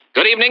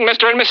Good evening,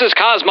 Mr. and Mrs.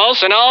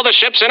 Cosmos and all the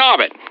ships in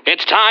orbit.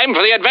 It's time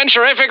for the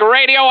Adventurific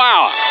Radio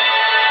Hour.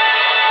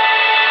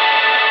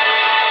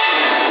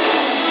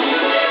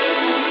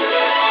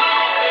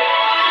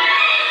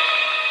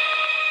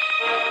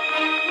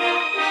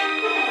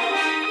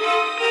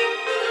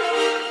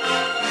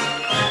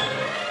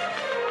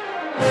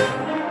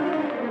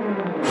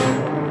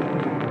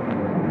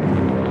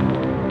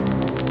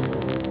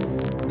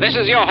 This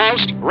is your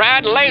host,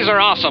 Rad Laser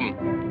Awesome.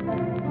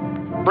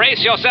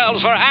 Brace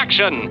yourselves for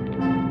action.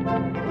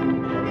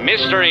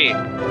 Mystery.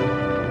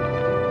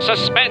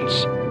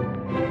 Suspense.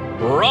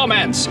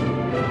 Romance.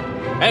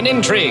 And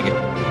intrigue.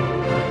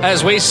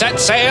 As we set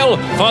sail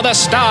for the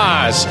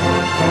stars.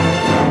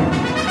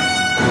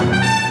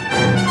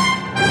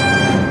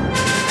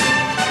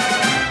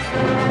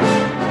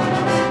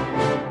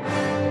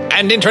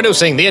 And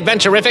introducing the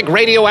Adventurific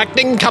Radio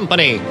Acting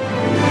Company.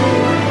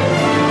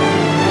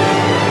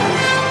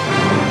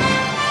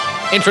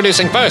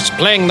 Introducing first,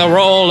 playing the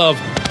role of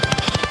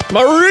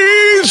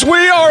Marines,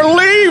 we are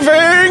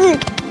leaving!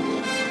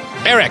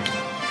 Eric.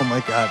 Oh my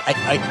god,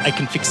 I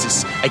can fix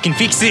this. I can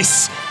fix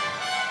this!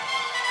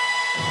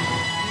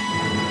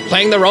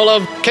 Playing the role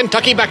of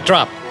Kentucky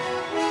Backdrop.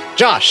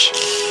 Josh.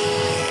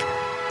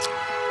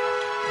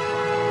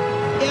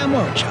 Yeah, I'm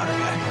more of a chowder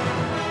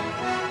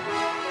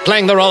guy.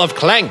 Playing the role of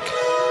Clank.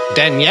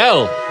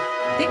 Danielle.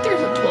 I think there's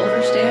a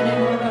 12er stand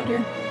anywhere around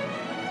here.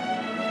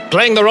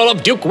 Playing the role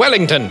of Duke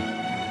Wellington.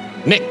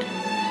 Nick.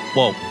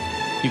 Whoa,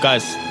 you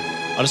guys,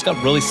 I just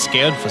got really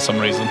scared for some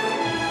reason.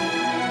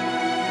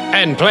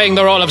 And playing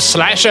the role of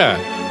Slasher.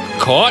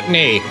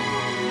 Courtney.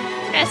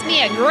 Pass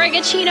me a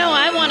Gregachino,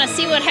 I want to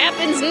see what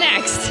happens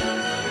next.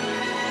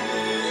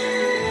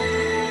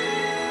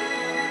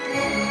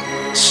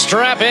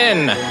 Strap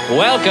in.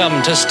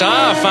 Welcome to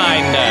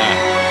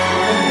Starfinder.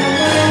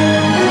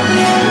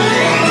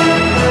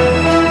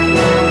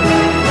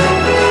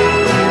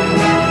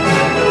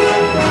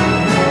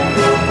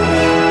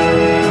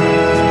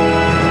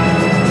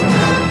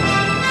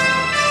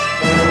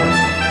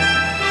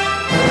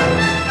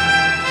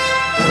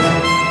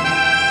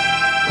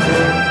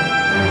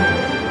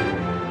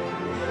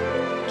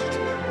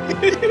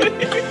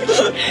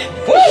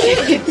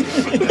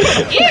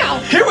 Yeah.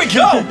 Here we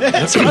go!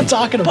 That's what I'm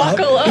talking about.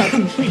 Buckle up.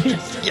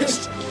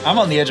 Yes, I'm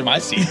on the edge of my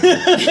seat.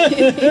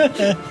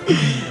 I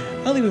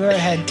don't think we've ever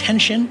had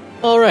tension.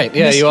 All right,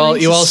 yeah, you all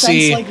suspense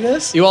see like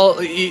this?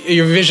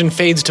 your vision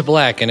fades to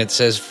black and it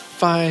says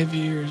 5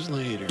 years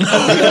later.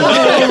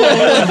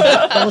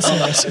 That was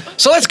nice.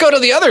 So let's go to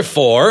the other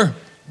 4.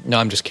 No,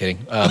 I'm just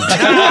kidding.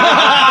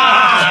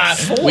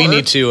 We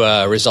need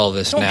to resolve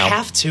this Don't now.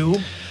 have to.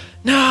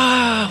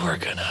 No, we're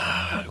gonna.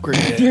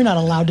 You're not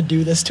allowed to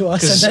do this to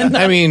us. And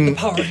then I mean,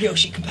 power of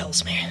Yoshi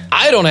compels me.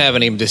 I don't have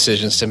any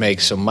decisions to make,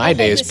 so my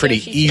day is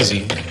pretty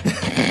easy.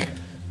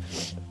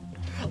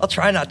 I'll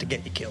try not to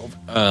get you killed.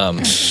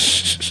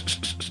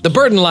 The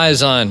burden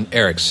lies on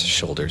Eric's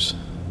shoulders.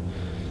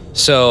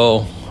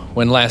 So,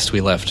 when last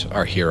we left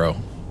our hero,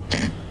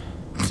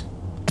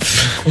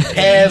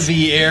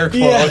 Heavy air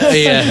quotes.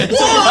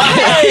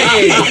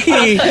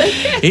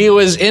 he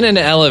was in an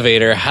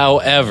elevator,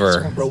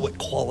 however... Heroic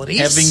qualities.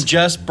 Having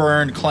just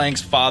burned Clank's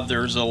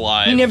father's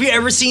alive. I mean, have you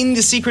ever seen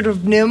The Secret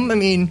of Nim? I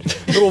mean,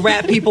 little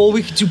rat people,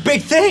 we could do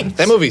big things.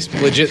 That movie's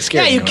legit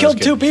scary. Yeah, you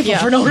killed 2 people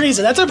for no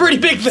reason. That's a pretty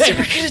big thing.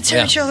 We're gonna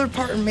tear each other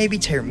apart and maybe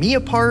tear me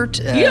apart.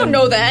 You don't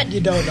know that. You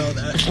don't know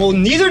that. Well,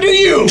 neither do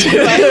you.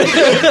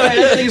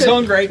 Everything's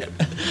going great.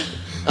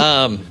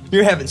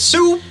 You're having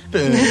soup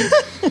and...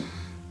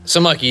 So,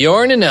 Muck,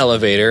 you're in an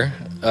elevator.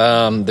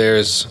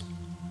 There's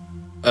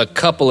a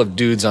couple of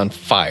dudes on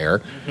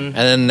fire, and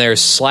then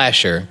there's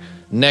Slasher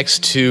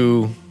next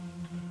to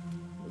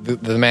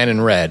the man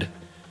in red.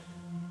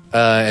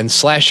 And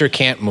Slasher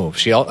can't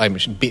move.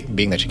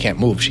 Being that she can't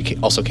move, she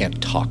also can't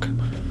talk.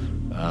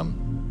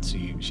 So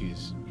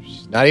she's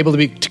not able to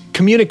be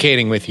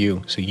communicating with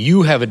you. So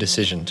you have a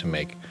decision to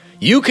make.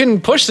 You can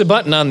push the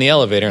button on the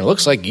elevator, and it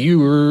looks like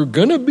you're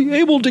gonna be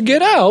able to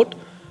get out.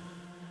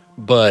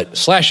 But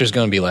Slasher's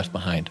going to be left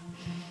behind.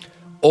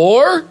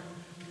 Or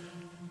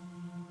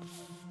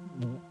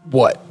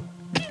what?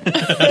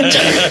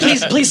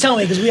 Please tell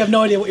me, because we have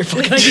no idea what you're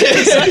fucking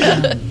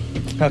idea.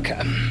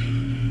 Okay.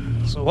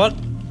 So what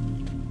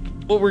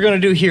we're gonna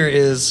do here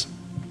is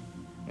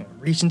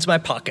reach into my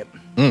pocket.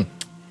 And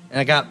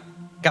I got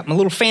my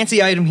little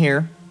fancy item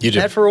here. You do.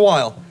 Had for a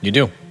while. You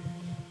do.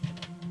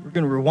 We're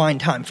gonna rewind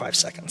time 5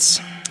 seconds.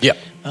 Yep.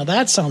 Now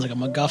that sounds like a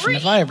MacGuffin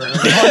if I ever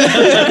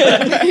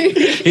heard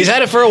He's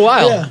had it for a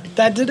while. Yeah,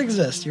 that did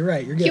exist. You're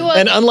right. You're good.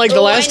 And unlike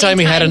the last time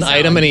he had an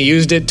item and he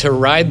used it to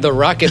ride the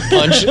rocket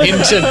punch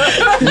into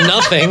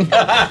nothing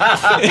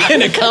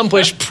and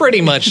accomplish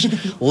pretty much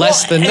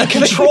less than and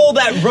nothing. control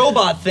that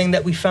robot thing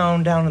that we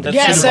found down in the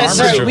Yes, that's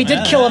right. We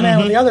did kill a man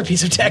with the other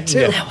piece of tech,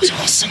 too. Yeah. That was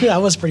awesome. Yeah,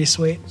 that was pretty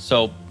sweet.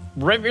 So,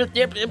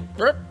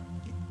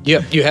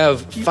 Yep, you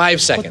have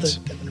 5 seconds.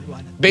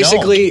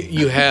 Basically,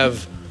 you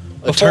have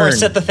a Before I turn.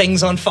 set the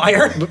things on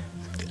fire.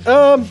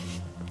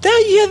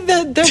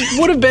 That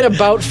would have been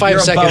about 5 You're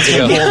seconds about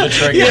to ago. pull the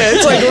trigger. Yeah,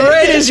 it's like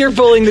right as you're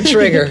pulling the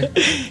trigger.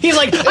 He's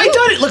like, I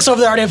done it. Looks over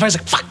there, already, and he's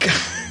like, fuck.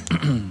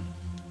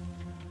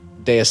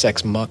 Deus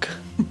Ex Muck.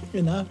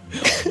 You know?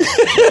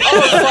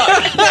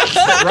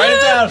 Write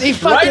it down. He Write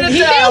fucking- it he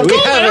down. We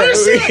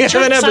have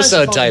an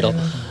episode title.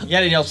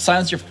 Yeah, Danielle,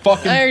 silence your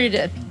fucking. I already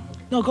did.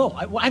 No, go.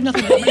 I have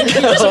nothing.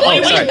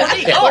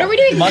 What are we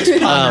doing? Muck's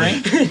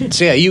pondering.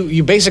 So yeah,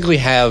 you basically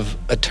have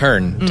a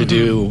turn to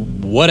do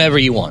whatever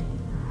you want.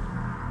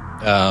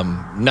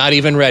 Not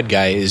even Red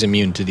Guy is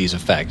immune to these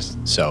effects,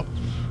 so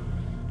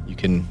you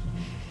can.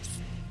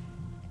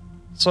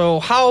 So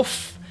how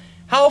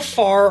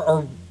far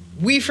are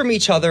we from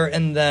each other,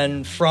 and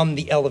then from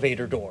the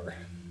elevator door?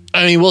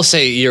 I mean, we'll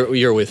say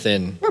you're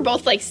within. We're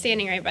both like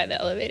standing right by the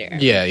elevator.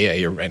 Yeah,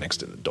 you're right next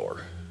to the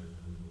door.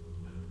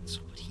 So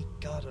he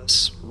got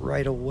us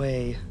right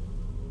away.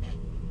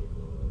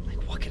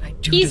 Like, what can I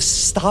do to He's-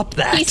 stop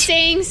that? He's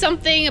saying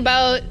something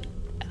about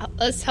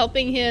us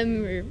helping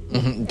him. Or...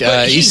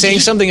 He's saying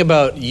something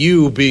about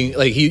you being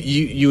like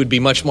you would be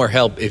much more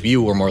help if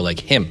you were more like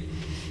him.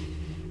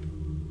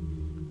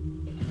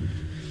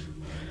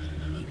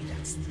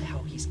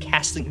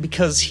 Casting,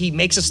 because he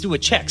makes us do a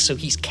check, so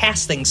he's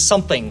casting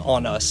something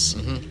on us.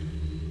 And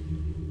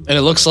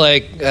it looks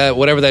like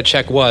whatever that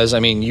check was, I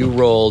mean, you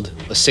rolled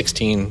a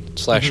 16,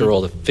 Slasher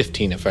rolled a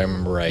 15, if I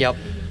remember right. Yep.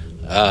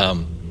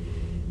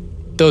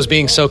 Those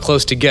being so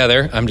close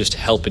together, I'm just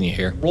helping you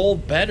here. Roll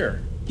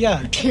better.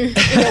 Yeah. You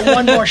got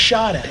one more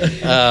shot at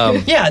it.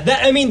 Yeah,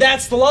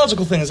 that's the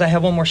logical thing, is I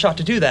have one more shot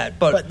to do that.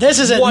 But this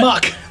isn't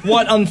Muck.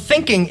 What I'm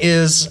thinking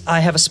is I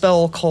have a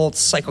spell called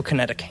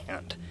Psychokinetic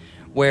Hand,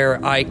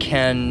 where I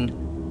can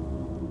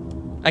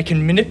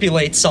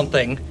manipulate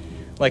something,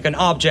 like an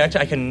object.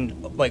 I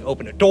can like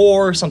open a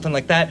door, something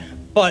like that.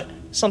 But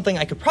something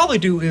I could probably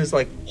do is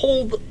like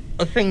hold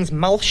a thing's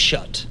mouth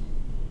shut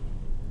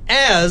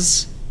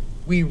as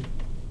we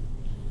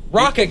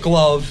rocket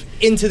glove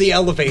into the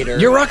elevator.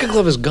 Your rocket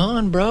glove is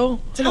gone, bro.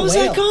 How is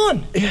that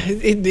gone?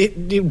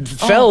 It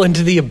fell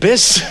into the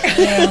abyss.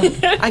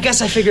 I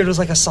guess I figured it was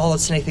like a Solid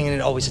Snake thing and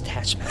it always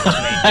attached back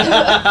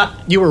to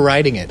me. You were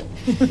riding it.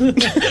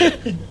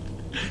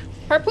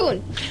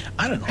 Harpoon.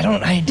 I don't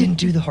know. I didn't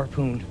do the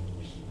harpoon.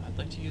 I'd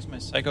like to use my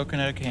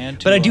psychokinetic hand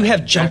to. But I do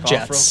have jump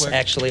jack off real jets quick.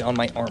 actually on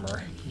my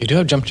armor. You do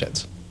have jump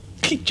jets.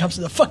 He jumps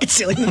in the fucking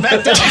ceiling in the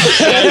back.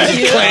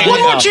 Clang.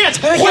 One more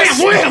chance. Wham,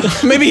 wham.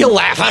 Maybe he'll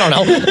laugh. I don't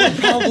know.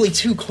 Probably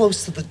too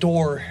close to the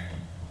door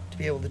to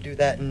be able to do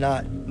that and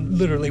not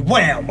literally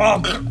wham,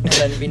 wham, and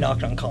then be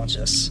knocked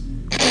unconscious.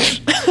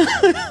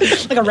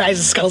 Like a rise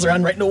of skulls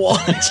around right in the wall.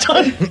 It's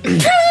done.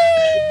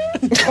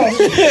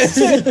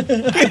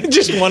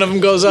 Just one of them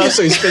goes off,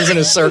 so he spins in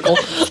a circle.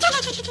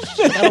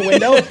 Out a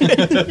window.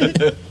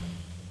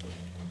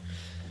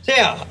 So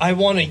yeah, I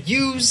want to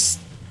use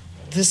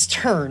this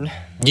turn.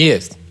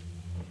 Yes.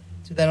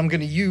 So then I'm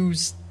going to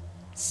use.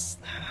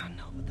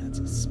 No, but that's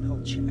a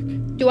spell check.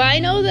 Do I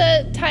know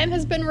that time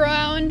has been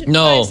around?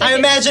 No. 5 seconds? I'm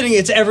imagining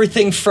it's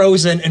everything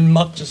frozen and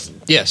Muck just.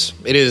 Yes,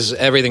 it is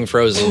everything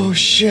frozen. Oh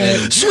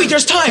shit! Sweet,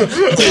 there's time.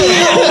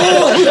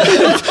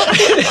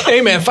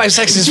 Hey man, 5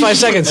 seconds is 5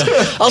 seconds.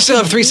 I'll still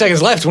have 3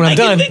 seconds left when I'm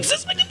done. I can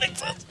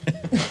fix this.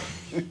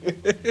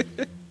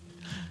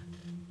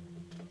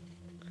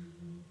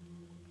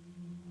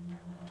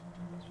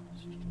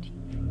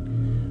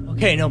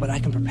 Okay, no, but I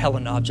can propel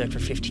an object for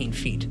 15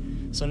 feet.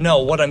 So no,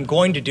 what I'm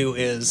going to do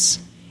is,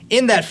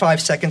 in that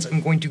 5 seconds,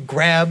 I'm going to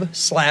grab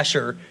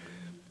Slasher.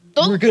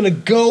 We're going to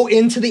go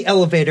into the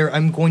elevator.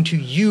 I'm going to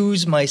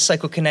use my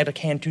psychokinetic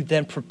hand to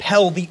then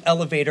propel the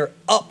elevator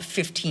up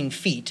 15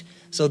 feet.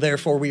 So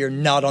therefore, we are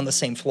not on the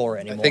same floor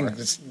anymore. I think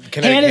this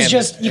Hand is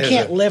just, you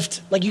can't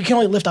lift. Like, you can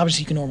only lift objects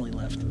you can normally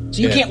lift.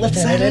 So you Yeah. can't lift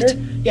Is an that elevator.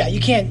 Yeah,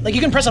 you can't. Like,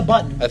 you can press a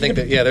button. I think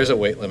that there's a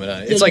weight limit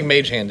on it. It's like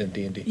Mage Hand in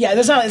D&D. Yeah,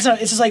 it's not. It's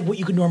just like what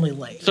you could normally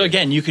lay. So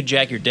again, you could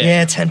jack your dick.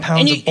 Yeah, 10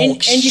 pounds And you, of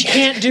bulk. and you Shit.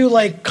 can't do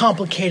like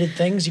complicated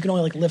things. You can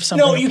only like lift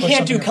something. No, or you push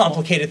can't do something or pull.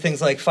 complicated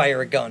things like fire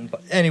a gun.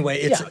 But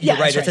anyway, Yeah, you're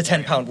right. that's It's a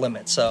right. 10-pound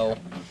limit. So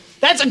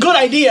That's a good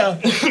idea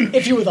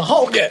if you were the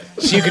Hulk.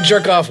 So you can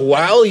jerk off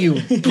while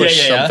you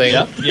push something.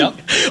 Yep.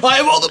 I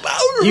have all the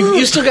power.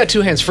 You still got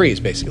 2 hands freeze,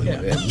 basically,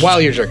 while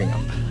you're jerking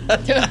off.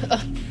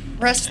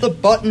 press the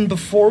button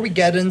before we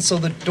get in, so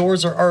the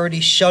doors are already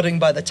shutting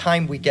by the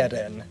time we get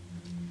in.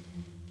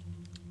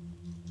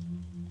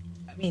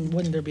 I mean,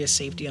 wouldn't there be a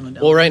safety on the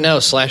Well, right now,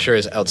 Slasher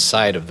is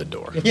outside of the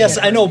door. Yes,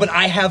 I know, but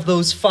I have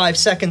those 5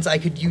 seconds I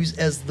could use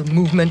as the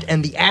movement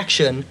and the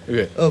action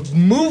Okay. of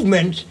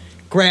movement.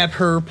 Grab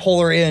her, pull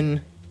her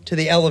in to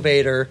the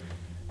elevator,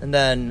 and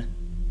then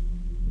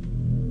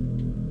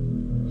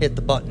hit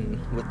the button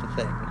with the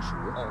thing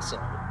also.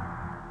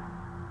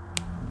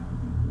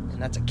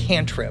 And that's a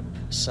cantrip,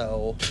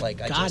 so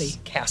like I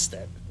just cast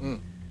it.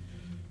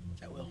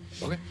 That will.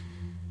 Okay.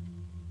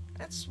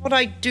 That's what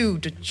I do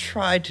to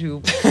try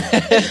to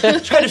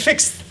try to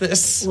fix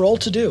this. Roll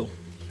to do.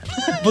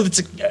 But it's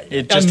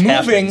It just I'm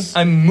moving. happens.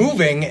 I'm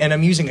moving, and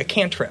I'm using a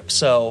cantrip,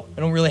 so I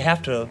don't really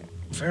have to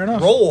Fair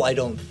enough. roll. I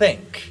don't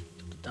think.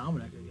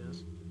 Dominic, I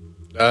guess.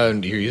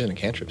 You're using a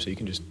cantrip, so you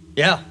can just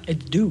Yeah.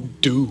 It's do.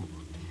 do.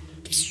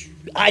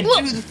 I do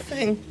the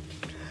thing.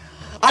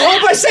 I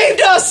hope I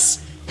saved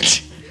us!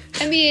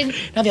 I mean,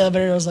 Now the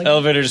elevator was like,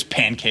 Elevator just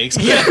pancakes.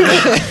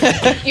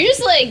 you're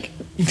just like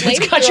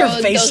got your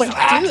flamethrowing face those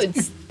like,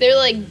 dudes. They're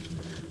like,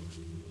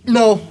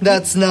 No,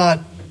 that's not.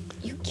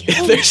 you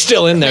killed They're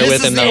still in there This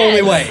with is him, the though.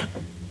 only way.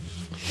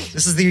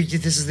 This is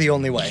the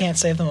only way. can't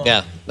save them all.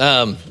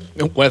 Yeah.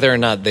 Whether or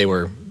not they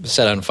were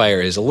set on fire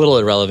is a little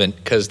irrelevant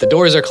because the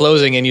doors are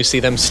closing and you see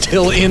them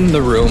still in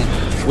the room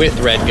with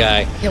Red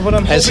Guy. Yeah, what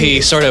I'm as hoping he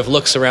is- sort of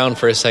looks around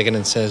for a second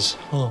and says,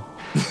 "Oh,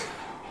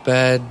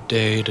 bad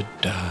day to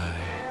die."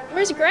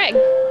 Where's Greg?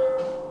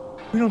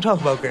 We don't talk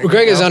about Greg. Well,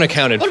 Greg is now.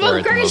 unaccounted What for about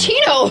at the moment.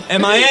 Gregachino?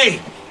 MIA.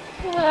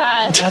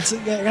 Ah, You're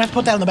gonna have to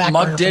put that on the back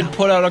burner Muck for did now.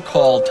 put out a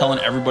call telling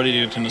everybody to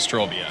get to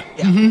Nostrovia.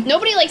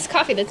 nobody likes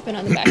coffee that's been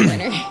on the back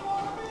burner.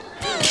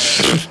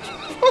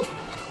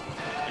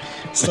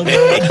 Still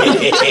going.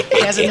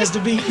 He hasn't missed a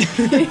beat.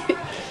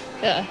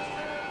 Yeah.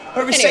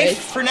 Are we Anyways. safe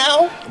for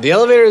now? The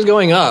elevator is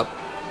going up.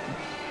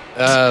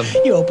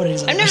 You open it.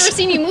 He's like, I've never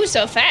seen you move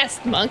so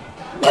fast, Monk.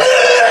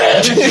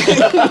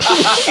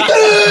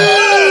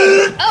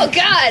 oh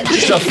God!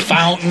 Just a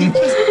fountain.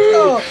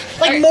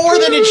 like more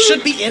than it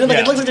should be in it. Like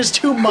it looks like there's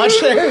too much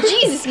there.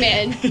 Jesus,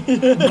 man.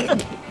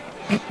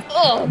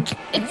 Oh,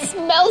 it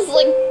smells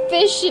like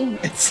fish and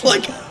It's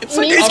like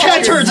meat. it's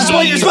cat turds. It's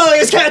what you're smelling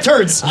is cat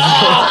turds.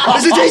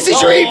 It's a tasty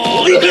treat.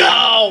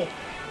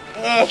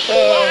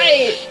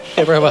 Why?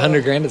 Ever have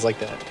 $100,000? It's like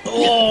that.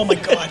 Oh my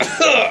god.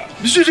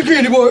 This is a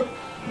candy bar.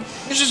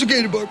 This is a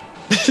candy bar.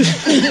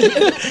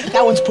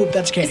 That one's poop.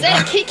 That's candy. Is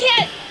that a Kit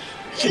Kat?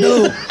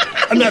 No,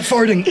 I'm not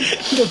farting.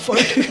 The fuck?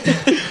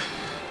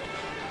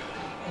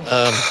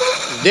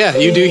 Yeah,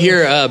 you do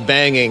hear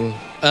banging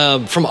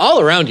from all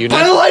around you.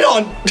 Put the light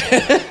on.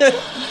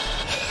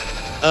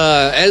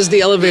 As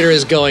the elevator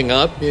is going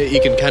up, you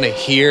can kind of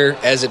hear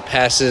as it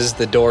passes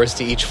the doors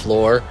to each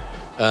floor.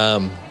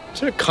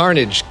 Sort of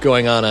carnage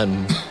going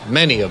on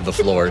many of the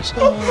floors.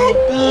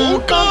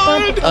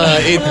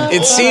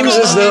 It seems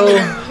as though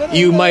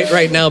you might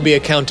right now be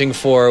accounting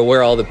for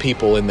where all the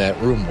people in that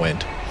room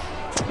went.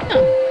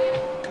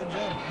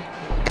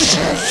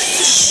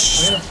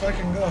 Way to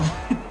fucking go.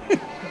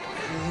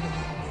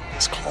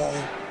 This call.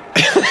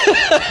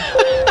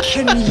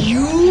 Can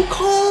you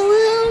call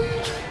him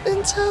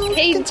and tell him?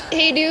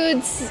 Hey,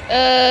 dudes.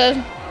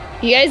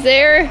 You guys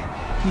there?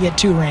 You get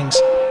 2 rings.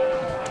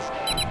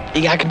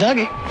 You got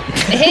Kentucky.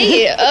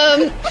 Hey,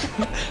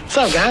 What's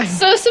up, guys?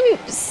 so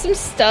some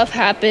stuff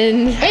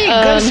happened. Hey,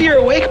 good to see you're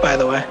awake, by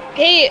the way.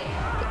 Hey,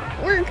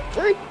 we're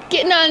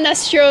getting on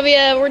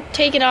Nostrovia. We're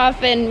taking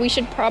off, and we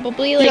should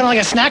probably You like got like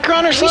a snack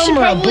run or something,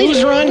 or a probably-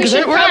 booze run? we Because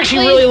should we're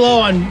actually probably really low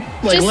on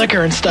like just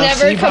liquor and stuff.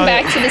 never you come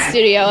probably- back to the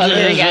studio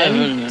ever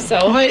again.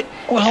 So Wait,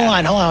 well, hold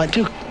on.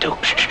 Duke,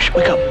 shh,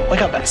 wake up.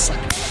 Wake up. It's all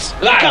good.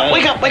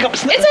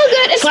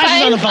 it's Slasher's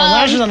fine. on the phone.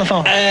 Slasher's on the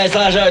phone.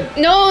 Slasher,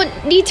 No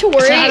need to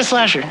Say hi worry. to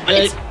Slasher.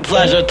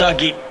 Slasher,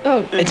 Tucky.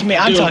 Oh, It's me.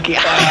 I'm talking.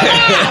 So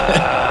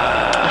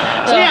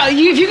yeah, if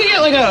you could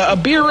get like a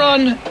beer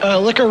run, a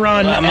liquor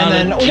run, I'm and on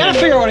then the we gotta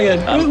gin. figure out what to get.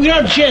 We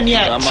don't have gin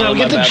yet, I'm so on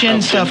get my the gin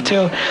backup stuff gin.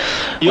 too.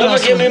 You What ever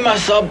else give was- me my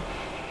sub?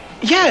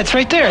 Yeah, it's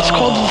right there. It's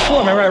called to the floor.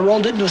 Remember, I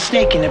rolled it into a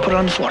snake and I put it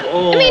on the floor.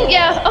 Oh. I mean,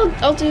 yeah,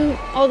 I'll do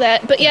all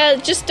that, but yeah,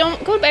 just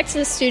don't go back to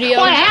the studio.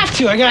 Well, I have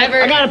to. I got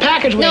a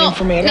package waiting No,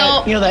 for me. I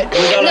got, no. you know that.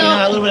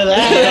 gotta- a little bit of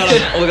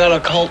that. We got a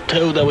cult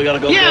too that we gotta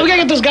go. Yeah, get. we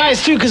gotta get those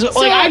guys too, because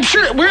like I'm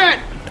sure we're at.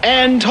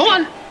 And hold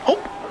on.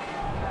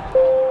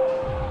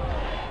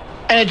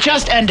 And it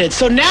just ended.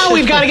 So now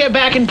we've got to get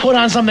back and put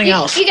on something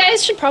else. You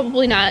guys should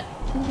probably not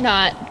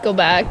go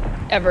back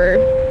ever.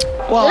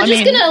 Well, We're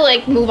just gonna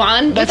like move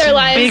on that's with our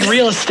lives. big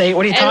real estate.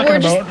 What are you and talking we're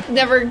about? just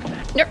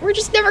we're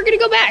just never gonna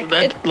go back.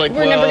 That, like,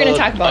 we're never gonna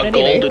talk about a it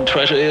either. golden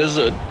treasure is.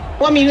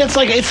 Well, I mean, it's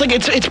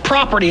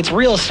property. It's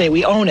real estate.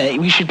 We own it.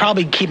 We should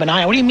probably keep an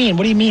eye on. What do you mean?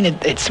 What do you mean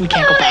it's we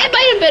can't go It back?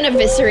 might have been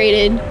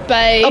eviscerated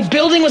by A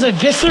building was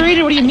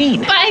eviscerated? What do you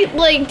mean?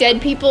 like dead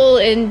people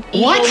and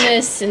What?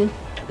 evilness and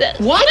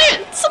What?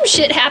 some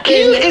shit happened.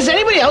 Is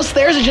anybody else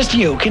there? Or is it just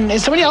you?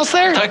 Is somebody else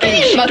there? Tucky,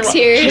 and Muck's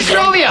here.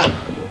 Nostrovia!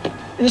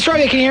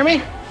 Nostrovia, can you hear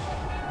me?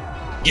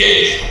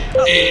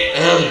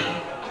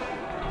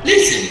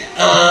 Listen,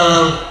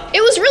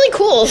 It was really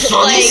cool.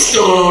 Like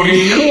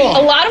story. Cool.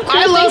 a lot of cool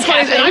I love things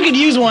funny. happened. I could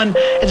use one.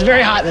 It's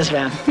very hot in this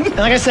van. And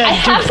like I said, I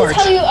have Duke to farts.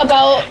 tell you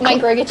about my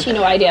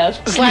Gregachino idea.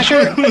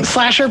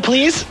 Slasher,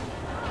 please.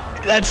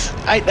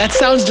 That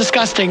sounds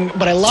disgusting,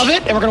 but I love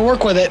it, and we're gonna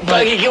work with it.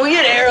 But Tucky, can we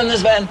get air in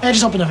this van? I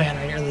just opened the van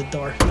right here, the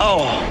door.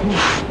 Oh,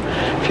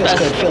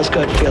 Feels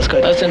good.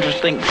 that's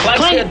interesting.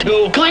 Clank's here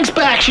too. Clank's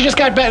back. She just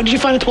got back. Did you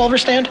find a 12er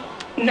stand?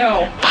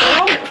 No.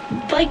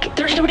 Fuck. Like,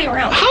 there's nobody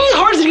around. How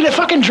hard is it to get a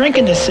fucking drink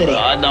in this city?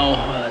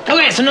 No.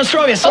 Okay, so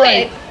Nostrovia, sorry.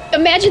 Okay,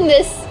 imagine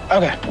this.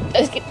 Okay.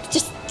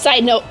 Just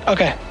side note.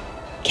 Okay.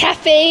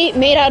 Cafe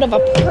made out of a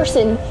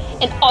person,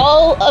 and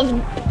all of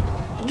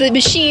the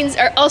machines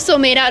are also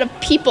made out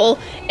of people,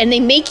 and they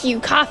make you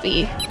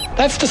coffee.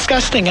 That's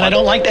disgusting, and I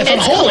don't like that. It's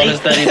unholy. What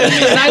does that even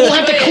mean? And I will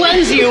have to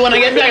cleanse you when I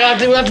get back.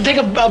 We'll have to take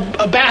a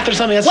bath or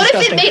something. That's What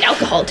disgusting. if it made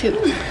alcohol too?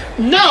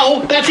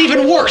 No, that's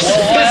even worse.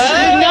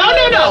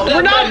 No.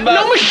 We're not.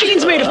 No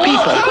machine's made of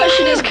people. The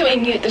question is, can we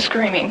mute the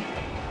screaming?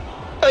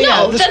 Oh, yeah,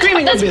 No, the that's,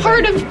 screaming that's would be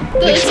part of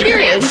the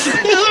experience.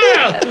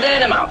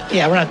 Then I'm out.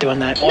 Yeah, we're not doing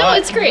that. No,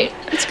 it's great.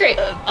 It's great.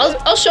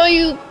 I'll show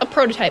you a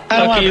prototype. I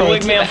don't want Can to you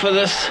wake me up for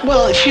this?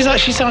 Well, she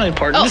sounded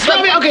important. Oh,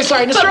 Nostrovia, okay,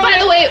 sorry. But Nostrovia. by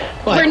the way,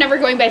 What? we're never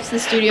going back to the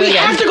studio We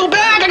again. have to go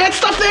back. I got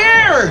stuff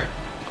there.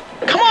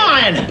 Come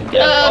on.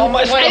 Yeah, all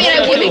my stuff I mean, I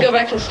there, would too. Go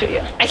back to the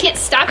studio. I can't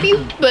stop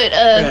you, but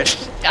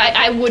Right.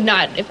 I would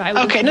not if I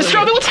was. Okay,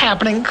 Nostrovia, what's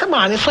happening? Come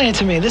on, explain it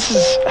to me. This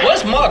is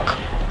Where's Muck?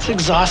 it's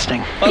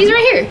exhausting. He's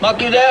right here.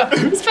 Muck, you there?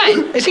 He's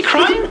fine. Is he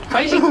crying?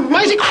 Why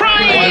is he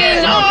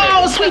crying?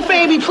 Oh, sweet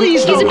baby,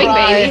 please He's don't a big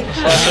cry. baby.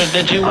 So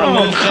did you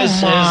remove come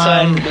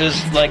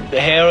his on. like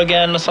hair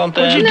again or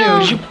something? What'd you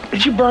No. do?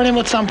 Did you burn him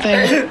with something?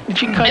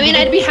 Did you cut I mean,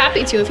 I'd be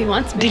happy to if he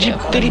wants me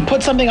to. Did he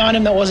put something on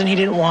him that wasn't he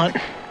didn't want?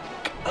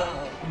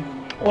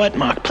 What,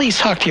 Mock? Please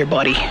talk to your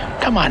buddy.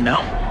 Come on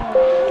now.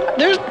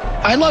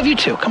 I love you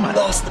too. Come on.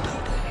 Lost the building.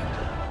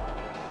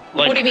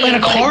 Like, What do you In mean? a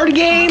card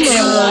game? Did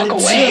it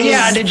walk away?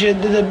 Yeah. Did you?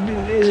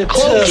 Is it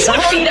close?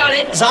 Put feet on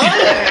it.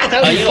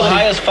 That are was you funny.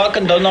 high as fuck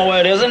and don't know where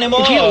it is anymore?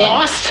 Did you get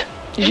lost?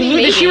 Did she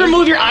Maybe.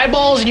 remove your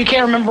eyeballs and you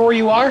can't remember where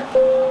you are?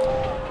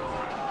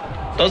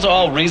 Those are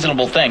all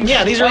reasonable things.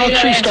 Yeah, these are all you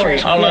true not answer?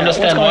 stories. I don't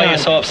understand why you're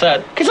so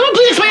upset. Can someone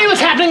please explain what's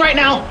happening right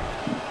now?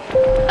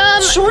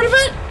 Short of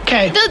it,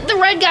 Okay. The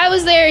red guy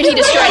was there and he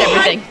destroyed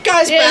everything.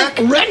 Guy's Yeah. back.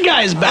 Red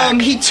guy's back.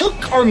 He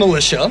took our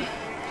militia,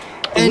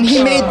 and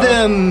he made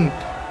them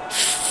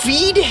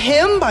feed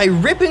him by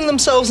ripping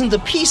themselves into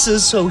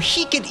pieces so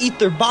he could eat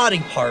their body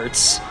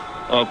parts.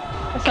 Oh,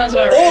 That sounds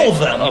about All right. of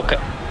them.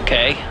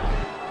 okay.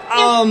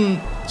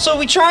 So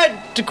we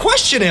tried to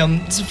question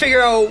him to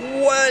figure out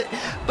what,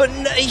 but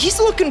he's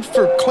looking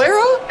for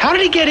Clara. How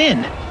did he get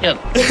in? Yeah.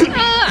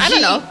 I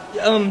don't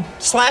know.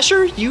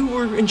 Slasher, you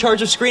were in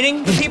charge of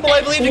screening the people,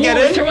 I believe, to get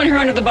Ooh, in. throwing her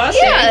under the bus?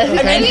 Yeah.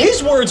 And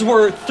his words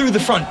were through the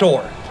front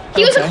door.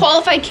 He was a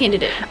qualified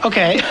candidate.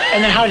 Okay.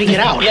 And then how did he get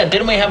out? Yeah,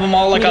 didn't we have them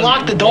all like We on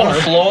locked the one door.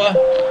 floor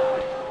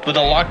with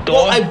a locked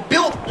door?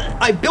 Well,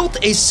 I built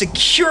a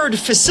secured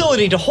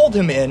facility to hold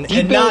him in,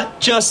 and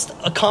not just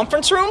a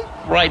conference room.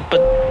 Right,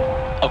 but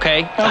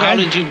okay. How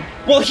did you?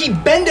 Well, he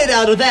bended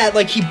out of that,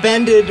 like he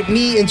bended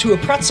me into a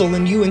pretzel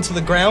and you into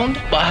the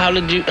ground. But how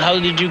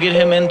did you get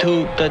him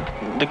into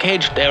the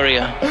caged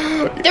area?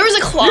 There was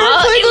a claw. You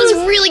ever played It was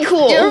those- really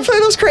cool. You ever play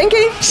those crane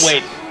games?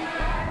 Wait,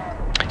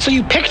 So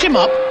you picked him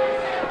up.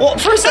 Well,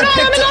 first I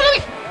picked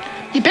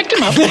him. You picked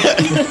him up.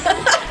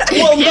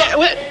 Well, no, Yeah,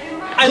 what?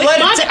 I let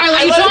Mark, it, I let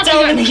I you let talk it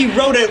down again. and he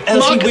wrote it as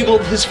Mark, he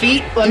wiggled his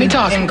feet. Let me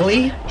talk. In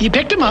glee. You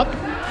picked him up.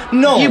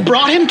 No, You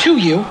brought him to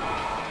you,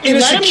 in a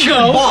let him secure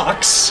go.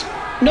 box.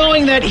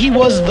 knowing that he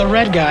was the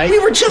red guy. We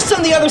were just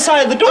on the other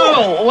side of the door.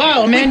 Oh,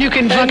 wow, man, you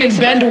can fucking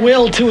bend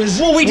will to his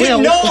Well, we didn't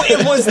will. know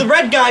it was the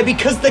red guy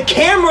because the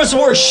cameras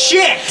were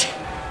shit.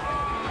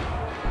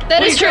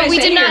 That are is you true. trying to We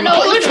say did here, not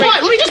Mark? know. Let's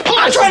pause. Let me just pause.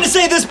 I'm trying to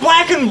say this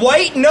black and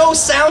white, no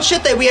sound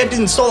shit that we had to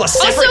install a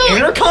separate Also,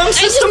 intercom I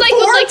system just for.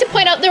 would like to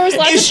point out there was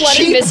lots is of blood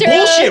and cheap viscera.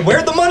 bullshit.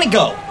 Where'd the money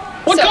go?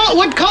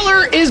 What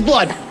color is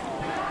blood?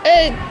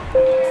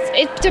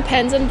 It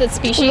depends on the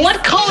species.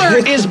 What color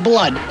is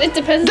blood? It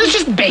depends. That's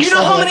just base You know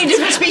how level. many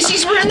different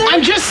species were in there?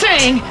 I'm just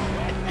saying,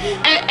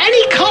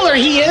 any color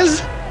he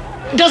is,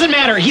 doesn't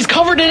matter. He's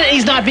covered in it,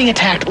 he's not being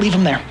attacked. Leave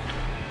him there.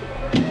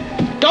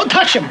 Don't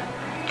touch him.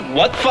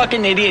 What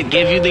fucking idiot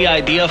gave you the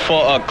idea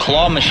for a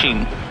claw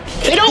machine?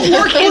 They don't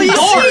work Well, you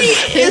indoors.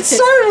 see, it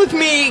started with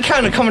me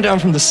kind of coming down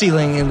from the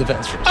ceiling in the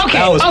vents. Okay,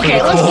 That was okay,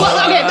 pretty let's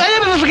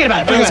cool. forget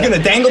about it. I was gonna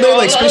dangle there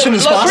like Spishing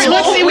and Spawn.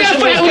 Let's see, we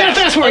gotta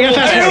fast forward. And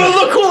it would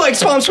look cool like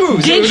Spawn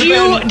Swoos.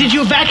 Did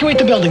you evacuate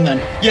the building then?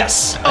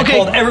 Yes. Okay. I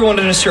called everyone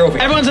to Nostrovia.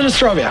 Everyone's in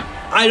Nostrovia.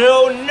 I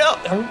don't know.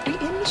 Are we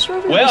in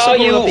Nostrovia? Where We're still are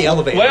going you? Up the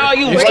elevator. Where are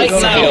you We're right still going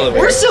up the now? elevator.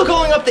 We're still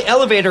going up the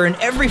elevator, and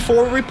every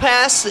forward we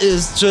pass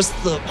is just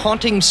the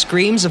haunting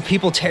screams of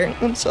people tearing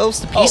themselves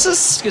to Oh, pieces.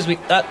 excuse me.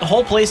 That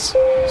whole place.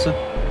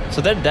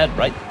 So they're dead,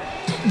 right?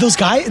 Those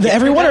guys,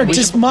 everyone are We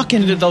just should-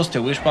 mucking. Those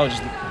two. We should probably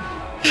just.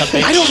 cut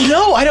bait. I don't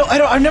know.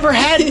 I've never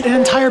had an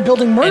entire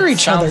building murder It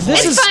each other. sounds This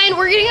like- is It's fine.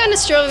 We're getting on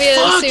Nostrovia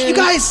fuck, soon. you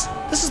guys.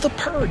 This is the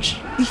purge.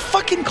 We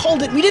fucking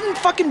called it. We didn't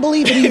fucking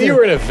believe it either. You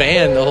were in a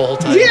van the whole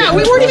time. yeah,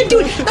 we weren't even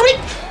doing.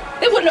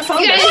 They wouldn't have found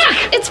You guys, us.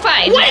 it's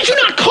fine. Why did you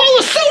not call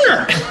us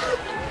sooner?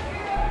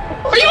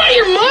 Are you out of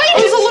your I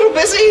was mind? a little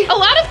busy. A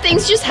lot of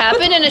things just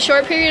happen in a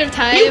short period of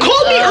time. You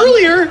called me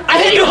earlier, and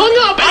then you hung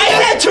up. I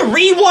had to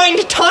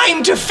rewind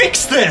time to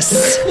fix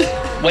this.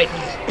 Wait,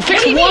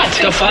 Fix what?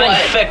 define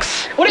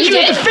fix. What did you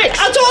have to fix?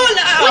 That's all.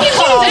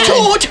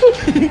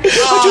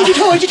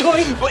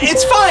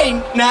 It's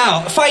fine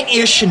now.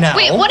 Fine-ish now.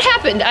 Wait, what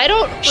happened? I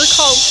don't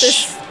recall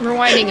this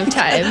rewinding of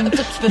time.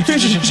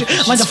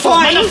 Mine's a phone.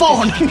 Mine's a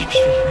phone.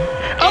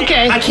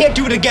 Okay. I can't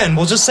do it again.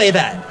 We'll just say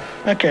that.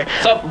 Okay.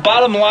 So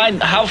bottom line,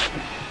 how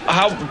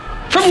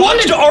From 1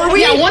 to are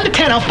we? Yeah, 1 to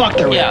 10. How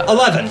fucked are we? Yeah.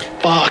 11.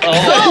 Fuck.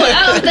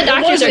 Oh, the What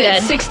doctors was are it?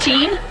 dead.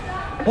 16?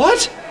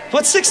 What?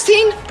 What's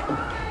 16?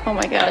 Oh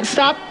my god.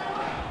 Stop.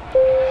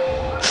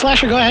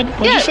 Slasher, go ahead.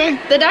 What'd you say?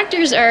 The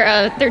doctors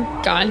are, they're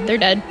gone. They're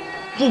dead.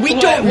 Well, we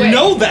don't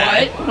know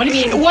that. What do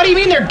you mean? What do you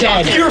mean they're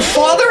dead? Your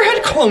father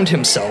had cloned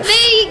himself.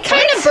 They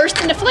kind of burst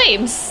into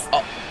flames.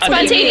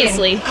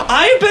 Spontaneously.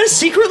 I've been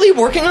secretly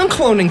working on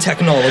cloning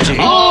technology.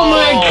 Oh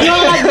my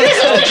god, this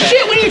is the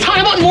shit we need to talk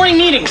about in morning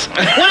meetings. When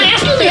I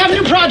ask you if they have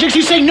new projects,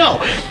 you say no.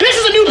 This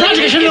is a new project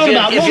I should have known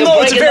about. Well,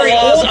 no, it's a very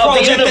old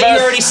project that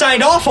you already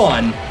signed off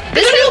on.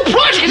 This is a new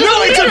project.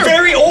 No, it's a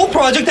very old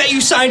project that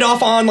you signed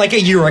off on like a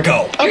year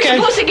ago. You're Okay.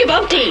 supposed to give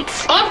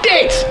updates.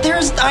 Updates.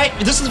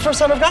 This is the first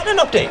time I've gotten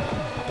an update.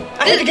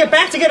 I had to get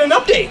back to get an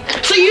update.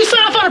 So you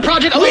sign off on a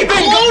project about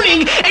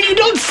cloning, and you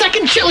don't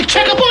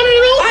check up on it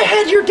at all? I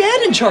had your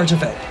dad in charge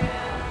of it.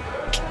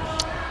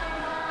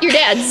 Your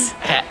dad's.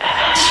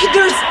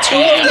 There's 2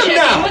 of them check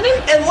now. in with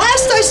him? And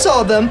last I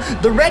saw them,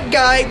 the red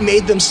guy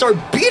made them start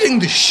beating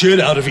the shit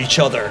out of each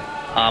other.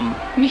 I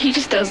mean, he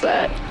just does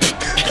that.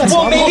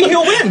 Well, maybe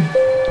he'll win.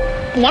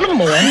 One of them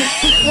will win.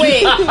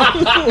 Wait.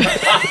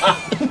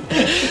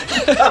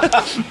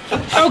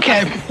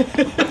 Okay.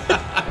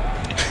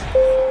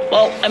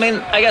 Well, I mean,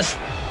 I guess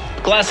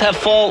glass half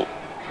full.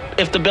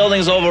 If the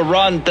building's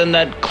overrun, then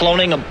that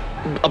cloning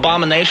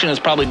abomination is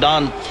probably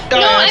done. No,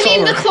 I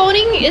mean, the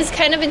cloning is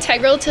kind of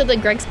integral to the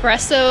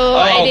Gregspresso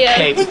idea.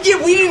 Okay.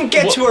 Yeah, we didn't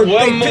get to our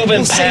We're big moving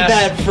we'll say past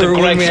that for the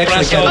when we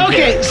actually Gregspresso. get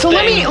Okay, so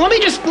let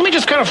thing. me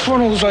just kind of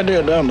funnel this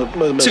idea down to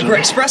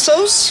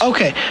Gregspressos?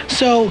 Okay,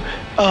 so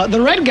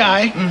the red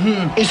guy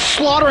is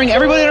slaughtering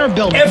everybody in our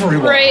building.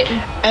 Everyone. Right.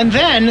 And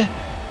then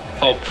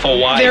For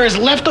why? there is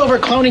leftover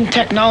cloning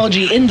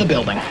technology in the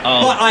building.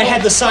 But I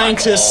had the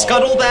scientists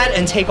scuttle that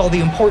and take all the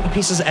important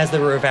pieces as they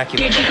were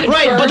evacuated. Did you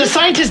Right, confirm? but the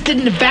scientist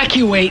didn't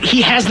evacuate.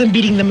 He has them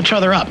beating each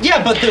other up.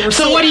 Yeah, but there were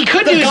So what he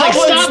could do is like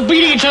stop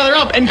beating each other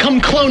up and come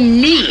clone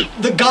me.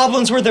 The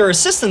goblins were their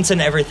assistants and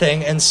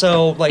everything, and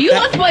so like You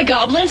that- left my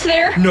goblins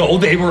there? No,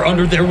 they were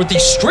under there with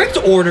these strict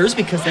orders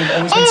because they've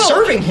always been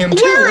serving him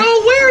too.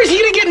 Where is he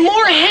gonna get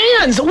more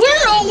hands?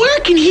 Where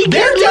can he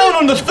They're get? down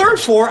on the 3rd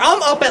floor.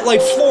 I'm up at like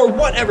floor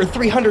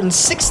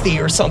 360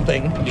 or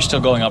something. You're still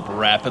going up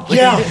rapidly.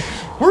 Yeah,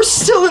 we're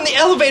still in the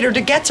elevator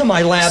to get to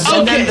my labs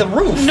and then the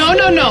roof.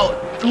 No.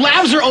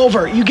 Labs are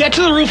over. You get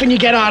to the roof and you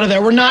get out of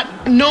there. We're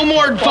not. No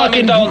more Well, I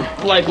fucking. mean,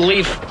 don't like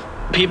leave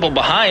people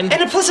behind.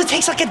 And plus, it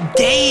takes like a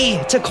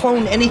day to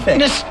clone anything.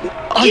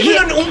 Even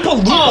an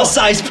Oompa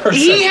Loompa-sized person.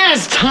 He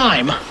has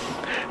time.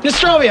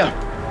 Nostrovia.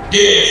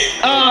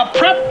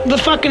 Prep the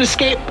fucking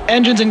escape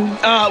engines and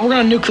we're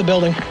gonna nuke the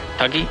building.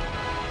 Tuggy?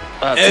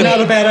 It's not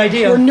a bad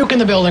idea. We're nuking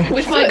the building.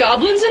 With my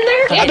goblins in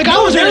there? The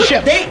goblins are in the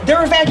ship.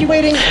 They're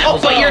evacuating.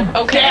 But your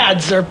okay.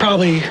 dads are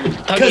probably.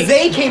 Because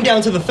they came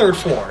down to the 3rd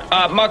floor.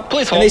 Mark,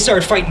 please hold. And they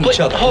started fighting each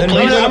other. hold, Then please.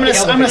 we went up the I'm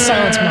gonna elevator.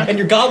 silence Mark. And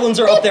your goblins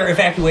are up there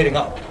evacuating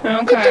up.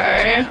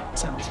 Okay.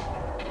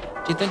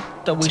 Do you think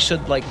that we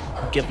should like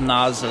give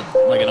Nas an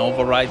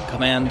override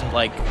command?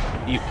 Like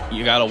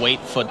you gotta wait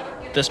for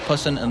this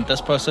person and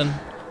this person.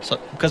 So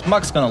because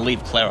Mark's gonna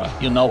leave Clara,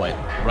 you know it,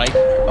 right?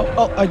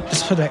 I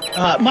just put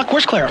that. Muck,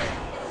 where's Clara?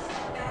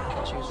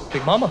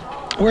 Big Mama.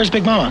 Where's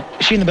Big Mama?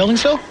 Is she in the building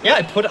still? Yeah,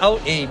 I put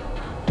out a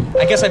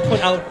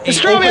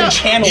Nostrovia, open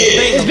channel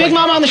thing. Is of, Big like,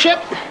 Mama on the ship?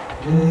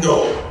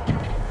 No.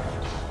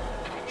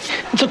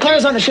 So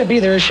Clara's on the ship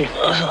either, is she?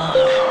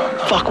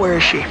 Fuck, where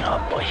is she? Oh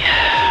boy.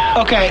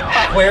 Okay,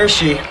 Where is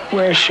she?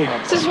 where is she?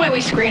 This is why we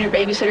screen our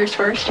babysitters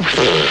first.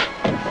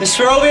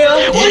 Nostrovia?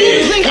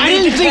 I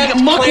didn't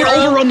think Muck would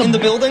overrun in the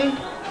building.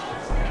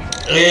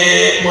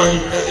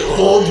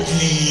 Hold,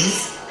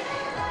 please.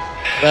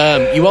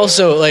 You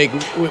also like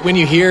when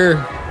you hear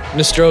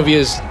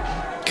Nostrovia's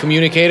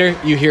communicator,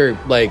 you hear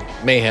like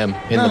mayhem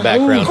in the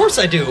background. Of course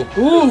I do.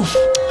 Oof.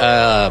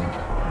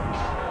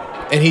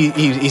 And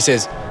he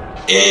says,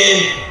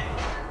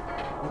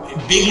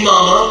 Big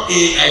Mama,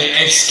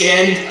 I've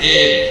scanned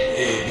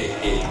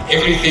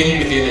everything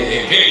within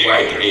a very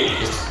wide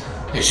radius.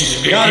 She's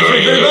a big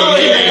girl.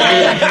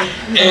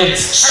 And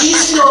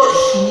she's not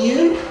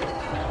here.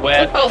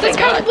 Where? Oh, That's thank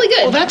God. probably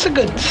good. Well, that's a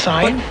good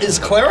sign. But is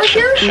Clara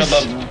here?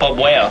 But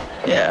where?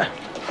 Yeah.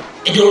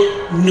 I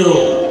don't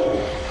know.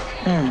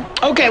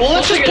 Okay, well,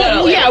 let's just figure that out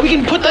put. later. Yeah, we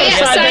can put Oh that yeah,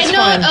 aside. side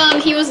That's fine.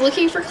 note, he was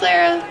looking for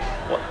Clara.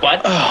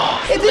 What?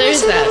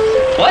 There's that.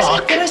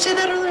 What? Did I say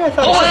that earlier? I Who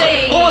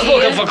thought was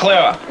looking for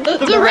Clara?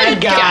 The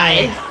red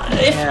guy.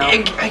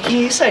 I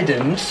guess I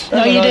didn't.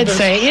 No, you did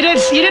say. You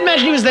did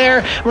mention he was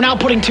there. We're now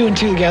putting 2 and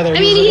 2 together. I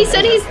mean, he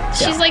said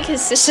she's like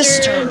his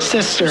sister.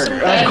 Sister,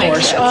 of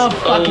course. Of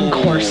fucking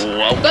course.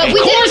 But Of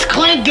we course, did.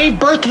 Clank gave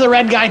birth to the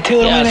red guy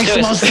too. It Yeah, only makes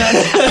the most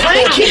sense.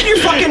 Frank, keep your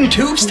fucking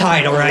tubes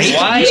tied, all right?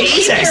 Why?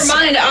 Keep your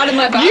mind out of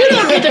my body. You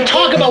don't get to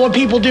talk about what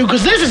people do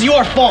because this is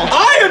your fault.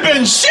 I have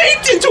been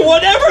shaped into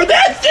whatever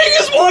that thing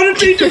has wanted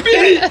me to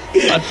be.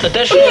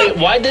 Additionally,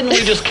 why didn't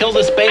we just kill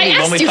this I baby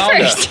when asked we you found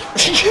first. her?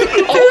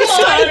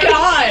 Oh my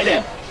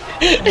God.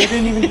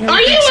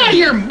 Are you out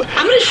here? I'm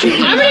gonna shoot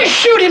him. I'm gonna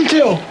shoot him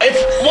too.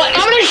 It's what?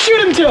 I'm gonna shoot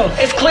him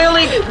too. It's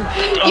clearly.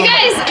 You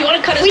guys, Do you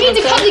want to cut his we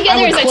need to come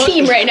together as a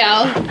team right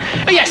now.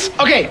 Yes.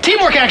 Okay.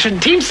 Teamwork action.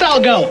 Team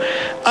style. Go.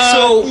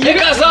 So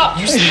Pick us up.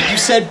 you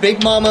said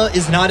Big Mama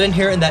is not in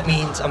here, and that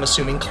means I'm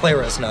assuming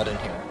Clara's not in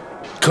here.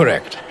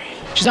 Correct.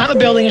 She's not in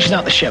the building and she's not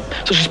in the ship.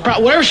 So she's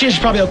whatever she is,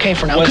 she's probably okay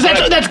for now. Because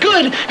that's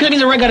good. Because that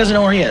means the red guy doesn't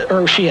know where he is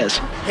or she is.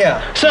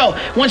 Yeah. So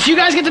once you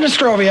guys get to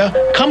Nostrovia,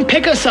 come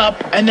pick us up,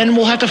 and then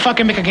we'll have to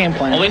fucking make a game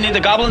plan. Well, we need the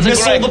goblins and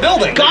Missile Greg. the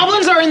building.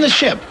 Goblins are in the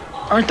ship,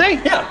 aren't they?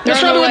 Yeah.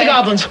 Nostrovia with the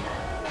goblins.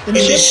 In the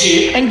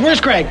ship. And where's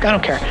Greg? I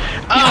don't care.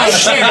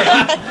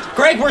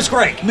 Greg, where's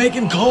Greg?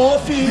 Making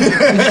coffee.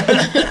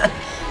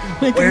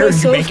 Where are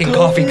you making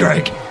coffee,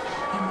 Greg?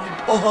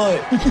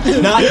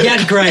 Not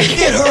yet, Greg.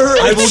 It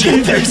hurts. I will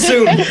get there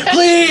soon.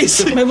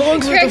 Please. My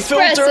lungs are the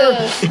filter.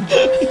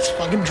 Espresso. He's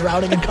fucking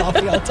drowning in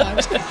coffee all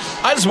times.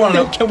 I just want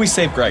to know, can we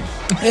save Greg?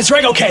 It's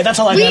Greg okay? That's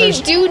all I We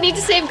matters. do need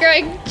to save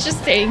Greg.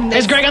 Just saying.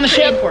 Is Greg on the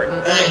Pretty ship?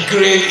 Important.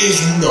 Greg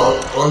is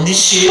not on the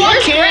ship.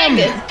 Fuck him!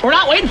 Greg? We're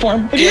not waiting for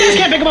him. If you guys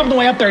can't pick him up on the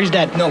way up there, he's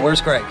dead. No, where's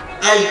Greg?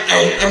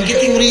 I'm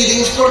getting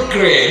readings for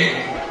Greg.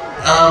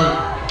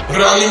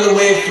 Running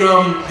away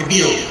from the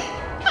building.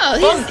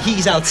 Oh,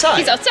 He's outside.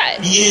 he's outside.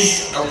 He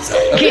is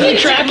outside. Can you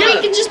track We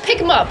him? can just pick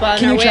him up on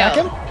Can our you way track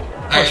out. him?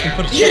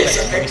 Yes.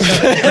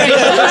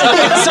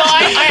 So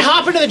I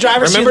hop into the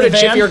driver's seat Remember of to the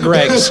chip van, your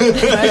Gregs.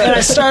 and I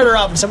start her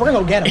up and said, "We're gonna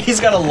go get him." He's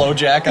got a low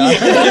jack on.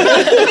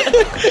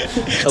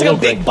 It's like a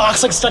big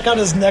box like stuck out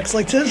his neck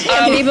like this.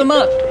 leave him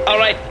up. All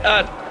right.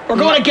 We're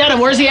going to get him.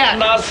 Where's he at?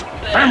 Nas,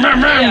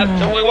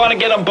 yeah, we want to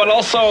get him, but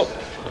also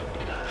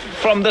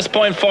from this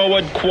point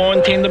forward,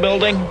 quarantine the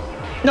building.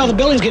 No, the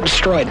building's getting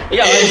destroyed.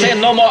 Yeah, I'm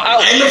saying no more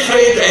out. I'm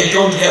afraid I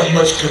don't have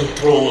much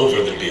control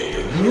over the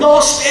building.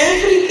 Most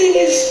everything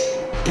is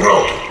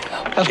broken.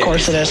 Of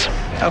course it is.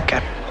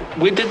 Okay.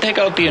 We did take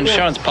out the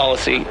insurance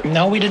policy.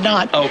 No, we did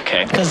not.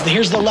 Okay. Because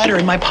here's the letter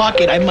in my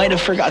pocket. I might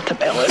have forgot to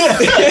mail it.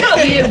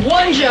 You did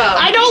one job.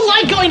 I don't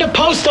like going to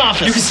post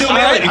office. You can still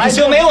mail it. You can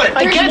still mail it.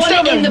 I There's can't one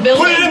still in the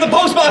building. Put it in the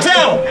post box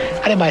now.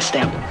 I didn't buy a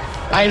stamp.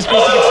 I was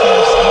supposed to get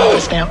stamps. I didn't buy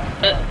a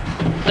stamp.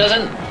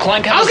 Doesn't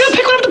Clank have I was going to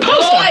pick one up at the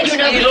post No, I office. do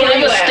not. You don't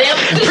have a stamp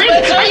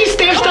dispenser? Are you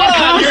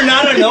stamps.com? You're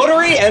not a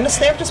notary and a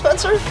stamp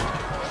dispenser?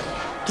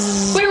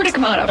 Where would it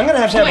come out of? I'm gonna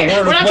have to have a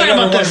word We're with not talking whether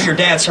about one this. of your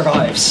dad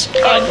survives.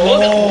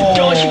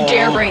 Don't you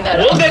dare bring that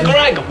We'll up. get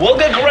Greg. We'll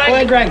get Greg. Go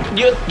ahead, Greg.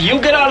 You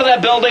get out of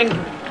that building,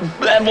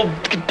 and we'll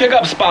pick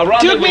up spot.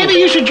 Dude, maybe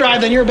you should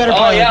drive then. You're a better Oh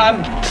pilot. yeah,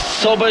 I'm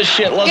sober as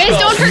shit. Let's You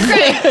guys go. don't hurt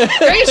Greg.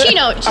 Greg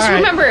Chino, just All right.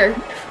 remember,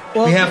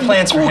 We have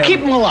plans for We'll him. keep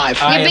him alive.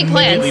 we have big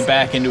immediately plans.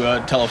 back into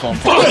a telephone.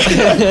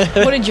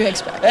 What did you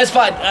expect? That's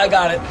fine. I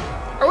got it.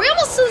 Are we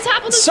almost to the top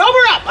of the... Sober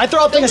up! I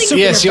throw a thing of soup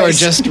Yes, in you your are face.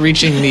 just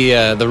reaching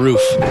the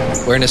roof,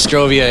 where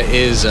Nostrovia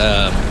is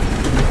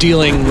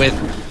dealing with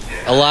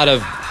a lot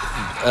of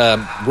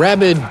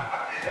rabid,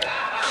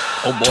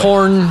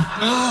 torn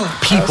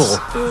people.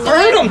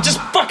 Burn him! Just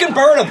fucking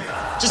burn him!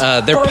 Just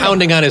They're burn 'em.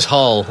 pounding on his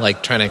hull,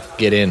 like trying to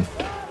get in.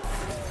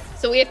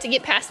 So we have to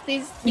get past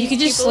these You could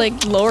just people?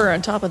 like lower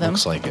on top of them.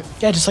 Looks like it.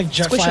 Yeah, just like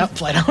fly up,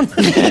 fly down.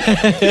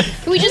 Can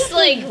we just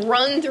like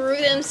run through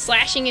them,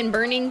 slashing and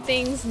burning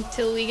things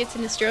until we get to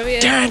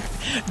Nostrovia? and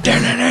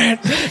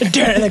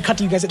then cut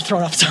to you guys get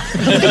thrown off.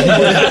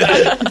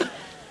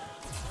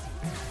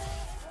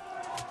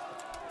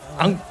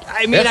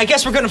 I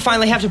guess we're gonna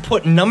finally have to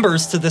put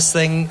numbers to this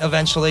thing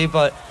eventually,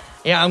 but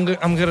yeah, I'm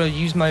gonna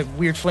use my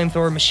weird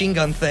flamethrower machine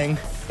gun thing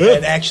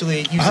and actually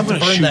use it to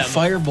burn them.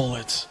 fire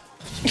bullets.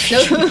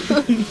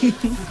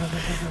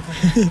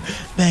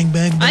 Bang, bang,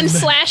 bang. I'm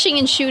slashing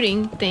and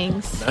shooting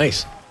things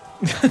Nice.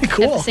 at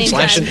cool. the same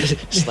Slash time. and,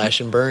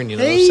 slash and burn, you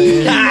know what I'm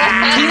saying?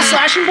 Team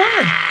slash and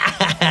burn.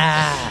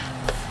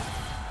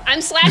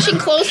 I'm slashing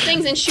close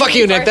things and shooting Fuck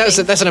you, far Nick. That's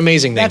things. an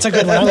amazing name. That's a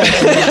good one. I like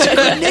that. That's a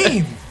good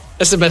name.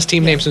 That's the best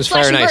team name since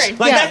Slash Fire and and Ice. burn.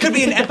 Like Yeah. that could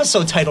be an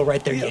episode title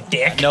right there, you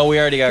dick. No, we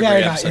already got Yeah, great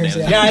I got episode yours,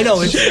 names. yeah. Yeah, I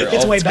know.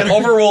 It's way better.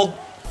 Overruled.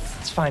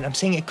 It's fine. I'm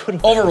saying it could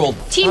have. Overruled.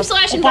 Team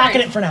slash We'll and pocket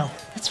burn. it for now.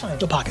 That's fine.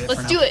 We'll pocket it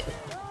Let's for do now. it.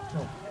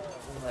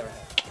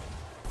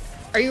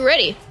 Are you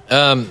ready?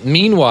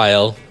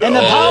 Meanwhile, And the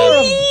power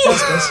of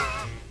justice.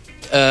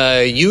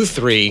 you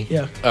three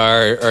Yeah.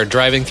 are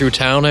driving through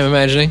town, I'm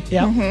imagining.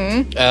 Yeah.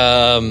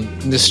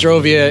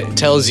 Nostrovia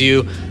tells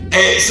you, So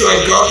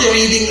I got the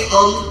reading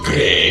on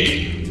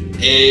Greg.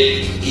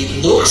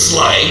 It looks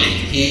like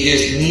he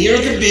is near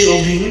the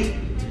building.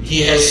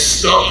 He has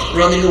stopped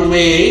running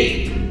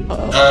away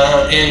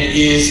and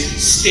is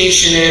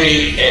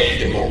stationary at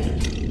the moment.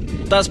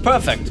 That's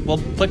perfect. We'll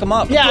pick him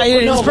up. Yeah,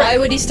 No, it's why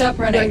would he stop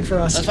great running? for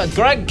us. That's fine.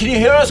 Greg, can you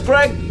hear us,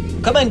 Greg?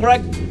 Come in,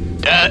 Greg.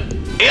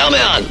 Yeah,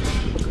 man.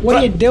 What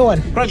are you doing?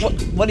 Greg,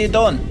 what are you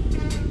doing?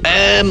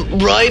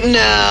 Right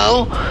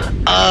now,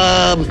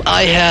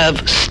 I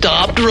have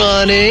stopped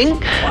running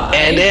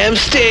and am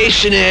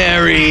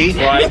stationary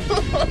Right.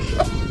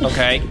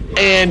 Okay.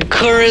 and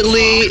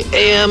currently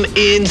am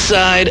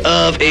inside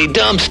of a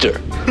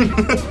dumpster.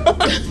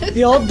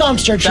 The old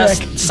dumpster trick.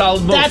 That's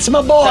solid move. That's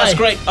my boy. That's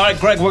great. All right,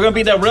 Greg, we're gonna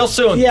be there real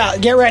soon. Yeah,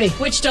 get ready.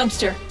 Which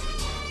dumpster?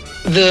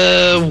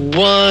 The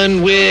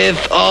one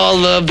with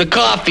all of the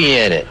coffee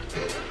in it.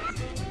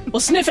 We'll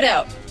sniff it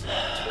out.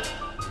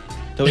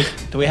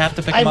 Do we have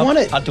to pick I him up? want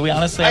it. Do we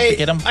honestly have to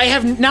get him? I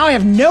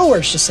have no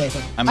urge to save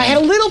him. I mean- I had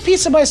a little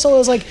piece of my soul that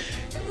was like,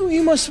 "Oh,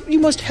 you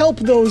must help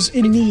those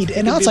in need,"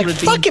 and now it's be like,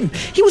 redeemed. fuck him.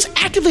 He was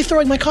actively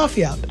throwing my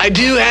coffee out. I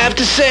do have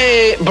to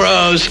say,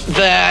 bros,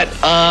 that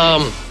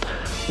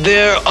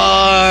there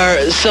are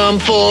some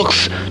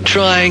folks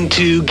trying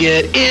to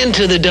get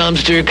into the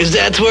dumpster because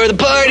that's where the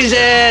party's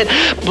at.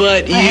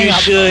 But you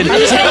should.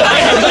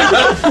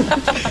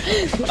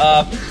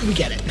 We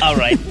get it. All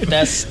right,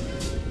 that's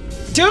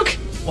Duke,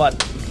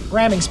 what.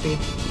 ramming speed.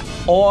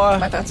 Or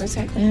My thoughts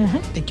exactly.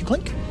 Thank you,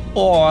 Clink.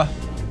 or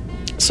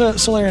So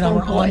Larry and I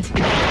were on. What?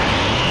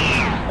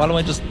 why don't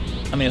we just?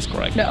 I mean, it's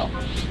Greg. No.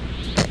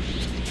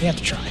 We have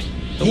to try.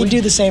 He'd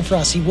do the same for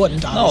us. He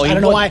wouldn't. No, Honestly. he I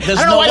don't know why. wouldn't. There's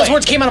I don't know no why those way.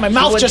 words came out of my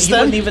mouth just he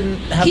then. wouldn't even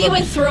have He a-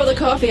 would throw the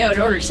coffee out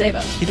in order to save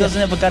us. He doesn't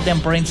have a goddamn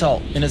brain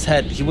cell in his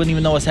head. He wouldn't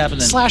even know what's happening.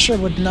 Slasher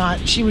would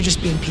not. She would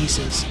just be in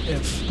pieces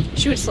if.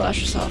 She would slash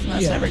herself, and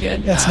that's Yeah, never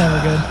good. That's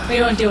never good. We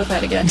don't deal with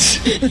that again.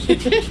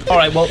 All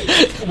right, well,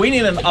 we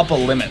need an upper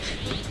limit.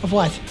 Of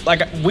what?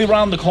 Like we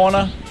round the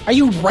corner. Are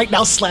you right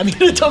now slamming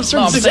in a dumpster No,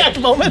 in I'm this saying, exact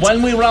moment?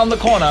 when we round the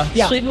corner,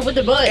 Yeah. Sweep it with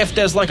the butt. if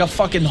there's like a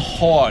fucking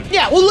horde.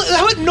 Yeah. Well,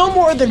 how about no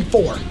more than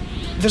 4?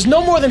 If there's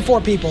no more than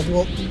 4 people,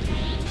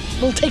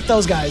 we'll take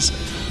those guys.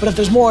 But if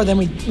there's more, then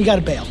we got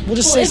to bail. We'll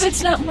just Well, if say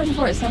it's not more than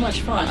 4, it's not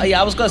much fun. Yeah,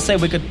 I was gonna say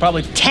we could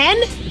probably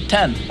 10.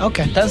 10.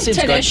 Okay. 10 seems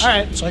good. 10-ish. All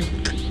right. So I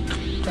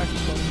crack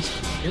the buttons.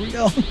 Here we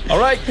go. All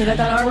right. You got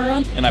that armor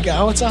on? And I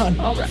Go. It's on.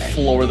 All right.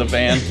 floor the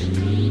van.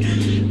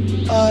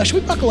 Should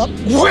we buckle up?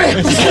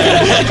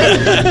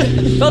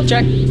 Belt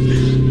check.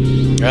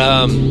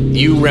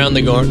 You round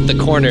the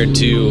corner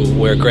to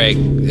where Greg,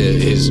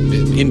 his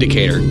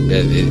indicator,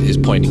 is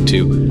pointing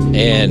to,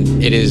 and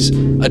it is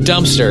a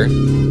dumpster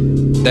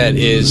that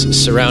is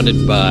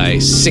surrounded by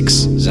 6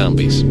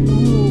 zombies.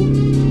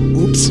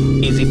 Oops.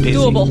 Easy peasy.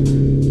 Doable.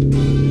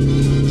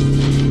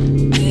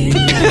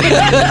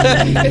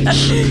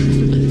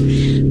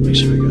 Make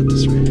sure we got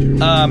this right here.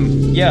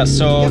 Yeah,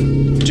 so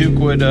Duke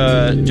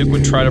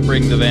would try to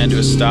bring the van to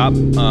a stop,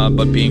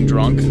 but being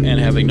drunk and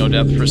having no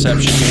depth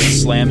perception, he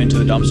would slam into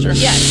the dumpster.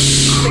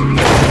 Yes.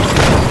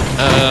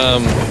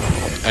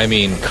 I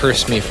mean,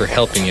 curse me for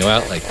helping you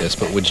out like this,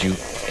 but would you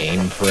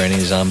aim for any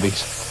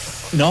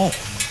zombies? No.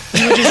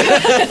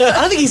 I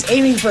don't think he's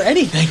aiming for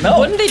anything. No.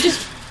 Wouldn't they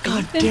just...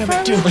 God damn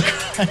it, dude.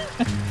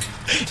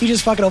 You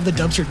just fucking over the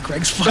dumpster and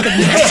Greg's fucking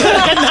next to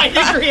like a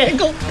 90-degree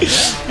angle.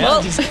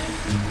 Well,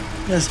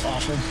 That's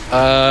awful.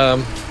 I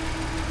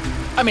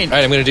mean, All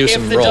right, I'm gonna do if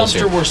some the rolls dumpster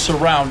here. were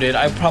surrounded,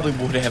 I probably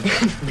would have.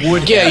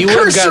 Yeah, you would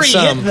have got Cursory hit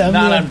some. them,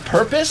 Not yeah. on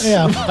purpose.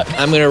 Yeah.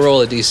 I'm gonna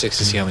roll a d6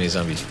 to see how many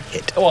zombies you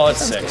hit. Well,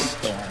 it's 6.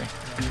 Don't worry.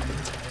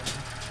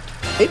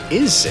 It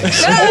is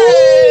 6.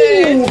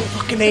 Ooh,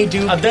 fucking A,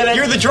 dude.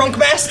 You're the drunk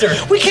master.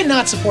 We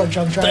cannot support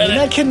drunk driving.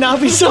 That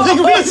cannot be something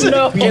we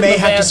We may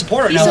have to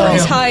support it he now.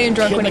 sounds high and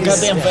drunk when The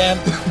he's... goddamn van.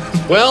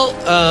 Well,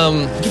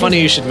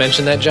 funny you should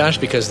mention that, Josh,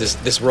 because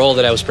this roll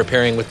that I was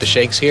preparing with the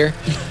shakes here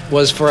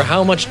was for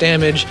how much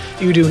damage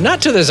you do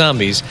not to the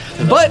zombies,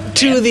 but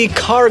to the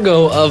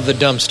cargo of the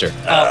dumpster.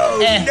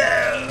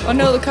 Oh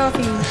no, the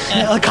coffee.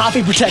 The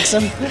coffee protects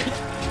him.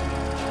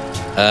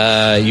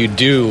 You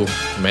do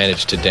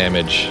manage to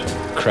damage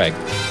Craig.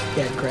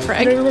 Yeah, Greg. Craig?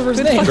 I don't remember his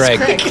Who the name. fuck's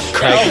Craig.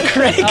 Craig?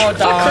 Craig. Oh,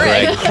 dog.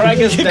 Craig. Craig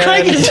is dead.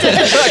 Craig is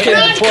dead.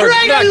 Not poor-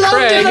 Craig, I not loved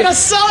Craig. him and a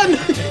son.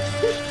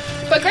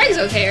 But Greg's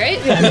okay, right?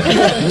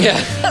 Yeah.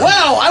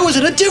 Wow, I was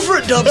in a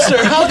different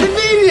dumpster. How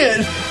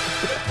convenient.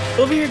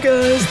 Over here,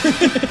 guys.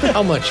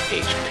 How much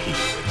HP?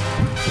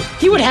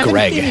 He would have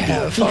Greg an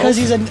have? because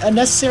he's a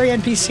necessary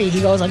NPC.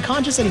 He goes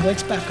unconscious and he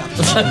wakes back up.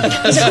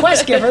 He's a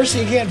quest giver, so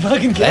you can't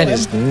fucking kill That him.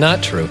 is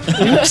not true.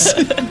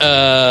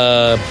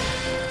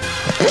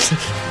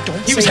 Don't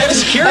He was say head of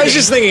that. security. I was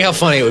just thinking how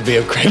funny it would be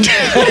if Craig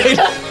died.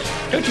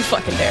 Don't you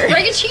fucking dare.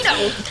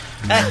 Regachino.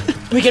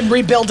 We can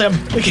rebuild him.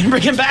 We can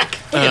bring him back.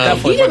 You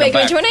can make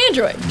him into an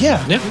android.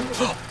 Yeah. Yeah.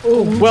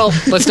 Well,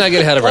 let's not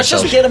get ahead of Let's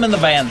just ourselves. get him in the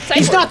van.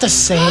 He's not the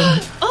same.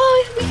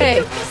 Oh, we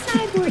Hey.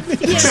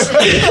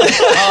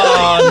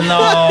 Oh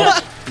no.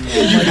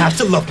 You have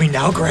to love me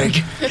now, Greg.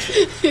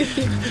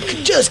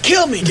 Just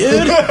kill me,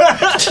 dude.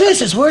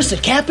 This is worse than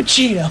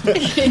cappuccino.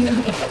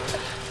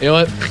 You know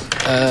what?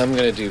 I'm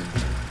gonna do.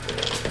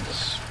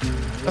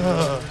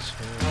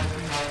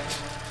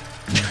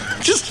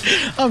 Just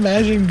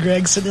imagine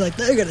Greg sitting there like,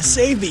 they're gonna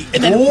save me.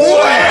 And then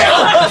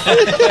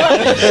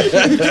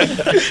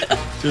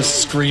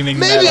Just screaming.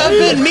 maybe metal. I've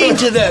been mean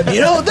to them,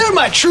 you know? They're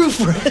my true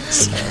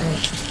friends.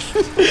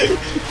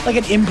 Like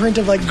an imprint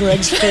of like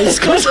Greg's face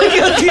goes like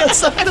on the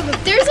outside of the.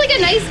 There's like a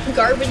nice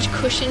garbage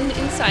cushion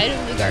inside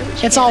of the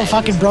garbage. It's all can.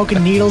 fucking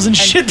broken needles and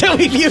shit that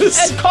we've used.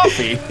 And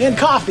coffee. And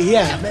coffee,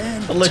 yeah,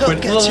 man. The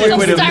liquid Took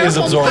it. is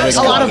absorbing.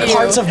 A lot of Coffee.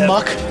 parts of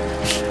muck.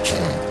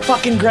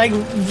 Fucking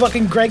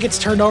Greg gets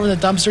turned over in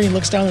the dumpster. And he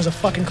looks down. There's a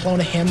fucking clone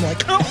of him.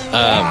 Like,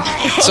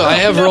 So I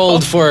have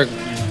rolled for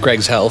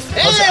Greg's health.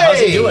 How's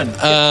he doing?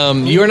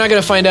 You are not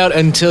going to find out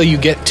until you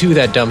get to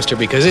that dumpster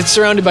because it's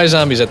surrounded by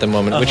zombies at the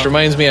moment. Which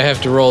reminds me, I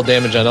have to roll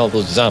damage on all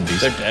those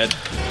zombies. They're dead.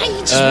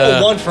 Just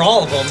roll one for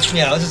all of them.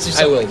 Yeah, let's just do I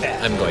something will. like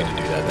that. I'm going to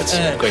do that. That's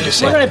going to we're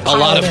save gonna a pile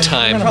lot them of in.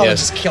 time. We're gonna probably Yes.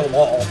 just kill them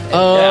all. Yeah,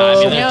 I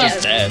mean, they're Yeah.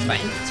 just dead.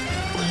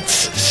 Let's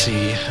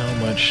see how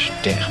much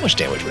damage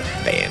would a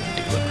van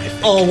do.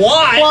 Oh,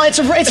 why? Well, it's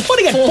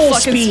footing at full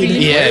fucking speed.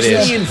 speed. Yeah, it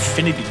Where's is. the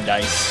infinity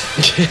dice?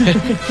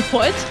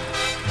 What?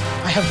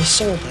 I have the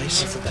soul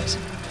dice. What's the dice?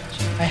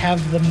 I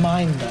have the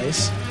mind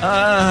dice.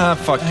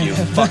 Fuck you.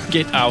 Fuck,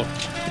 get out.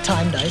 The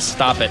time dice.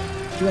 Stop it.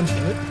 Do you want to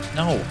do it?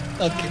 No.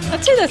 Okay.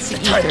 I'd say that's the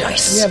Time ether.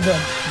 dice. We have the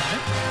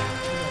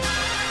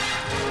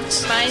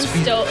Mine's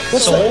still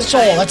what's the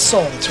soul? That's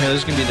soul. That's Yeah,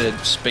 there's gonna be the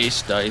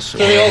space dice. Are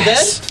they all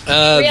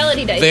dead?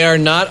 reality dice. They are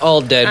not all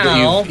dead,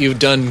 Ow. but you've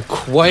done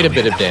quite a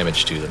bit of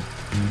damage to them.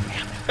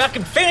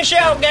 Fucking finish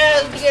out,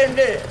 guys. We gotta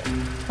do it.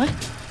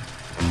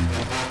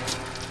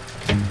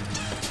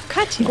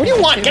 Cut What do you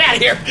want? Get out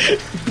of here!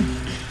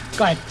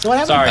 Go ahead. So what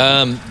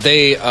happened? Sorry.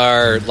 They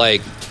are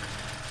like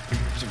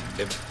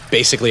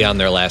basically on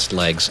their last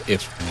legs.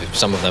 If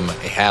some of them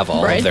have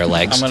all Right. of their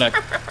legs. I'm gonna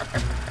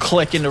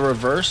click into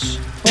reverse.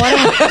 Pound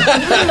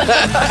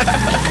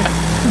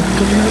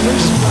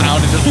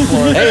into the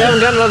floor. Hey, you haven't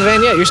gotten out of the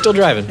van yet. You're still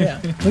driving. Yeah,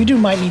 we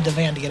might need the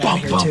van to get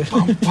out of here too.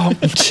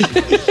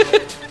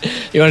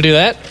 You want to do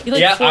that? You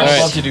like Yeah, force- I'd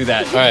right. love to do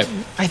that. All right.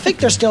 I think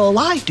they're still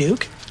alive,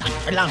 Duke.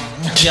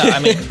 Yeah, I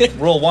mean,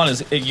 rule one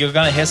is if you're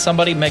gonna hit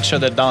somebody, make sure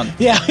they're done.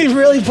 Yeah, he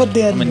really put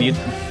the. I mean, you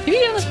Have you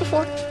done this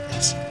before?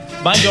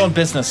 mind your own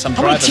business. I'm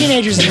How many driving.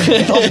 teenagers are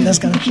involved in this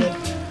kind of shit?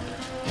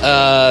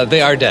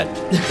 They are dead.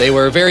 They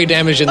were very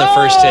damaged in the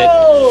first hit.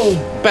 Oh!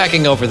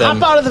 Backing over them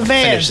Hop out of the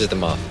van. finishes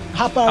them off.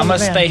 Hop out I'm of gonna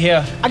the van. stay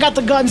here. I got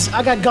the guns.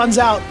 I got guns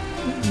out.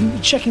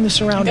 Checking the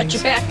surroundings.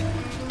 Got your back.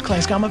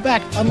 Clay's got my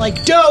back. I'm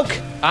like, Duke!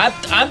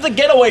 I'm the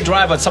getaway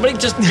driver. Somebody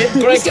just hit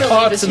Greg's gonna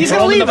carts leave us. and He's throw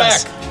gonna him in the leave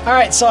back. us. All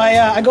right, so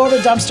I go to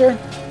the dumpster,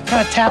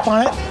 kind of tap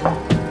on it.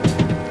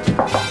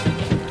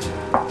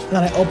 And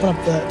then I open up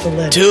the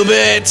lid. 2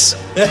 bits.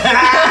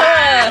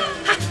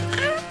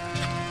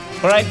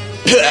 All right.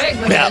 Greg,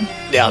 my man.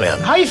 Yeah.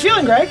 How you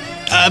feeling, Greg?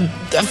 I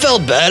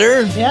felt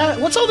better. Yeah?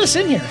 What's all this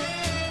in here?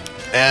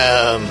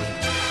 A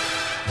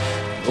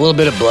little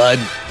bit of blood.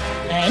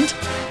 And?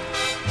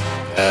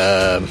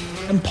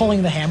 I'm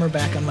pulling the hammer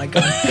back on my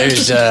gun.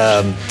 There's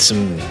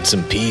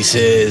some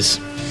pieces.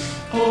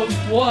 Oh,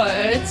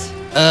 what?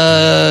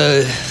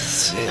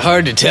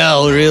 Hard to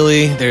tell,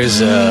 really. There's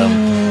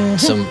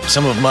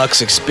some of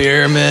Muck's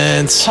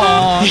experiments. Come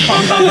on!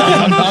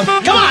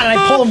 And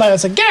I pull them by.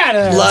 It's like, get out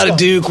of there. A lot Let's of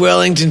Duke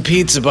Wellington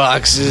pizza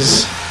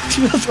boxes. go.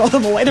 You throw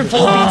them away. They're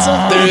full of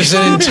pizza. There's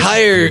an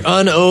entire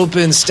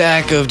unopened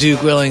stack of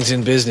Duke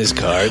Wellington business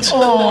cards.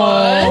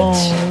 What?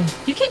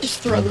 You can't just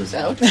throw those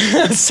out.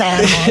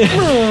 Sad.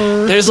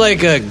 There's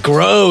like a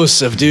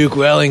gross of Duke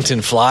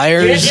Wellington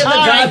flyers All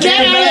right,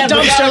 get out of the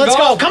dumpster. Let's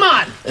go. Come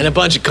on. and a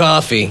bunch of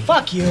coffee.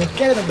 Fuck you.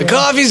 Get in the van. The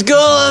coffee's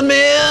gone,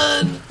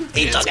 man.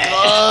 It's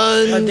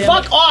gone.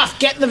 Fuck off.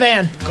 Get in the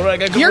van.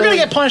 Greg, I could You're going to really-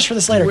 get punished for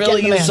this later.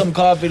 Really get in the use van. some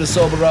coffee to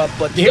sober up,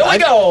 but here we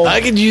go.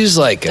 I could use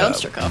like a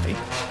Dumpster coffee.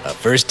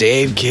 first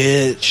aid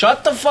kit.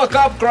 Shut the fuck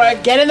up,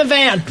 Greg. Get in the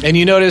van. And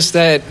you notice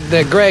that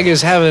Greg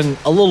is having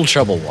a little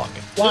trouble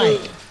walking Why?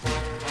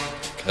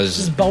 because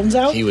His bones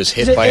out? he was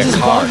hit Is it- by is a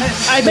his car. bone-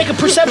 I make a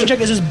perception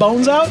check. Is his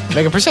bones out?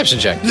 Make a perception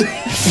check.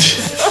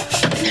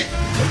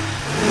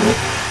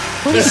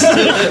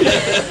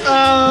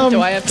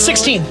 Do I have to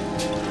 16.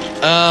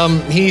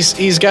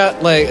 He's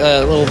got like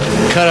a little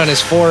cut on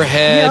his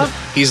forehead. Yeah.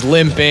 He's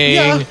limping.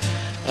 Yeah.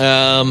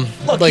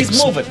 Look, like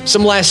he's moving.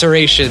 some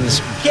lacerations.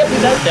 Get me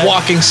that.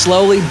 Walking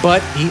slowly,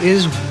 but he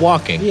is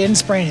walking. He didn't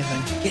spray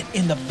anything. Get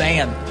in the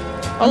van.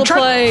 I'll try-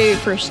 apply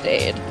first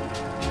aid.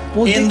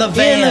 Well, In the Get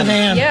in van. the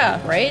van.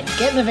 Yeah, right?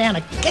 Get in the van.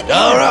 Get in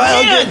All the right,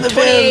 I'll van. get in the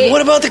 28. van.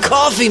 What about the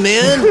coffee,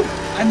 man?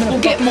 I'm gonna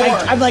We'll get more.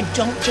 I'm like,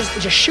 don't just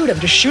shoot him.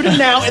 Just shoot him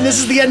now, and this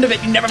is the end of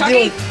it. You never Tucky.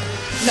 deal.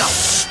 No.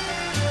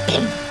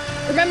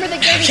 Remember the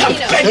Gravy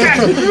Kino.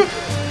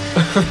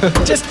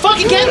 Just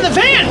fucking get in the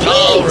van, please.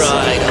 All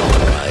right.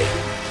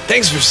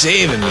 Thanks for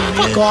saving me, man.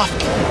 Fuck off.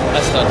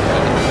 That's not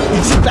Greg.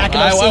 He's back in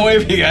our I'll seat.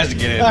 wait for you guys to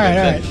get in. All right,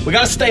 all right. We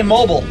gotta stay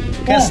mobile.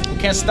 We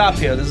can't stop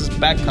here. This is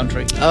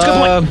backcountry.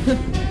 Uh,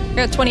 I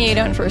got 28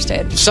 on first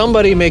aid.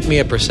 Somebody make me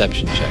a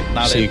perception check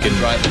Not so it, you can I'm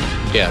driving.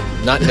 Yeah,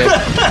 not Nick.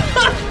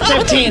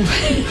 15.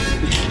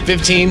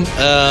 15.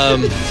 A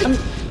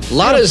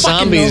lot of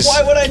zombies.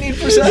 Why would I need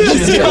perception?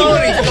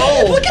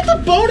 Look at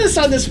the bonus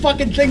on this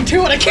fucking thing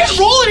too, and I can't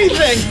roll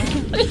anything.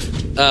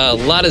 A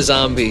lot of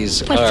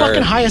zombies My are.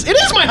 fucking highest. It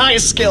is my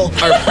highest skill.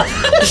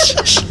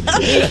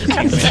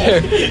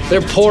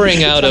 They're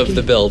pouring out of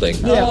the building.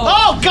 Yeah.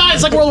 Oh god,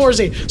 it's like World War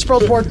Z.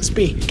 Sprawl port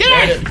speed. Get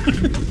out!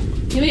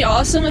 It'd be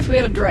awesome if we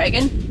had a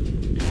dragon.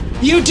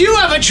 You do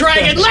have a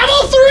dragon.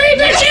 Level 3,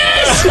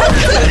 bitches!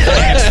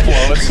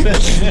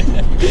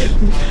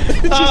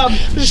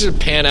 Just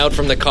pan out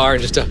from the car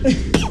and just a.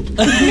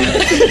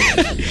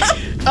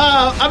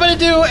 I'm gonna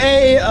do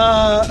a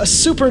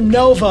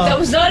supernova. That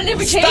was not an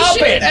invitation. Stop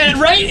it! And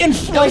right in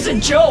That was a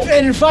joke.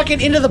 and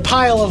fucking into the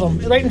pile of them,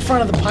 right in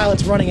front of the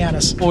pilots running at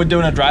us. Well, we're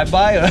doing a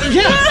drive-by?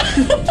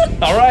 Yeah.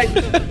 All right.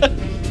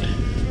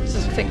 This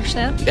is a finger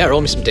snap. Yeah,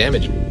 roll me some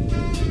damage.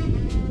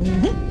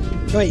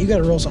 Wait, you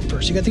gotta roll something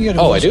first. You gotta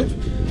Oh, I do?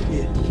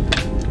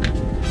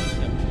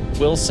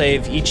 We'll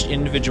save each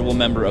individual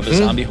member of a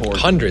zombie horde.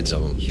 Hundreds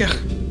of them. Yeah.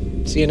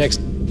 See you next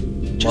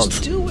Just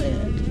month. do it.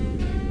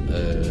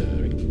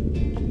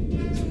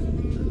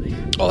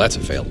 Oh, that's a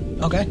fail.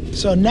 Okay.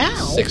 So now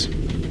 6.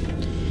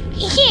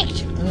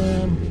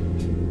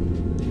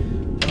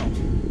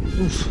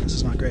 Oof, this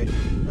is not great.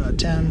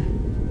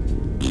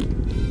 10,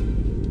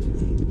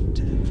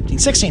 15,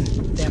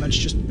 16 damage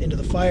just into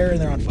the fire, and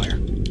they're on fire.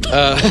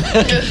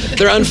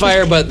 They're on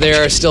fire, but they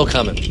are still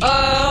coming.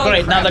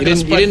 Right, now they're You going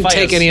to didn't spread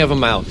take fires. any of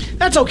them out.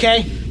 That's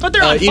okay, but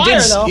they're on You fire,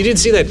 did. though. You did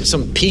see that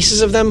some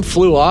pieces of them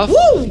flew off.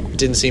 Woo!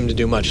 Didn't seem to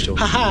do much to them.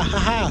 Ha ha ha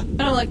ha.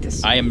 I don't like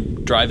this. I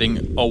am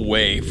driving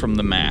away from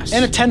the mass.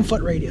 And a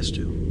 10-foot radius,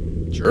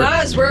 too. Sure.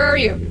 Naz, where are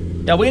you?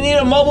 Yeah, we need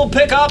a mobile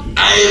pickup.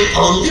 I am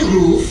on the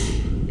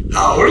roof.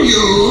 How are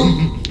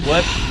you?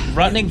 What?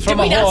 Running Did from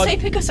we a not horde. say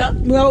pick us up?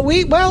 Well,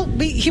 we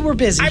were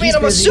busy. I mean, He's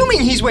I'm busy. assuming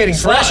he's waiting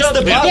for Slash us. out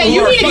the Yeah, bottom.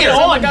 you need to get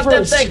on Got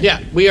first. that thing.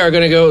 Yeah, we are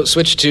going to go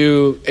switch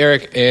to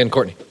Eric and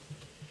Courtney.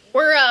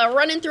 We're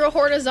running through a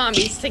horde of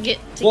zombies to get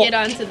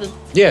onto the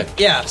Yeah.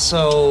 Yeah,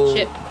 so...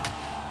 ship.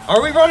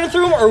 Are we running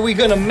through them, or are we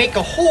gonna make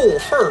a hole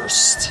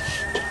first?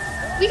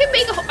 We can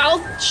make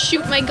I'll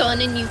shoot my gun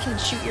and you can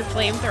shoot your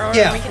flamethrower.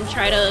 Yeah. And we can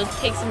try to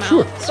take some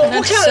Sure. out. So And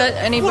then set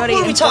anybody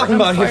what are we talking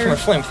important about on here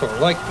for my flamethrower?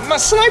 Like, my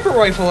sniper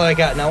rifle that I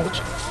got now, which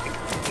is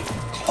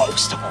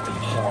close to on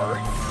par.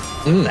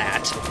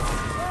 That.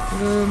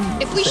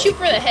 If we shoot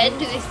for the head,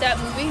 do they stop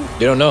moving?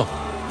 You don't know.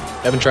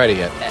 Haven't tried it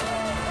yet.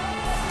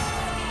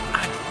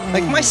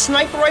 Like, my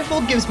sniper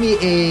rifle gives me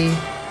a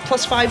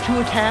 +5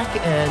 to attack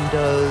and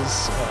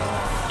does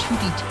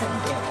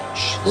 2d10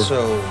 damage.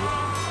 So...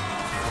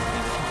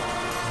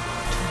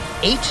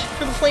 8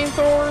 for the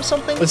flamethrower or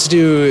something? Let's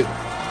do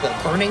The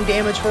burning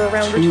damage for a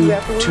round or two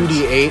afterwards?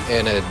 2d8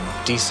 and a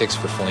d6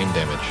 for flame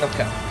damage.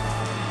 Okay.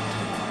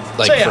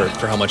 Like So, yeah.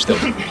 for how much they'll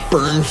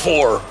burn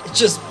for. It's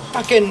just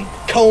fucking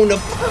cone of...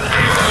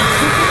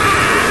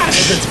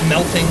 As it's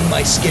melting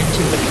my skin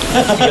to it.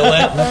 Feel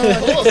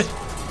it.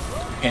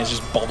 Hands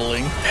just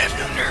bubbling. I have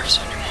no nerves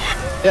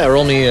anymore. Yeah,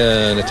 roll me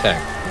an attack.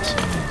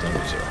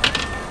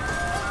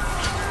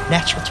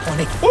 Natural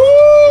 20.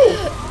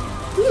 Woo!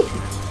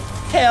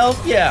 Hell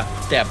yeah.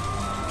 Dab.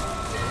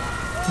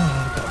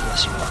 God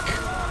bless you,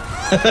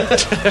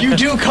 Mark. You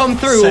do come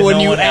through Said when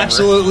no you one ever.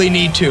 absolutely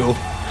need to.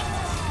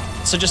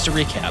 So just to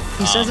recap.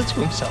 He says it to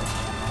himself.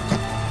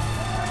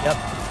 Yep.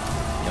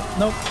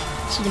 Nope.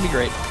 This is going to be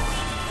great.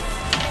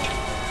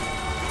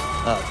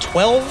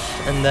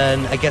 12, and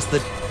then I guess the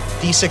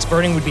D6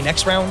 burning would be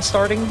next round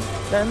starting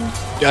then?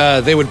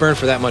 They would burn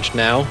for that much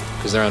now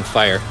because they're on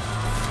fire.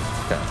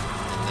 Okay.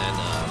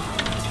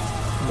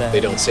 And then they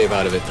don't save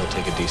out of it. They'll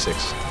take a d6.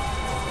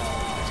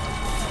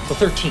 So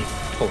 13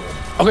 total.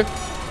 Okay.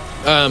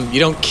 You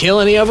don't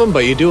kill any of them,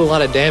 but you do a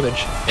lot of damage.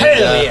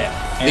 Hell yeah.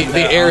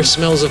 The air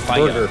smells of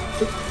fire. burger.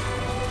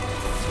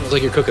 Smells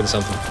like you're cooking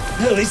something.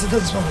 At least it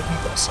doesn't smell like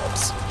meatball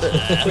subs.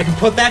 We can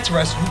put that to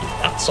rest. We do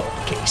not solve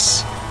the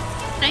case.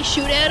 Can I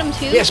shoot at him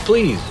too? Yes,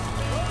 please.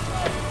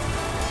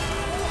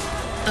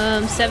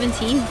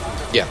 17.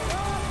 Yeah.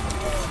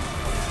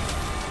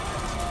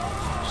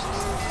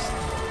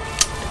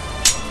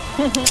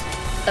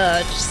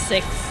 Just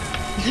 6.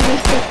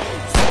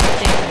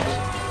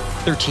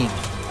 13.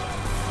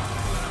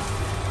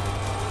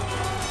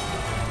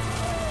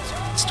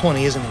 It's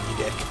 20, isn't it, you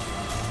dick?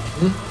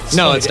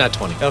 No, it's not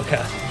 20.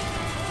 Okay.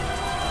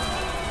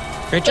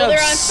 Great So job they're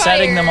on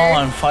setting them fire. all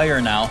on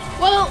fire now.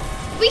 Well,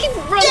 we can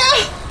run.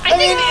 I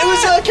mean, it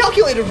was a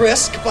calculated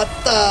risk, but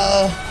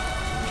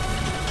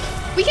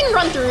We can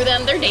run through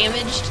them. They're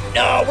damaged.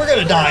 no, we're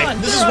gonna die. on,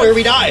 This is they're where on-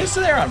 we die. So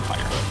they're on fire.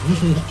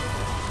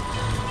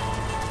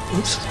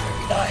 This is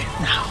where we die.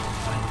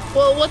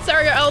 Well, what's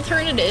our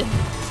alternative?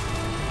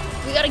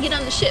 We gotta get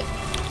on the ship.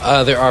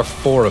 There are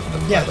 4 of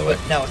them, Yeah, by the way.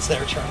 but now it's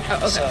their turn. Oh,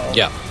 okay. So.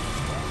 Yeah.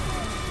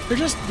 They're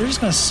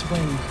just gonna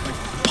swing like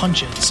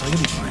punches, so you'll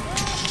be fine.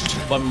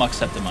 One muck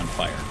set them on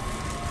fire.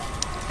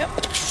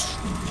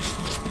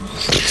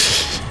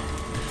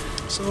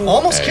 So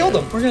Almost killed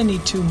him. we're gonna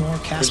need 2 more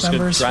cast We're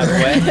members. just gonna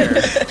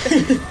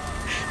drive away.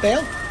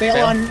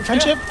 Bail on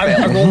friendship.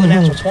 I rolled a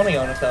natural 20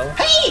 on it, though.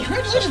 Hey,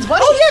 congratulations,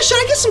 buddy. Oh, yeah, should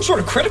I get some sort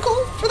of critical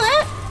for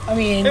that? I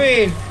mean,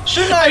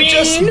 Shouldn't I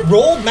just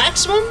roll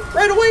maximum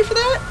right away for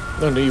that?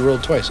 No, you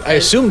rolled twice. I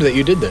assumed that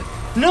you did that.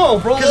 No,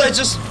 because I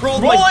just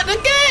rolled Roll my... it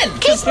again!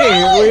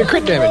 Hey, roll your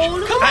crit damage.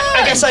 Come on!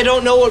 I guess I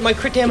don't know what my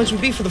crit damage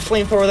would be for the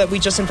flamethrower that we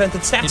just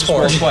invented You stats just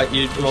for. rolled twice.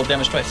 You rolled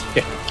damage twice.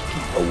 Yeah.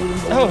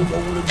 Oh.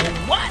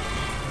 What?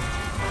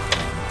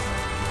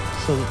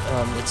 So,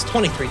 it's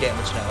 23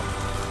 damage now.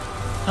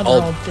 now they're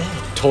All- all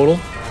dead. Total?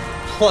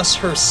 Plus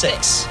her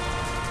 6.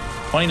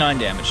 29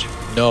 damage.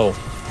 No.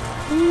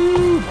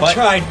 But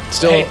tried.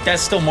 Still, hey,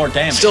 that's still more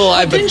damage. still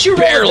alive, but Didn't you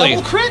roll barely. a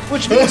double crit?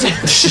 Which means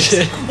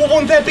Well,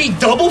 wouldn't that be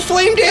double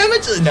flame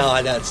damage?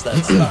 No, that's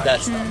not.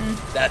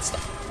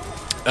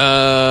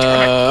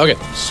 Okay.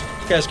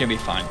 You guys are gonna be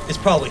fine. It's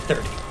probably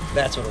 30.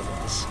 That's what it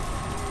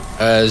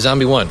was.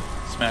 Zombie 1.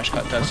 Smash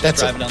cut. That's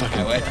That's a driving down the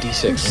fucking highway.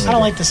 D6. I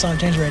don't like this song.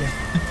 Change the radio.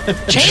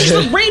 Change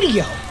the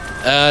radio.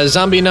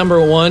 Zombie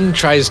number 1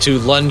 tries to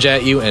lunge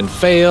at you and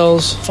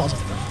fails. Falls off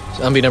the ground.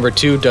 Zombie number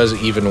 2 does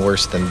even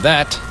worse than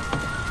that.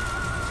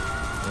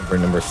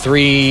 Number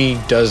 3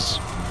 does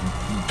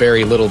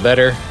very little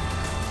better.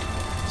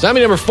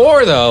 Zombie number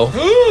 4, though.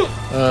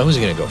 Who's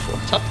he gonna go for?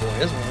 Tough boy,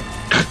 isn't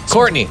it?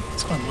 Courtney.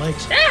 It's on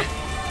legs.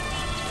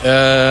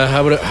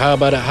 How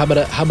about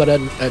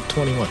a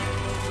 21?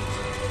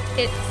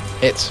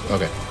 Hits.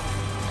 Okay.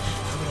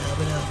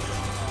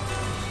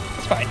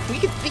 It's fine. We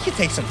can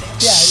take some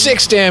damage.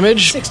 6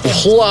 damage. 6 damage.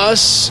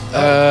 Plus You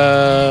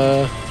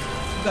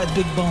got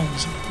big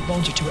bones. Your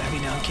bones are too heavy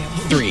now. You can't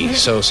move. 3,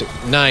 so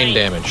 9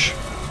 damage.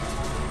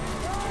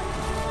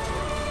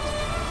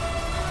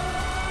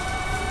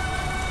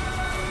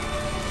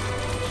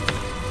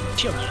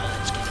 Chill now.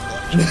 It's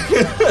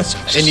getting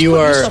bloody. And you Put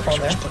are yourself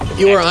on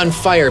there. on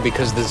fire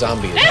because the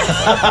zombie is on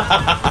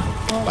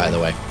fire. By the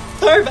way,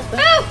 Sorry about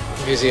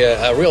that. gives you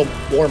a real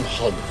warm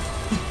hug.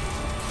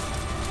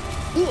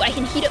 Ooh, I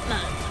can heat up my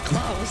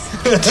claws.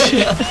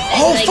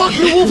 Oh, fuck,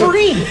 you're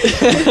Wolverine.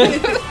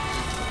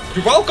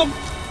 You're welcome.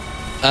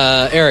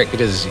 Eric,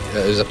 it is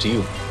up to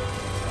you.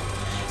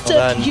 It's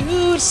up to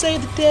you to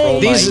save the day.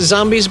 These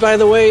zombies, by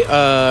the way,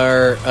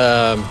 are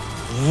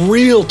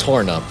real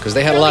torn up because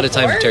they had a lot of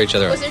time to tear each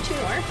other Was up. there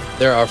 2 more?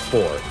 There are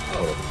 4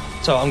 total.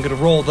 So I'm gonna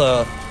roll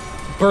the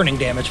burning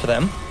damage for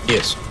them,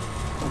 Yes.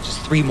 which is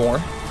 3 more.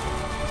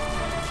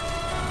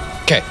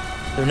 Okay.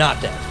 They're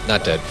not dead.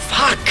 Not dead.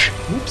 Fuck.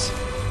 Oops.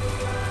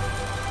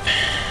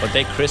 But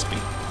they crispy.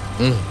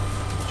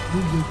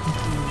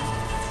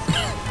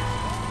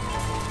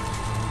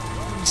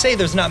 You say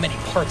there's not many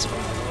parts of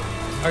them.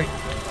 Are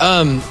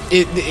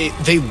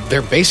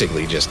They're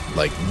basically just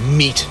like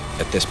meat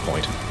at this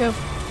point.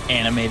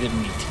 Animated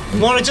meat.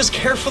 you want to just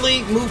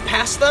carefully move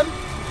past them?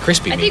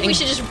 Crispy I meat. think we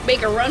should just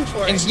make a run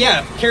for And it.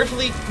 yeah,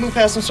 carefully move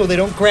past them so they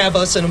don't grab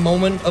us in a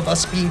moment of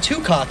us being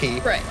too cocky.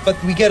 Right.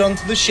 But we get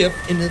onto the ship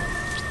in a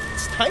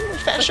timely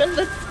fashion.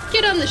 Let's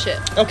get on the ship.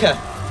 Okay.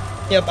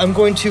 Yep, I'm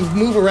going to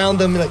move around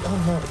them and be like,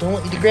 oh no, I don't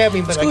want you to grab me,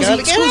 but I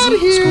gotta get out of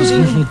here.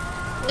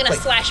 I'm gonna Like-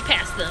 slash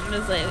past them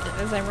as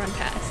I run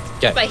past.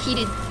 Okay. My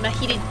heated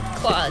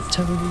claws.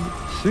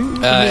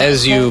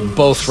 As you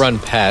both run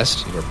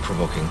past, you are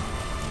provoking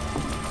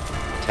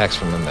attacks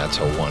from them. That's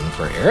a 1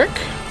 for Eric.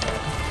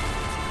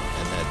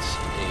 And that's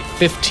a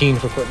 15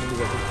 for Courtney.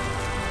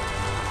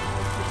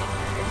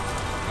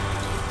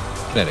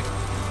 Kinetic.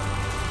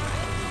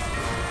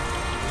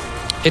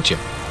 Hit you.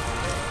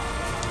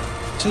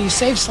 So you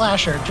save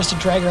Slasher just to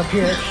drag her up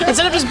here.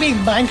 Instead of just being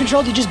mind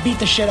controlled, you just beat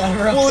the shit out of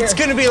her up Well, here. it's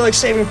gonna be like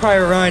Saving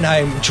Private Ryan.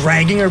 I'm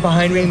dragging her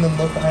behind me and then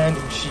look behind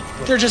and she,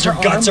 They're just her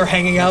her guts arm. are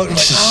hanging out and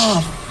like,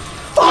 oh,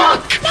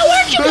 fuck! Now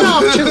where'd you get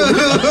off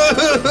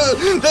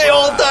to? They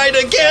all died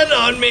again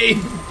on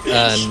me!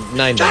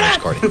 9 damage,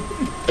 Courtney.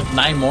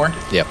 9 more.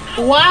 Yep.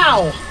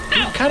 Wow.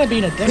 You're kind of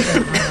being a dick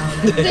right now.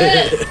 I'm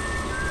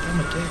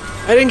a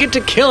dick. I didn't get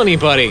to kill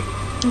anybody.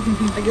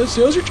 I guess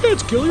now's your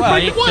chance. Kill your Well,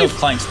 you pregnant killed wife.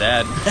 Clank's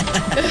dad.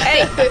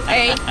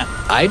 Hey,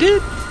 I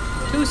did?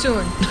 too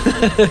soon.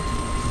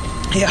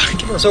 Yeah,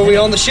 give her a So are we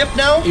on the ship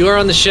now? You are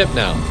on the ship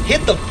now.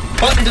 Hit the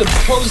button to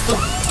close the...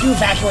 You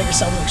evacuate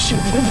yourself like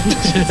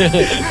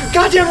shoot.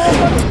 Goddamn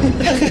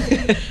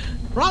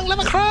wrong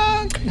lever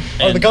crunk.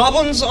 Are the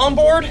goblins on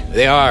board?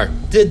 They are.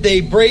 Did they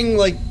bring,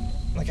 like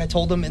I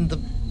told them in the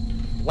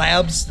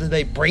labs, did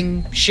they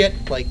bring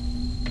shit? Like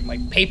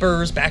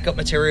papers, backup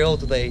material?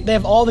 Did they They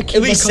have all the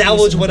at least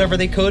salvage whatever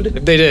they could?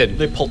 They did.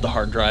 They pulled the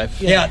hard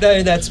drive. Yeah,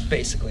 that's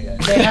basically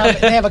it. They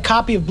have a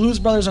copy of Blues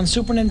Brothers on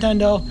Super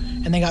Nintendo,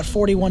 and they got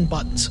 41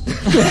 buttons.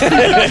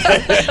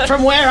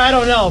 From where I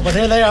don't know, but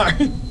here they are.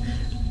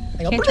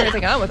 They go, Can't turn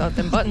anything on without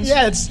them buttons.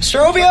 yeah, it's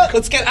Strovia,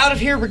 let's get out of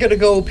here. We're gonna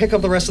go pick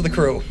up the rest of the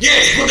crew.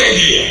 Yes, good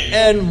idea.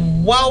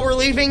 And while we're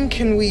leaving,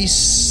 can we...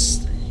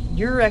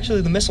 You're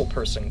actually the missile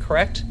person,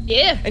 correct?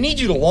 Yeah. I need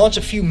you to launch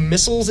a few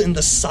missiles in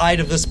the side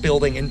of this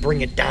building and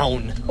bring it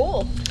down.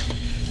 Cool.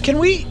 Can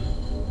we?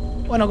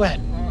 Well, no, go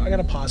ahead. I got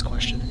a pause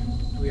question.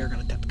 We are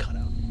going to have to cut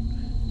out.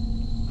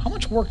 How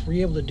much work were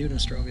you able to do to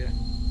Nostrovia?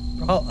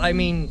 Well, I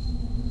mean,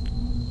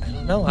 I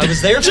don't know. I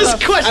was there for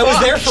Just quit. I was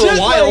there for a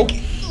while.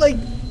 Like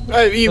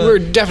You were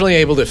definitely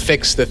able to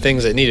fix the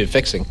things that needed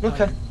fixing.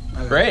 Okay.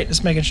 Great.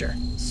 Just making sure.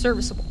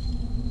 Serviceable.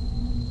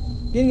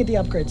 You didn't get the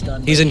upgrades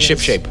done. He's but in he ship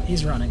is- shape.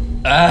 He's running.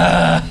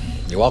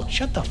 You're welcome.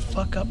 Shut the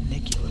fuck up,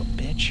 Nick, you little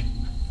bitch.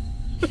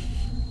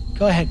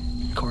 Go ahead,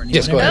 Courtney.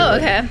 Yes, go Whenever- Oh,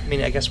 ahead. okay. I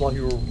mean, I guess while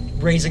you were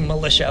raising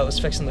militia, I was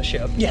fixing the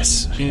ship.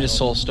 Yes. Do you need a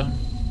soul stone?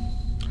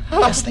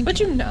 Yes, thank But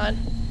you. you not.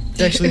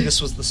 Actually,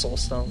 this was the soul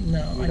stone.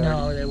 No, I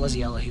know it was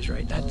yellow. He's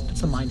right.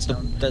 That's the Mind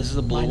Stone. This is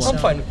the blue Mind one.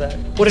 I'm fine with that.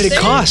 What did it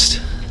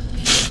cost?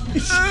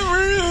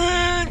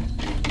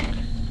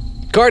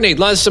 Courtney,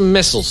 launch some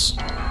missiles.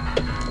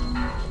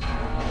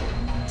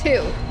 2.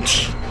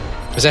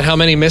 Is that how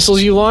many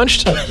missiles you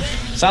launched?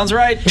 Sounds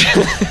right.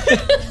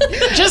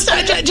 Just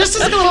as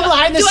a little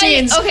behind the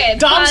scenes, okay,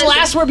 Dom's pause.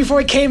 last word before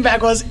he came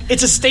back was,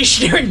 "It's a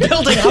stationary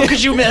building. How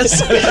could you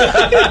miss?"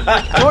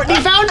 Courtney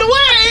found a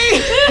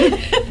way.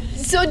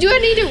 So do I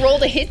need to roll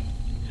to hit?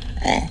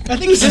 I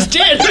think he just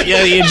did.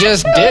 Yeah, you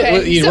just did.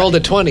 Okay, You so- rolled a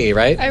 20,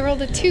 right? I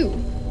rolled a 2.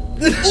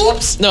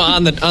 Oops. No,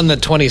 on the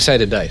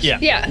 20-sided dice. Yeah.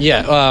 Yeah.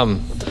 Yeah.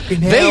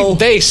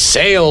 They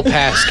sail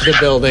past the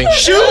building.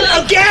 Shoot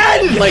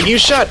again! Like you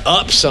shot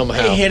up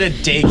somehow. They hit a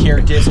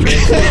daycare district.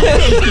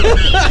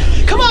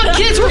 Come on,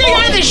 kids. We're getting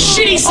out of this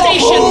shitty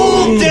station.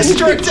 Whole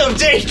district of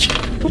daycare.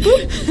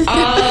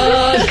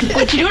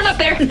 What you doing up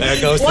there?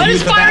 There goes What the is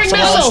youth of firing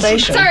Absalom missiles?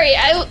 Station. Sorry,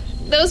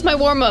 that was my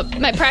warm up,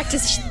 my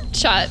practice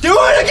shot. Do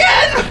it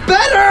again!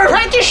 Better!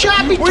 Practice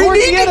shot me We towards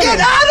need the to get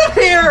enemy. out of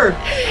here!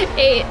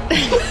 8.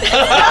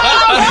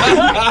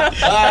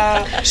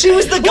 She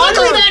was the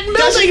Luckily, gunner.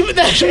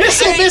 that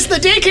missile missed the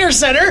daycare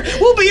center.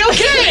 We'll be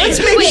okay. Let's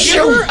make Wait,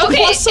 sure.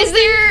 okay, is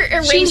there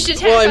a ranged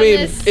attack Well, I mean,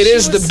 on this? it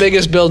is the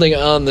biggest building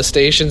on the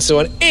station, so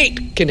an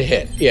 8 can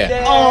hit. Yeah.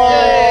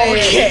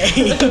 Okay.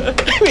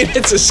 I mean,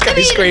 it's a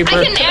skyscraper,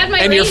 I can add my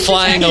and you're ranged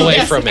flying attack. away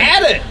Yes, from it.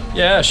 Add it!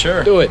 Yeah,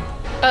 sure. Do it.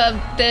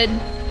 The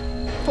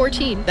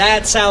 14.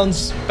 That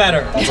sounds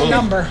better. That's a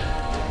number.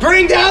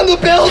 Bring down the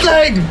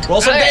building!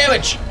 Roll some Okay.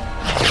 damage.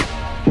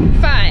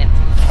 5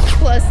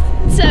 plus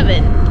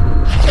 7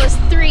 plus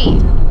 3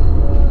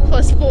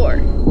 plus 4.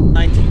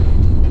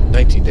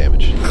 19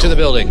 damage to the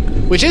building,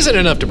 which isn't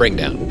enough to bring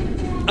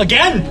down.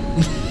 Again!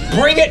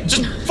 Bring it!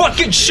 Just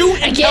fucking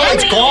shoot until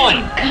it's gone!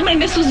 How many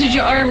missiles did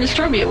you arm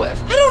Nostrovia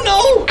with? I don't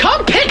know!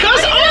 Come pick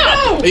us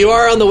up. You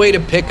are on the way to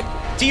pick.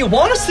 Do you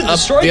want us to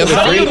destroy the other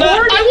building? three?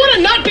 I want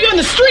to not be on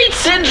the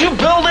streets. Didn't you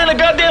build in a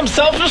goddamn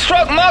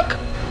self-destruct, Muck?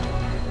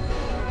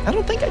 I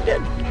don't think I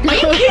did. Are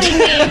you kidding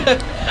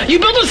me? You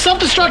built a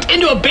self-destruct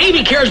into a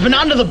baby carriage, but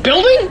not into the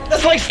building?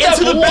 That's like step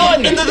Into the,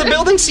 one. into the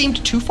building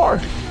seemed too far.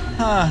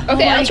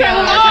 Okay, I'll try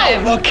one more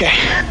time. Oh,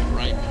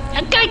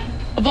 okay. Okay.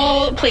 Of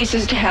all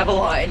places to have a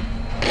line.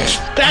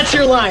 That's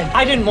your line.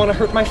 I didn't want to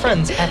hurt my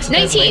friends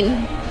accidentally.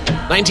 19.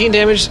 19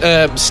 damage.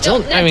 Still,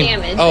 No, not I mean,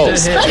 damage. oh,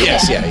 Just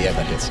yes, hit. yeah,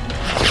 that hits.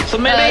 So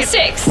maybe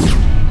 6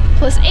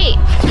 plus 8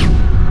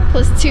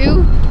 plus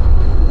 2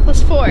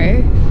 plus 4.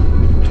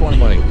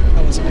 20.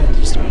 That was a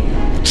good start.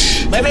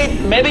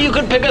 maybe you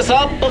could pick us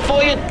up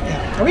before you.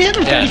 Are we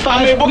hitting 35?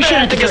 I mean, we're we gonna should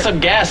have to get some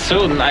gas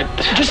soon.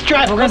 Just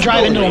drive. We're gonna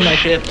drive into them like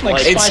shit.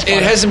 like It Spy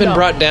hasn't been No.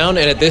 brought down,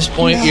 and at this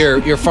point, No.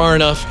 you're far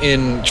enough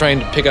in trying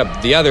to pick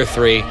up the other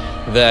 3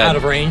 that Out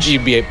of range?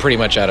 You'd be pretty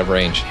much out of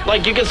range.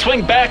 Like you can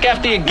swing back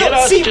after you get No,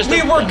 us. see, just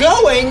we were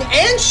going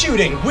and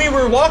shooting. We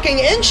were walking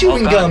and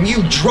chewing God. gum,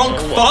 you drunk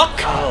fuck.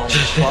 Oh,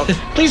 fuck.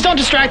 Please don't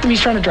distract him. He's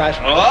trying to drive.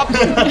 Up.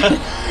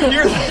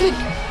 You're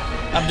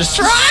I'm just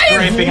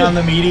scraping on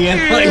the median.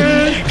 Like,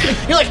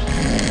 You're like,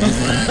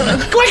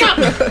 wake up!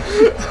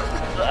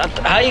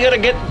 How you gonna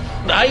get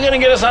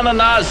us on the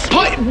Nas?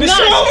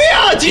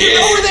 Nostrovia! Do you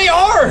know where they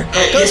are?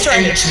 Yes,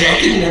 I'm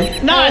tracking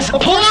them. Nas,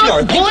 Of pull course you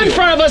are. out, pull Thank in you.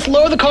 front of us,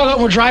 lower the car out, and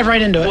we'll drive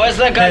right into it. Where's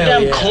that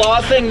goddamn yeah.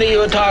 claw thing that you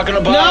were talking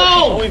about?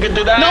 No! We could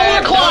do that. No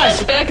more claws!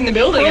 It's back in the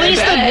building. Release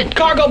I bet. the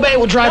cargo bay.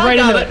 We'll drive right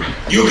into it.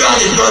 You got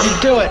it,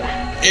 buddy. Do it.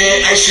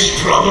 I should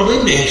probably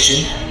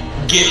mention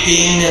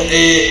getting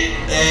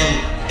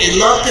a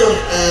lot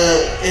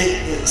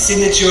of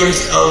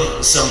signatures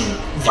of some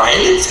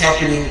violence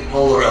happening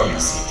all around the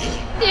city.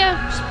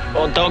 Yeah.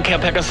 Oh, don't care.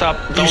 Pick us up.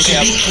 You Don't should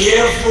care. be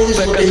careful is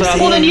Pick what us I'm up.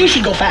 saying. Well, then you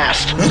should go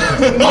fast.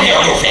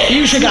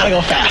 You should gotta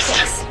go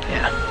fast.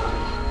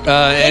 And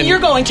And you're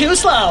going too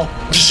slow.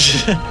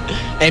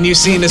 and you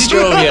see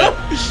Nostrovia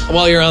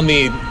while you're on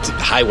the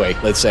highway,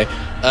 let's say,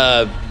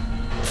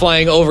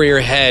 flying over your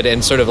head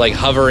and sort of like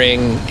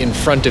hovering in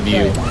front of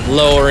you,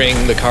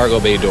 lowering the cargo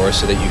bay door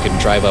so that you can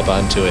drive up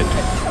onto it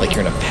like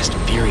you're in a Fast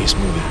and Furious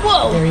movie.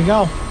 Whoa! There you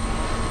go.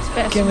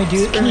 Can we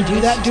do? Can you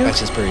do that, dude?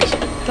 Fast and Furious.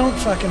 Don't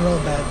fucking roll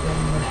bad.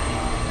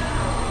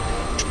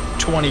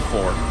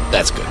 24.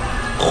 That's good.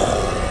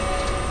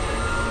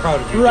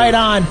 Proud of you. Right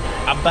on.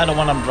 I'm better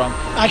when I'm drunk.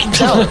 I can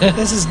tell.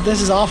 This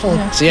is awful.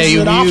 So yeah, This is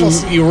you an awful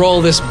you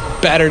roll this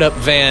battered up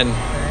van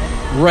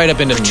right up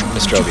into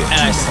Nostrovia.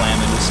 And I slam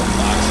into some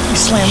boxes. You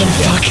slamming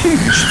fucking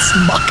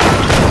smuck.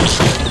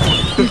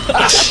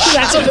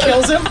 That's what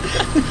kills him.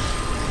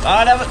 All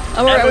right, I'm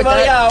all right with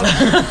everybody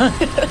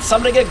out.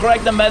 Somebody get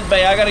Greg the med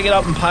bay. I gotta get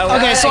up and pile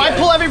Okay, out. so I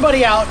pull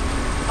everybody out.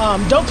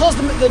 Don't close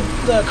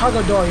the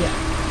cargo door yet.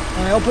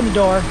 And I open the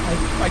door.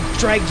 I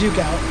drag Duke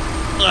out.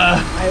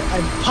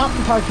 I pop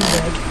the parking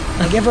brake.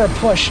 And I give her a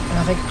push. And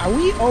I think, are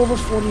we over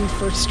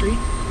 41st Street?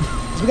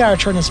 Because we gotta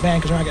return this van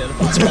because we're not getting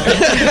the bus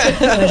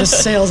back. And it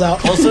just sails out.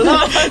 Close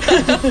enough.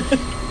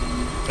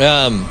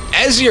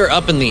 As you're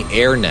up in the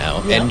air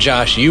now, Yeah. and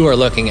Josh, you are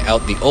looking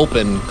out the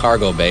open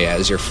cargo bay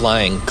as you're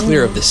flying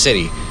clear of the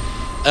city.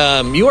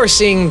 You are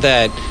seeing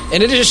that,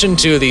 in addition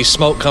to the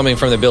smoke coming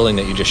from the building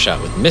that you just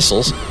shot with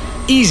missiles,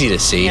 easy to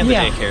see. And the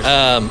Yeah. daycare.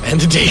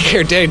 And the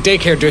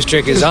daycare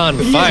district is on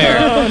fire.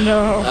 Oh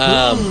no.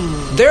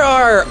 There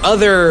are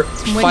other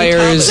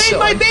fires. Save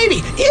my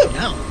baby! Ew,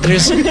 no.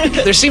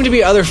 There seem to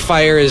be other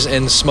fires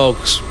and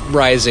smokes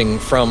rising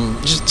from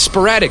just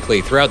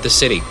sporadically throughout the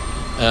city,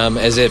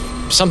 as if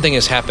something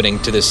is happening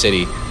to the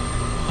city.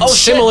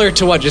 Similar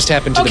to what just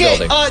happened to the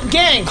building.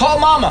 Gang. Call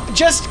Mama.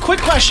 Just quick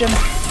question.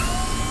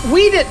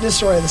 We didn't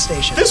destroy the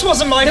station. This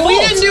wasn't my fault. We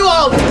didn't do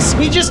all this.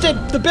 We just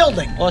did the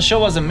building. Well, it sure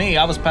wasn't me.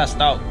 I was passed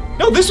out.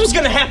 No, this was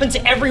going to happen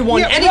to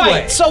everyone anyway.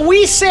 Right. So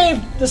we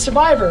saved the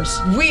survivors.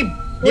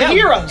 We're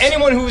heroes.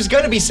 Anyone who was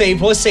going to be saved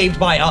was saved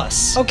by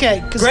us.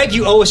 Okay. Greg,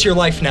 you owe us your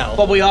life now.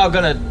 But we are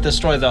gonna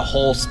destroy the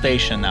whole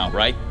station now,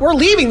 right? We're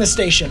leaving the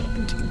station.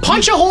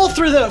 Punch a hole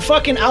through the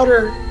fucking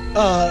outer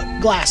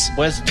glass.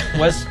 Where's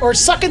or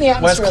suck in the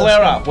Where's atmosphere.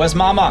 Clara? Where's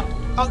Mama?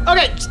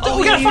 Okay,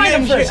 we gotta find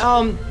them first.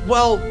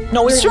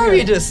 No, we're sure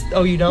you just.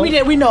 Oh, you know.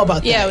 We know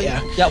about that.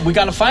 Yeah, we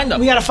gotta find them.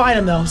 We gotta find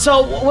them though.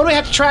 So what do we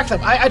have to track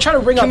them? I try to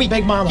ring up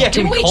Big Mama. Yeah,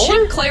 Can we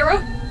chip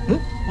Clara?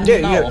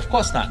 No, of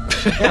course not.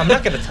 Yeah, I'm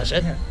not gonna touch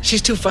it.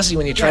 She's too fussy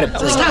when you try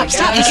to. Stop!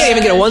 You can't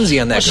even get a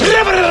onesie on that.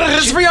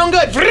 It's for your own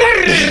good.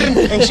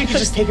 And she could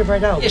just take it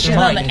right out. Yeah, she's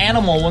not an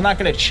animal. We're not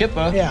gonna chip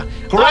her. Yeah.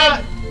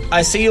 Greg,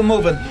 I see you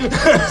moving.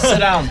 Sit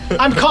down.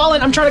 I'm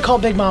trying to call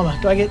Big Mama.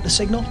 Do I get the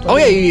signal?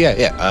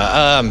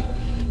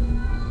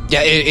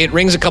 It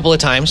rings a couple of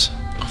times.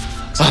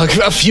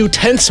 A few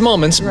tense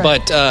moments,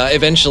 but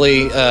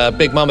eventually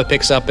Big Mama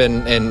picks up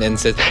and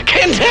says,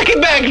 Kentucky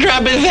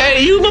Backdrop, is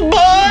that you, my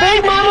boy?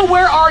 Big Mama,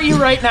 where are you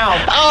right now?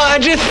 Oh, I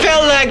just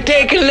felt like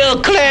taking a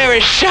little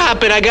Clara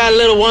shopping. I got a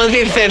little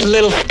onesie that says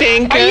Little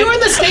Stinker. Are you in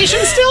the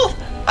station still?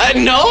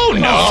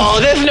 No.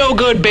 There's no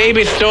good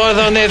baby stores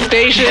on that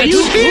station. Are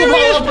you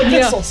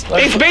serious?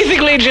 It's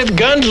basically just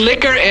guns,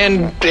 liquor,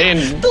 and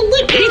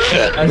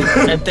pizza. And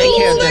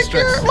daycare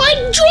districts. My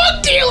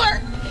drug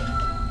dealer!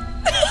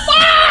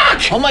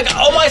 Fuck! Oh my god!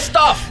 Oh my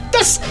stuff!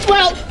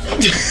 My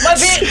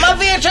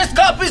VHS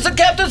copies of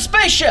Captain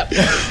Spaceship.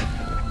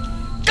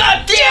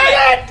 God damn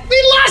it! We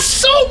lost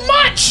so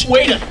much.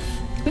 Wait a.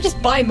 We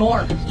just buy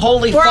more.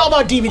 We're all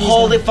about DVDs.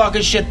 Holy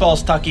fucking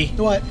shitballs, Tucky!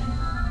 What?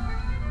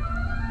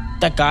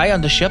 That guy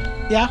on the ship?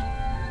 Yeah.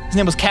 His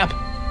name was Cap.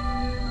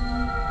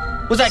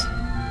 Was that?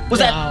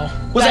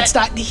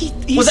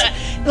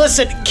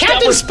 Listen,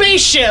 Captain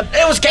Spaceship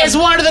is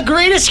one of the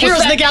greatest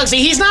heroes in the galaxy.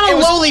 He's not a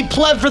lowly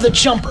pleb for the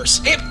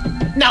jumpers.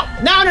 No.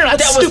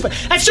 That's stupid.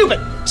 That's stupid.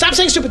 Stop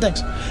saying stupid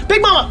things.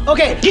 Big Mama,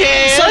 okay.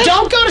 Yeah? So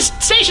don't go to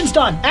station's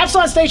done.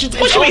 Absalon Station's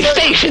What do you mean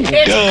station's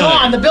It's done?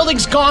 gone. The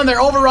building's gone. They're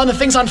overrun. The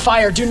thing's on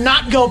fire. Do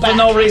not go back. For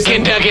no reason.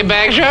 Kentucky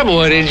Backdrop,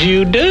 what did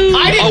you do?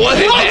 I didn't. Oh, was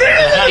it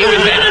that? It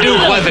was that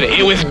Duke, wasn't it?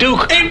 It was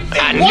Duke.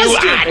 I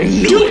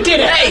knew Duke did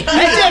it. Hey, He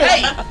did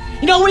it.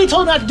 You know when he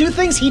told him not to do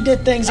things, he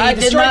did things. He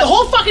destroyed the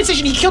whole fucking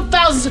station. He killed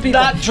thousands of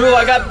people. Not true.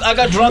 I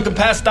got drunk and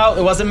passed out.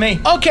 It wasn't me.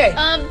 Okay.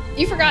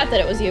 You forgot that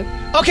it was you.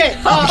 Okay.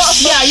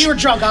 Yeah, you were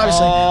drunk,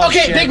 obviously. Oh,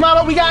 okay, shit. Big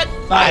Mama, we got.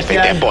 I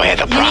think that boy has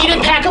a You problem. need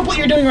to pack up what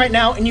you're doing right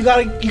now, and you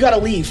gotta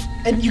leave.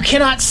 And you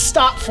cannot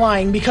stop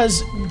flying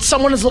because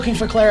someone is looking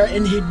for Clara,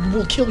 and he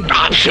will kill you.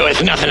 I'm sure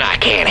it's nothing I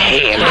can't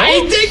handle. I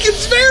think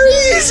it's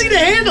very easy to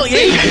handle.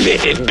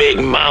 This is Big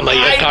Mama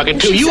you're talking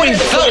to. You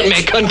insult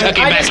me,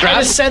 Kentucky I Backdrop.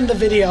 just send the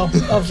video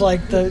of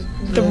like the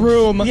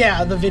room.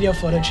 Yeah, the video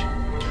footage.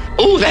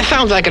 Ooh, that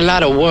sounds like a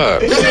lot of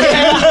work.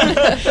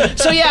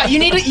 So yeah, you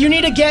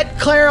need to get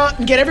Clara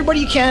and get everybody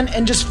you can,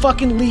 and just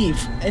fucking leave,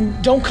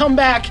 and don't come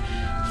back.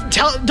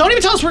 Don't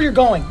even tell us where you're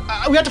going.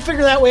 We have to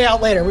figure that way out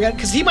later.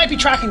 Because he might be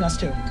tracking us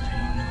too.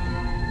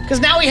 Because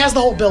now he has the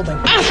whole building.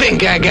 I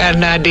think I got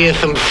an idea of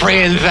some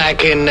friends I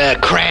can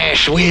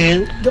crash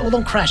with. Well,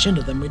 don't crash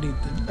into them. We need.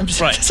 I'm just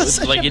Right.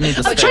 Like you need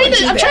to. I'm trying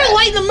to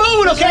lighten the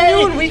mood. Okay.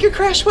 Anyone we could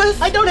crash with?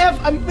 I don't have.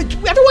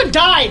 Everyone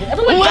died.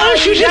 Everyone Why died.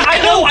 don't you just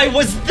I know. I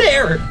was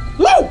there.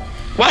 Woo!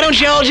 Why don't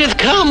y'all just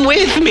come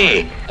with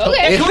me?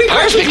 Okay. It's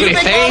perfectly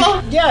safe.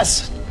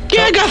 Yes.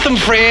 Yeah, I got some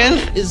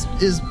friends.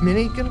 Is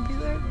Minnie gonna be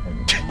there?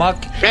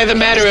 Muck. As a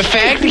matter of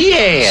fact, She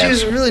yeah.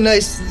 was really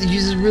nice. You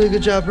did a really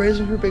good job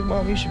raising her, Big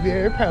Mom. You should be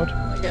very proud.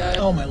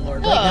 Oh my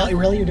lord! Right now,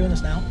 really, you're doing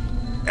this now?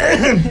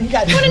 You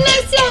got What a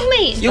nice young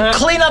mate. You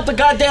clean up the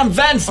goddamn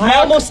vents. I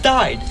almost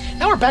died.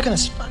 Now we're back in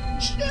this fucking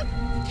shit.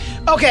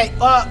 Okay,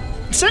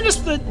 send us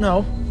the.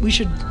 No, we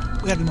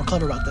gotta be more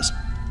clever about this.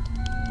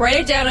 Write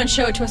it down and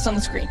show it to us on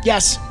the screen.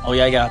 Yes. Oh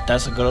yeah.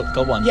 That's a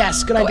good one.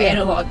 Yes, good Go idea.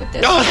 analog with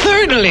this. Oh,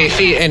 certainly.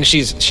 And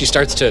she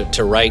starts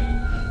to write,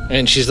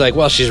 and she's like,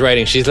 while she's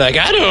writing, she's like,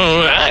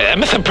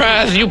 I'm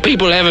surprised you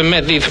people haven't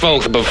met these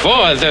folks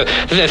before.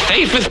 The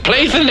safest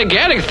place in the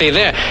galaxy.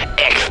 They're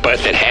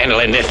experts at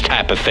handling this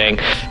type of thing.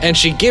 and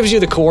she gives you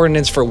the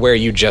coordinates for where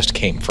you just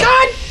came from.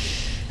 God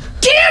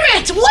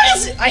damn it! What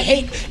is it? I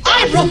hate.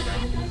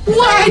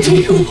 Why do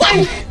you?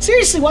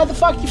 Seriously, why the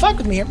fuck you fuck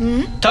with me here?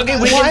 Mm-hmm. Tucky,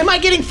 Why am I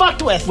getting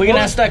fucked with? We can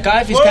ask that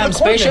guy if he's What are Captain the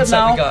Spaceship coordinates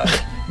that we now.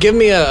 got? Give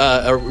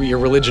me your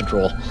religion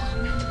roll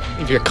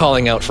if you're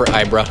calling out for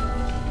Ibra.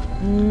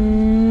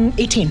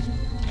 18.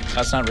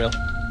 That's not real.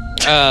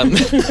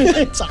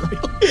 It's not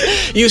real.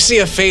 You see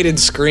a faded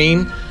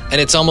screen,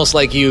 and it's almost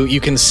like you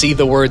can see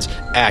the words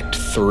Act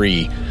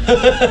 3.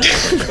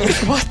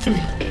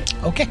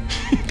 Okay.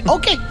 like,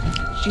 okay,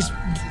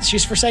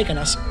 she's forsaken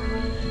us.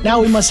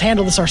 Now we must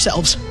handle this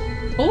ourselves.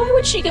 Well, why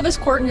would she give us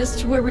coordinates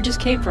to where we just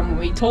came from when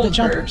we told The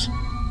jumpers.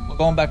 We're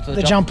going back to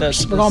The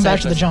jumpers. We're going back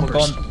to the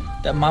jumpers.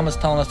 That Mama's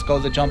telling us to go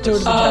to the jumpers.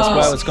 To the That's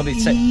jumpers. where it's going to be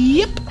safe.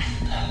 Yep.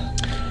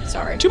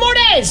 Sorry. 2 more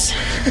days.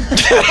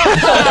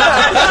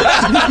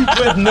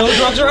 With no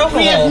drugs or alcohol.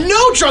 We have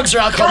no drugs or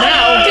alcohol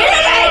now.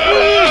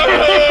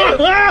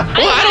 Well,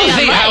 I don't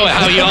see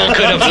how y'all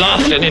could have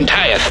lost an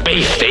entire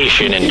space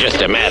station in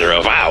just a matter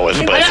of hours,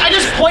 but I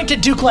just point to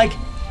Duke like,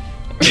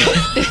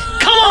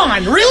 come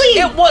on, really?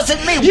 It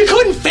wasn't me. You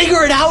couldn't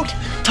figure it out?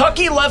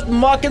 Tucky left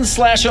Muck and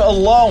Slasher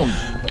alone.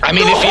 I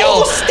mean, The if whole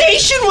y'all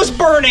station was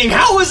burning.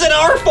 How was it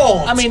our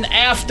fault? I mean,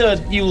 after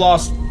you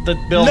lost the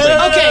building.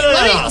 Okay,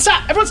 let me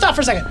stop. Everyone stop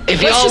for a second.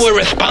 if Let's y'all just- were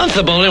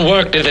responsible and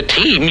worked as a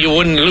team, you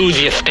wouldn't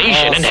lose your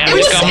station and have It it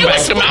was come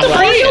back to Mount 3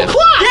 Ryan.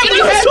 o'clock. Yeah, and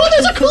but I was you told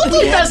there's a had- clue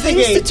to you had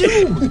things investigate.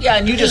 to do. Yeah,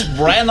 and you just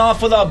ran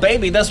off with our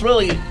baby. That's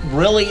really,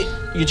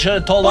 you should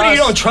have told What, us. you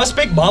don't trust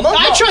Big Mama?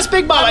 I trust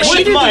Big Mama. She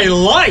With did my the-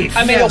 life.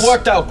 I mean, Yes. it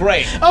worked out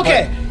great.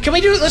 Okay, can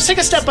we do? Let's take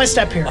a step by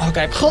step here.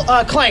 Okay.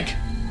 Clank,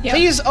 Yeah.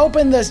 please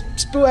open the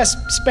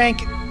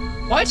Spank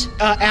What?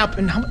 app.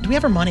 And do we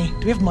have our money?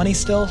 Do we have money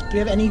still? Do we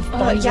have any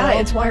funds? Yeah, at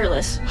all? it's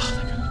wireless.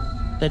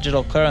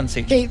 Digital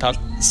currency. Okay,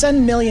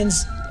 send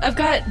millions. I've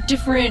got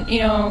different,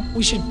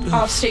 We should.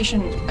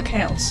 off-station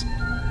accounts.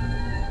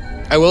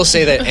 I will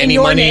say that any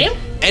your money, name?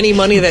 any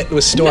money that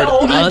was stored No,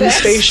 not on the that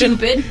station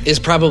stupid. is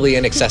probably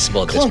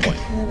inaccessible at this Clunk. point.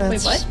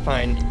 Wait, what?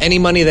 Fine. Any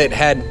money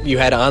that you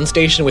had on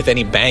station with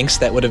any banks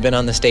that would have been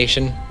on the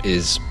station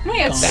is We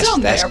had That's-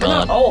 some that's there, but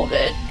not gone. all of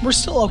it. We're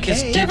still okay.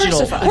 It's digital.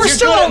 Diversified. We're You're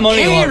still good at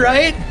money okay, laundering.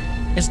 right?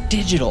 It's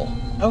digital.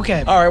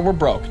 Okay. All right, we're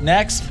broke.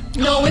 Next,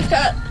 No, we've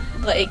got,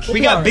 We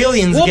got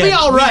billions We'll again. be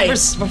all right. We're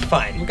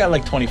fine. we got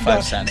like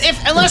 25 cents.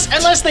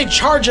 Unless they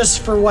charge us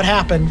for what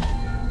happened,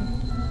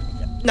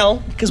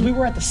 No. because we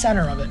were at the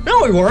center of it.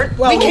 No, we weren't.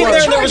 Well, we we came were.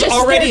 there and there was Charges,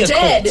 already a they're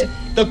cult. dead.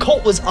 The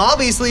cult was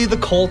obviously the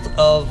cult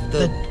of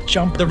the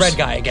Jumpers. red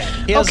guy again.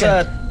 Here's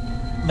Okay.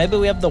 maybe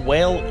we have the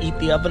whale eat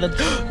the evidence.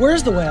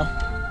 Where's the whale?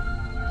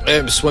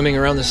 swimming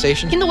around the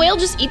station. Can the whale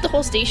just eat the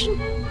whole station?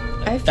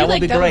 I feel That would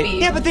like be that great. would be...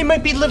 Yeah, but they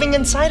might be living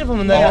inside of him,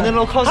 and then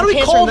it'll cause How do we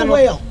cancer. call and the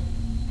then whale?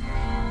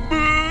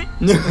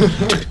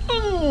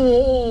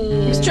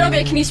 Miss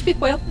Jovia, can you speak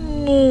whale?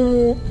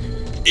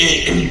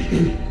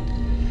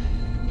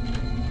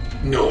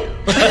 No.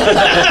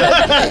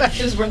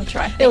 It was worth a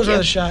try. It was Thank you.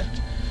 worth a shot.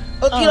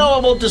 You know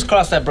what? We'll just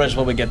cross that bridge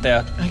when we get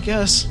there. I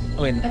guess.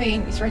 I mean, I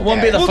mean, he's right it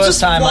won't there. be the We'll first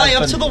just time fly I've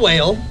up been- to the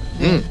whale.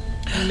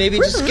 And maybe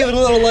just give it a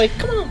little like,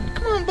 come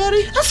on,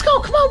 buddy. Let's go.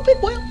 Come on, big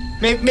whale.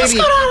 Maybe, Let's go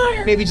down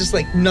here. maybe just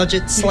like nudge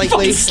it slightly.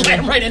 Fucking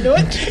slam right into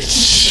it.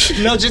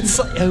 Nudge it.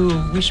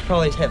 Oh, we should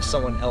probably have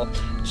someone else.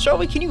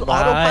 Charlie, can you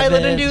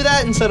autopilot and do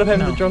that instead of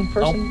having the drunk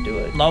person do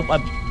it? Nope,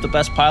 I'm the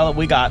best pilot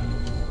we got.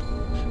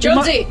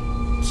 Jonesy!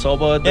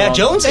 Sober. Yeah,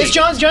 Jonesy. It's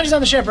Jonesy's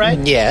on the ship, right?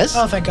 Yes.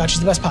 Oh, thank God.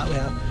 She's the best pilot we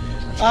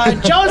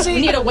have. Jonesy.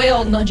 We need a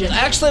whale nudging.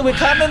 Actually, we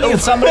kind of need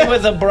somebody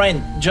with a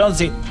brain.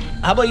 Jonesy,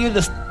 how about you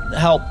just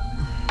help?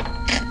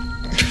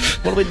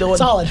 What are we doing?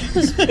 Solid. What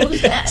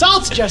is that?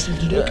 Solid suggestion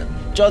to do.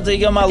 Jonesy,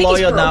 you're my I think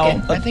he's lawyer now.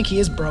 broken. I think he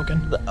is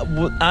broken.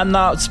 I'm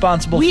not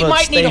responsible We for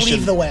might the need to station.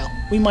 leave the whale.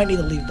 We might need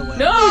to leave the whale.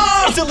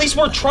 No! It's at least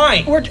we're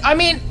trying. I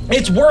mean,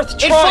 It's worth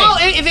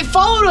trying. if it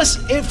followed us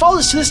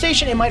to the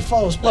station, it might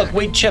follow us back. Look,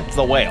 we chipped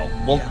the whale.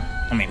 Well,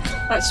 I mean,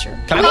 That's true.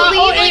 can We'll I-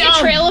 leave like a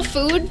trail of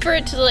food for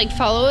it to like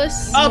follow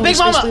us. Big Space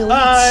Mama. Wheels.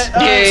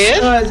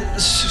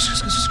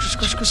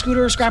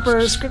 Scooter, Scrapper,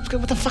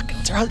 what the fuck?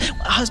 What's her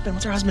husband?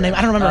 What's her husband's name?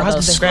 I don't remember her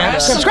husband's name.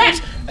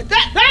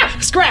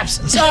 Scraps.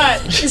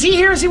 Scraps. Is he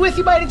here? Is he with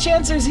you by any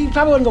chance? Or is he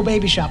probably wouldn't go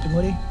baby shopping,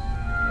 would he?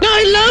 No,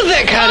 I love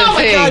that kind Oh of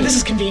my thing. God, this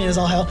is convenient as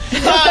all hell.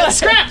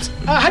 Scraps.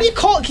 How do you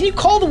call? Can you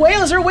call the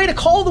whale? Is there a way to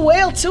call the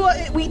whale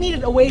to? We need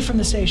it away from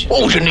the station.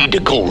 What would you need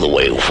to call the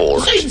whale for?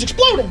 The station's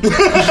exploding.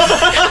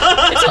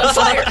 It's on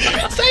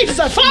fire! Station's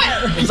on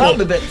fire.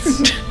 Zombie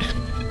bits.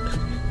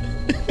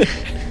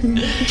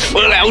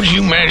 Well, how'd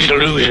you manage to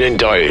lose an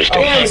entire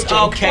station?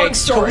 Okay, Long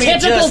story.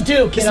 Typical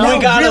Duke. You know?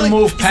 we gotta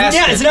move past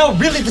Yeah, it. it's now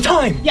really the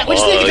time. Yeah, we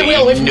just need to get the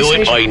whale away from the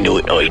station. I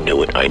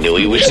knew it.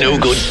 He was no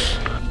good.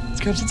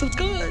 Scraps, it's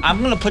good.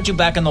 I'm gonna put you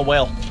back in the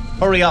whale.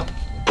 Hurry up.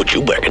 Put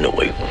you back in the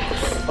whale.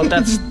 But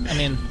that's, I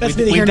mean, That's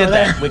we neither here did nor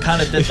that. there. We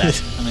kind of did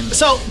that. I mean,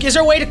 So, is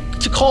there a way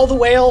to call the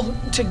whale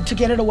to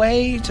get it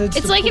away? It's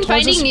like in towards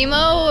Finding us?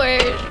 Nemo where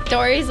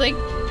Dory's like,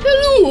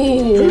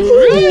 hello.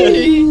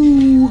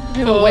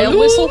 Have a whale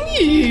whistle?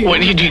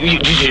 What, you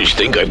just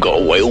think I've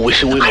got a whale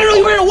whistle in I my don't know.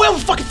 You pocket? were in a whale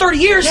for fucking 30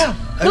 years. Yeah.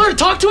 You learn to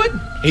talk to it?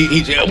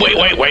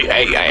 Wait,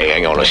 hey,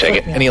 hang on a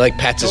second. And he like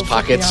pats his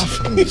pockets.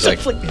 And he's like,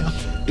 Flick me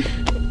off.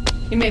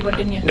 You made one,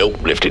 didn't you?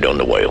 Nope, left it on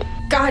the whale.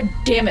 God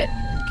damn it.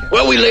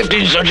 Well, we left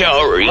in such a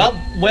hurry. well,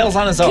 whale's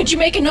on his own. Could you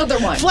make another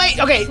one?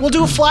 Okay, we'll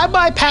do a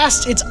flyby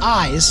past its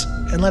eyes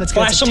and let it get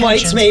Flash its some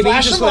lights, attention. maybe,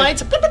 Flash just some like-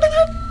 lights. Blip, blip, blip,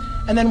 blip,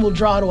 and then we'll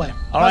draw it away.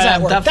 All How's right,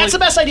 that work? definitely- That's the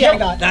best idea I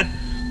got.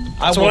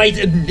 That's will what I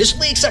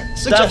initially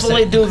suggested.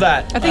 definitely do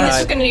that. I think this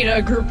is going to need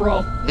a group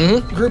roll.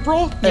 Group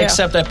roll?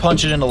 Except I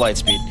punch it into light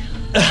speed.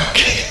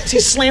 So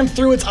you slam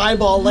through its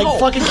eyeball like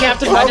fucking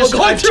Captain I Marvel.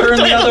 just turn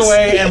the other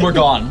way and we're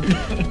gone.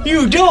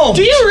 You don't.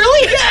 Do you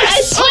really?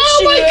 Yes!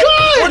 Oh my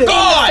god! We're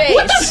gone.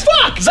 What the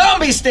fuck?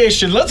 Zombie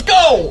station. Let's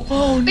go.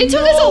 It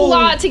took us a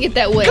lot to get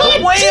that whale.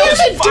 God damn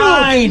it, dude!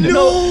 Fine.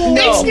 No,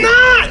 it's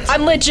not.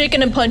 I'm legit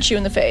gonna punch you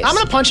in the face. I'm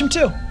gonna punch him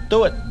too.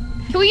 Do it.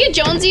 Can we get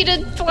Jonesy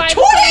to fly?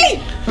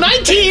 20!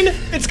 19!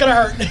 It's gonna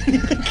hurt.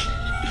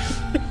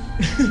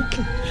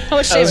 How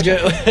much I was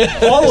damage?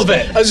 good. All of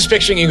it. I was just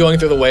picturing you going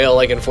through the whale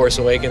like in Force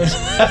Awakens.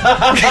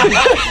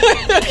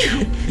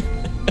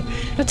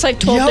 That's like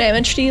 12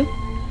 damage to you.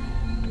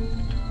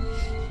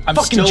 I'm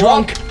Fucking still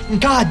drunk. up.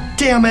 God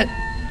damn it.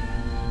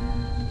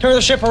 Turn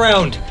the ship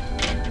around.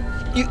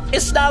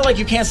 It's not like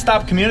you can't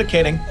stop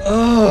communicating.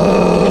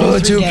 Oh,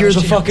 Duke, you're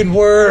the fucking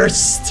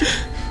worst.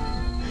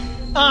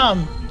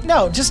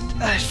 No, just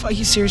are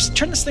you serious?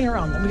 Turn this thing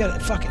around. We got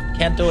it. Fuck it.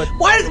 Can't do it.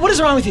 Why? What is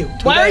wrong with you?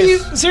 Why are you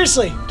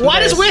seriously?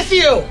 What is with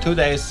you? 2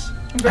 days.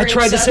 I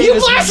tried to say You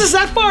this. blast us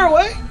that far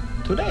away?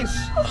 2 days.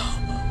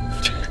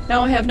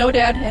 Now I have no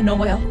dad and no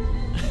whale.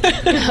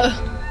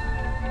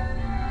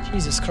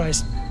 Jesus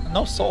Christ!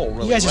 No soul,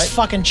 really. You guys right? just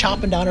fucking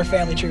chopping down her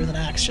family tree with an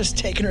axe, just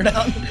taking her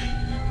down.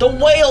 The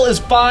whale is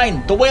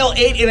fine. The whale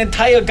ate an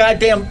entire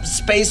goddamn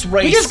space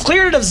race. We just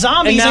cleared it of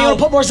zombies. And And now you want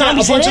to put more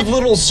zombies a bunch in of it?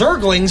 little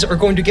zerglings are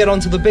going to get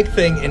onto the big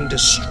thing and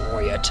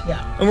destroy it.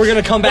 Yeah. And we're going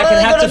to come back What are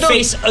and they have to gonna do?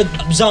 face a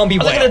zombie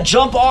Are whale. they gonna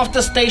jump off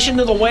the station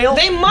to the whale?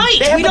 They might.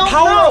 They have we the don't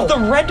power know. of the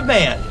red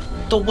man.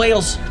 The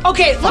whales.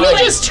 Okay, let me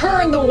just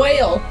turn the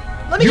whale.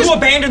 You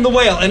abandon the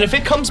whale, and if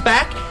it comes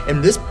back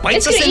and this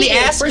bites It's us in gonna the eat you.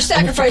 ass, We're I'm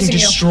gonna fucking sacrificing you.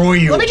 destroy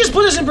you. Let me just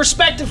put this in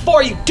perspective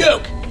for you,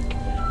 Duke.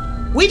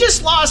 We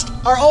just lost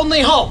our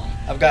only hope.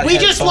 I've got We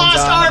just headphones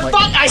lost on, our I'm like-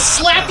 fuck. I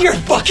slapped your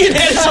fucking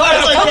head so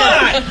hard like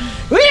that.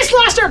 We just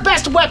lost our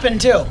best weapon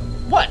too.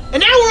 What? And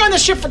now we're on the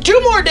ship for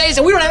 2 more days,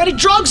 and we don't have any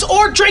drugs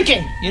or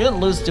drinking. You didn't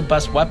lose your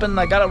best weapon.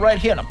 I got it right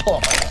here. Now pull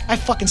it. I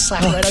fucking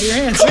slapped it right out of your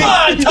hands. Come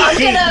on, I'm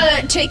Taki.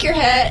 gonna take your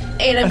hat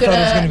and I'm I thought it was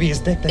gonna going to be his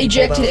dick that he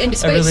eject pulled it out.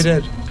 into I really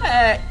space. did.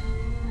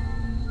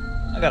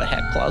 I got a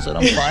hat closet.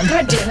 I'm fine.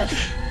 God damn it.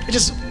 It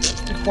just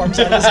forms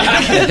out of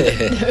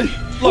his hand.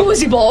 Look, was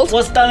he bald?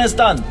 What's done is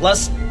done.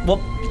 Let's. Well,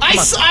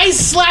 I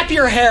slap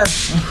your hair.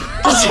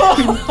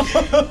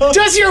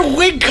 Does your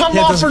wig come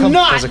off or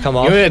not? Does it come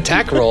Give off? me an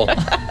attack roll.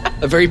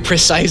 A very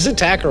precise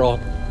attack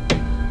roll.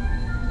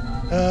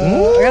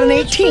 I got an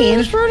 18.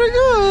 It's pretty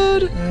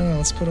good.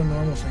 Let's put a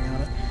normal thing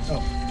on it.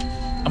 Oh.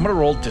 I'm gonna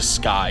roll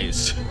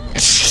disguise.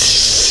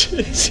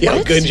 See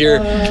how good your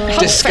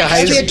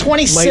disguise That'd be a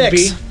 26. might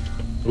be.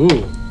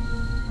 Ooh.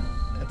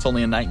 That's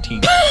only a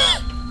 19.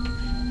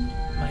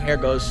 My hair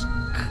goes.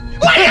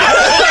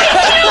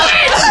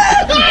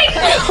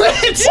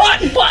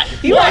 What?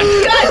 You are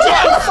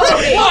goddamn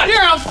phony.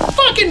 You're a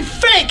fucking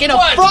fake and a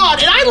fraud,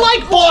 and I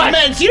like bald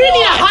men, so you didn't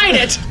need to hide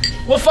it.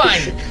 We're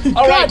fine.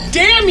 All right. God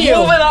damn you.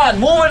 Moving on.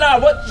 Moving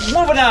on. What?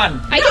 Moving on.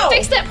 I can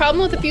fix that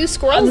problem with a few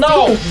squirrels.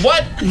 No.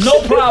 What?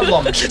 No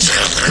problem. Stapled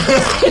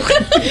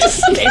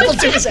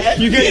to his head.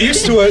 You get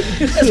used to it.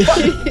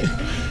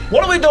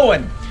 What are we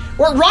doing?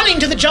 We're running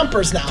to the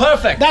jumpers now.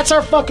 Perfect. That's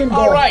our fucking goal.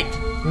 All right.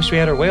 Wish we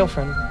had our whale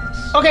friend.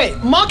 Okay,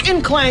 Muck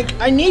and Clank,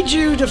 I need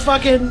you to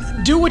fucking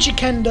do what you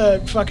can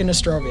to fucking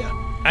Nostrovia.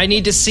 I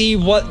need to see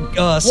what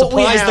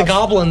supplies the have.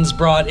 goblins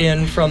brought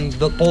in from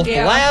both the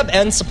Yeah. lab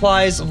and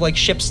supplies of like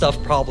ship stuff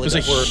probably.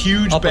 There's a that were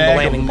huge up on the bag of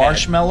landing pad.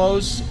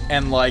 marshmallows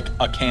and like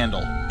a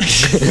candle.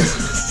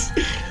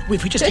 Wait,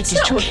 if we just take That's these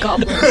not two. what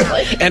goblins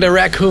like. And a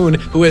raccoon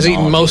who has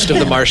eaten most of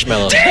the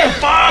marshmallows.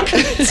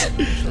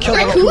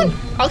 Raccoon?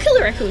 I'll kill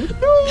the raccoon.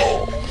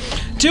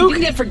 Duke,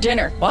 Eating it for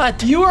dinner.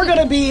 What? you are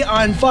gonna be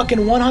on fucking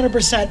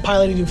 100%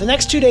 piloting duty. For the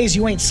next 2 days,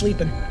 you ain't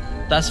sleeping.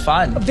 That's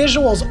fine.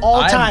 Visuals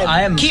all the time.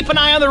 I am- Keep an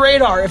eye on the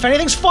radar. If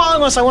anything's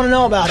following us, I want to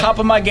know about it. Top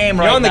of my game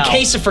right You're on the now.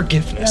 case of Yeah,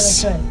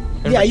 forgiveness. that's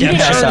right. Yeah, you can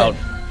Pass earn out. it.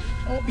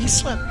 Oh, he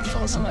slept. He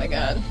fell Oh asleep. my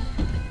god.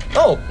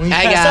 Oh, we I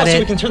passed got out so it.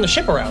 we can turn the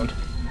ship around.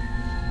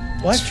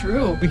 What's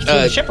true? We can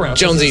turn the ship around.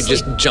 so Jonesy it's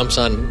just asleep. jumps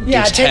on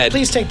Yeah, Duke's head.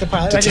 please take the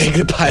pilot. To I just take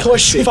the pilot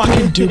push seat.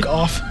 fucking Duke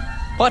off.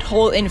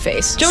 Butthole in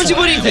face. Jonesy,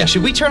 what do you think?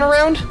 Should we turn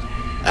around?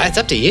 It's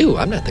up to you.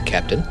 I'm not the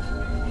captain.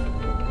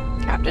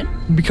 Captain?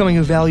 Becoming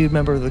a valued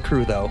member of the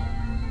crew, though.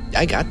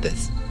 I got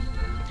this.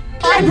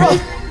 Eyebrow!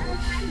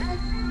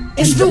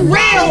 Is the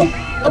whale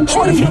a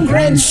part of your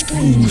grand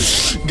scheme?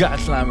 God,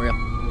 Slamria.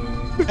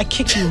 I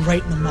kicked you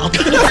right in the mouth.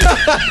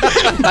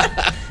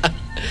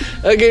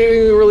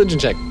 Okay, religion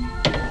check.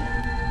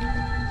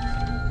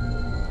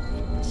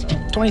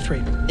 23.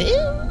 Um,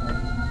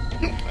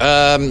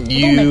 Don't make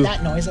you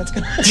that noise. That's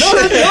gonna. That's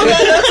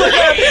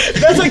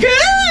like,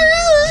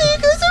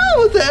 what's wrong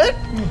with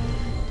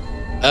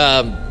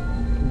that?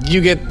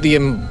 you get the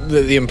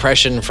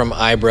impression from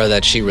Ibra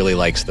that she really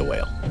likes the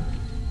whale.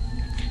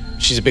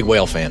 She's a big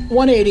whale fan.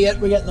 180 it.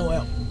 We're getting the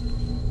whale.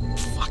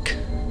 Fuck.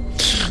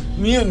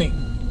 Mutiny.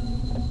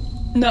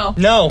 No.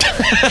 No.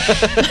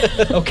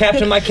 Oh,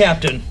 Captain, my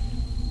captain.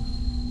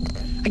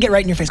 I get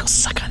right in your face. Go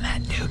suck on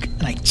that, Duke,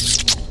 and I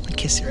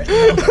kiss you right.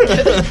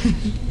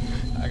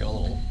 I got a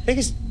little Take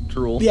his,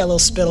 drool. Yeah, a little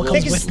spittle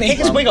comes with me. take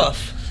his wig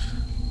off.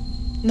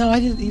 No,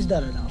 he's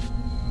done enough.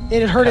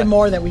 It had hurted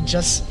more that we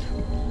just...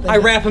 I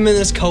wrap him in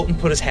his coat and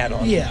put his hat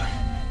on. Yeah.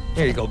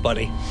 There you go,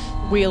 buddy.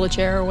 Wheel a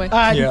chair away.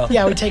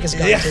 Yeah, we take his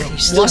gun, too.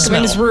 Lock him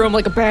in his room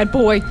like a bad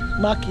boy.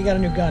 Muck, you got a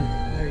new gun.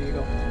 There you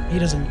go. He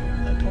doesn't...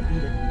 don't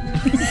eat it.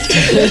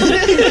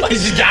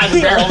 He's just got the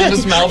barrel in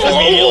his mouth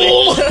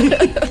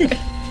immediately.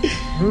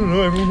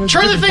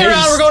 Turn the thing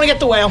around, we're going to get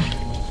the whale.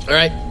 All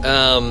right.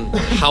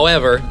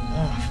 However,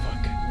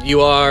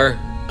 you are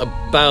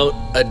about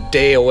a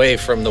day away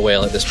from the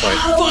whale at this point.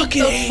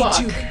 Fucking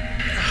dude.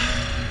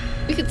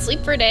 We could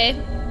sleep for a day.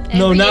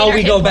 No, now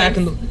we go back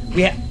and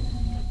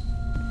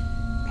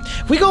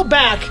we go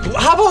back.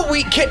 How about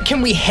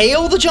can we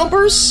hail the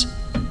jumpers?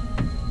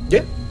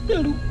 Yeah.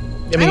 I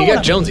mean, you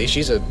got Jonesy.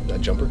 She's a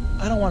jumper.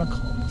 I don't want to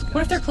call them.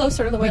 What if they're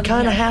closer to the whale? We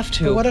kind of have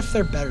to. But what if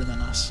they're better than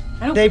us?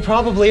 They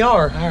probably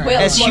are. Right.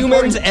 Well, as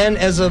humans and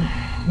as a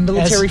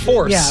military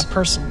force. Yeah,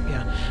 person.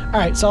 Yeah. All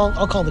right, so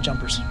I'll call the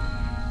jumpers.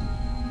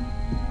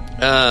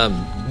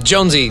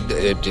 Jonesy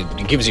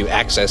it gives you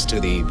access to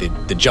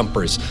the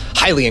jumpers'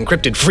 highly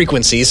encrypted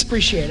frequencies.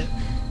 Appreciate it.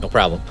 No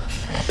problem.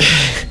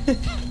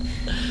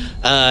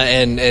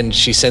 And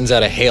she sends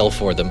out a hail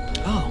for them.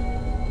 Oh.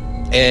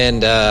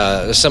 And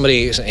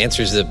somebody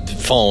answers the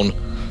phone.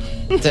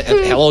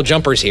 Hello,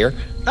 jumpers here.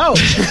 Oh.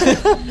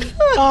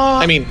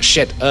 I mean,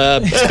 shit.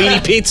 Speedy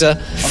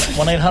Pizza.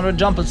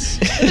 1-800-JUMPERS.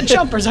 The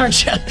jumpers,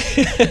 aren't you?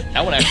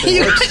 That one actually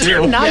works too.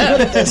 You're not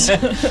good at this.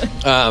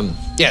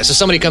 Yeah, so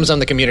somebody comes on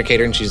the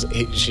communicator and she's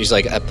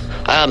like,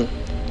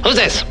 who's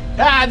this?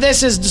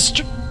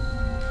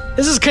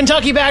 This is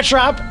Kentucky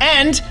Backdrop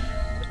and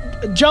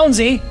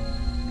Jonesy.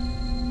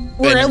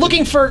 We're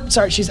looking for.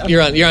 Sorry,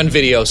 You're on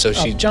video, so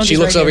she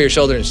looks over your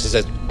shoulder and she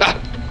says,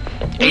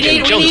 we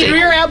need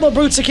Rear Admiral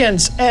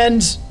Brutsikins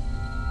and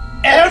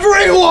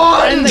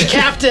everyone and the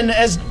captain.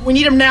 As we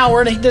need him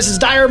now. This is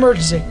dire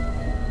emergency.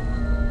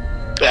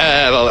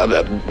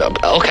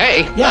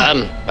 Okay.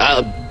 Yeah.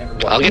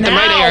 I'll get them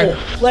right here.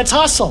 Let's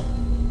hustle.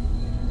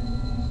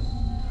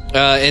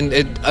 And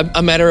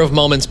a matter of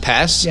moments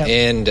pass,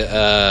 and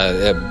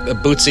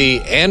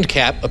Bootsy and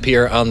Cap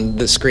appear on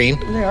the screen.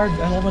 They are.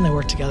 I love when they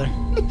work together.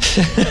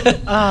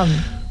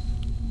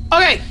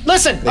 Okay,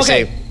 listen. They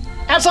say,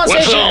 Absalon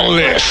What's Station. all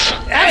this?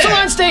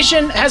 Absalon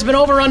Station has been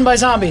overrun by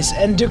zombies,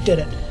 and Duke did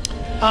it.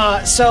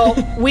 So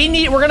we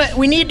need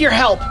your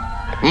help.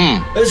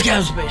 This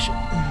Cap's spaceship.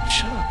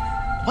 Shut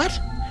up. What?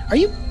 Are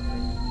you?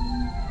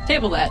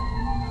 Table that.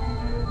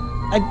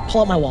 I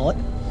pull out my wallet,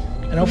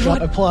 and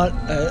I pull out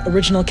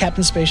original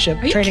Captain Spaceship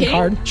trading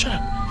card. Shut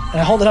up. And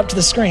I hold it up to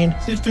the screen.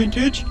 Is it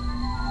vintage?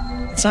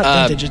 It's not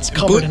vintage. It's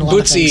covered in a lot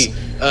of things.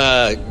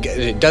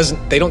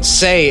 Bootsy they don't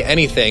say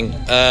anything.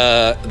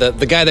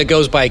 The guy that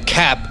goes by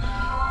Cap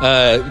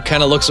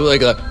kind of looks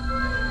like a,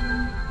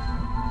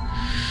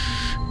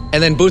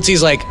 and then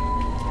Bootsy's like,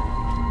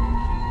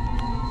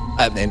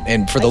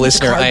 and for the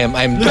listener, I'm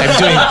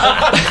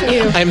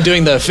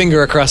doing the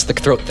finger across the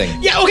throat thing.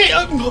 Yeah. Okay.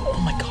 Oh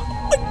my god.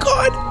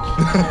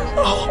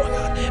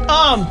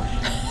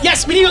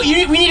 Yes, we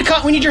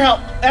need your help.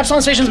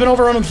 Absalon Station's been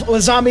overrun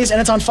with zombies and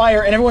it's on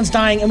fire and everyone's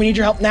dying and we need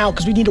your help now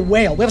because we need a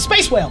whale. We have a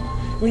space whale.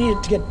 We need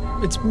it to get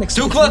it's mixed.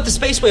 Duke left the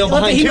space whale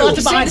behind too.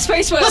 The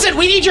space whale. Listen,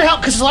 we need your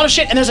help because there's a lot of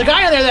shit and there's a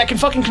guy on there that can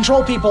fucking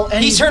control people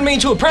and he's turned me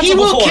into a pretzel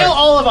before. He will before. kill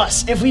all of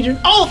us if we do.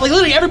 Oh, like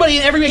literally everybody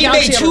in every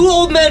galaxy. He made two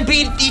old men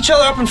beat each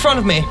other up in front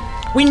of me.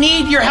 We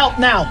need your help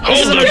now.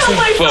 Hold the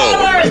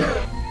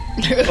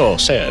phone. Oh,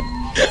 sad.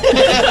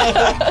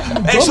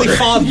 Actually,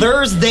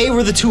 fathers, they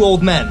were the two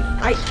old men.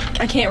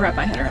 I can't wrap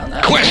my head around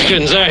that.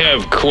 Questions, I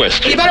have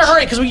questions. You better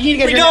hurry because we need to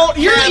get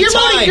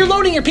you're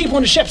loading your people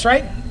into ships,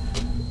 right?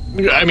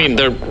 I mean,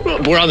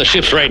 we're on the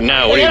ships right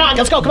now.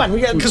 Let's go. Come on,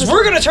 because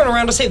we're gonna turn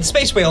around to save the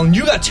space whale, and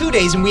you got 2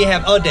 days, and we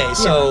have a day.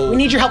 So we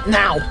need your help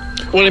now.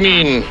 Well, I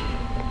mean,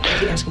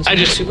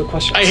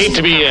 I hate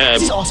to be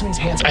He's awesome. He's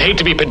handsome. I hate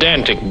to be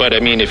pedantic, but I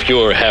mean, if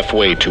you're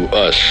halfway to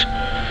us,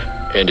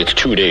 and it's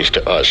 2 days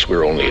to us,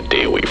 we're only a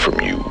day away from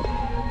you.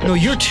 No,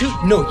 you're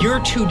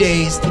 2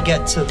 days to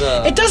get to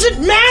the. It doesn't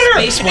matter.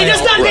 Space whale. It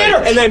does not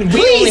matter. And then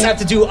we only have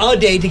to do a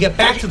day to get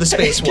back to the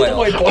space whale.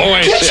 Oh,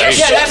 I see.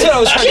 Yeah, that's what I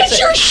was trying to say. Get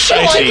your shit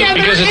I see,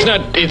 together. because it's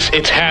not.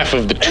 It's half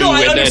of the two, No,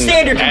 I and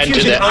understand your then add to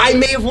confusion. that. I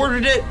may have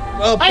ordered it.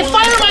 I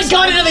fire my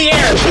gun into the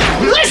air.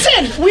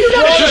 Listen, we do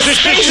not have a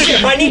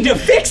spaceship. I need to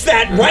fix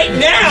that right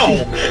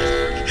now.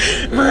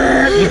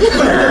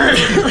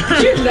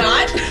 Do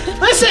not.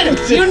 Listen,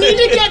 you need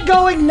to get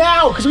going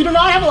now because we do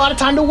not have a lot of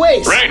time to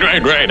waste. Right.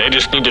 I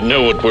just need to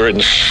know what we're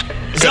in.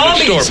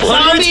 Zombies,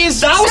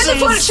 zombies,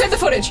 thousands. Send the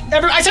footage.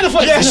 I sent the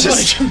footage.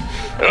 Yes,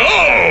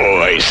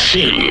 Oh, I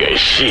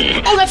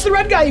see. Oh, that's the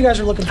red guy you guys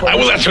are looking for.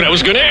 Well, that's what I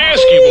was going to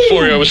ask you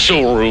before I was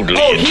so rudely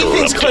interrupted. He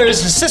thinks Claire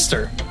is his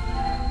sister.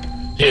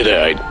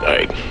 Yeah,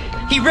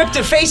 He ripped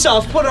her face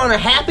off, put on a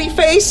happy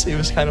face. It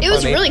was kind of funny. It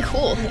was really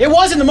cool. It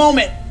was in the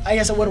moment. I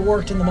guess it would have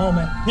worked in the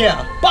moment.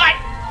 Yeah. But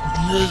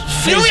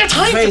we don't have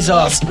time face for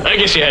off. I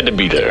guess you had to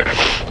be there.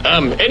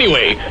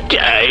 Anyway,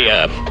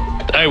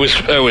 I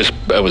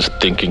was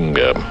thinking,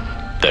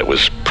 that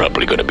was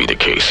probably going to be the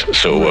case.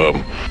 So,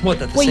 What,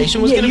 that the Wait,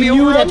 station was yeah, going to be you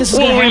knew overrun? that this was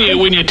gonna happen?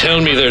 when you tell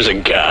me there's a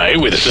guy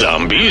with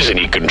zombies and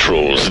he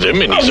controls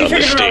them and he's on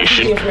the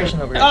station.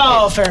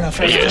 Oh, fair enough.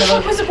 Fair Yes. enough.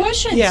 What was the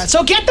question? Yeah,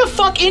 so get the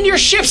fuck in your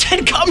ships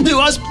and come to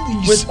us,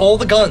 please. With all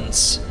the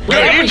guns.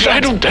 I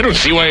don't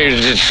see why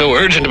it's so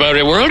urgent about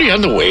it. We're already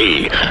on the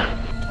way.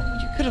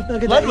 That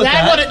led with would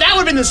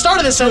have been the start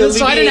of the sentence,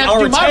 so I didn't have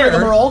to do my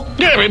rigmarole.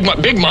 Yeah,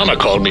 Big Mama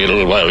called me a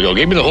little while ago.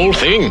 Gave me the whole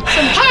thing.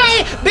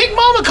 Hi, Big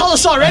Mama called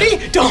us already.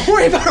 Don't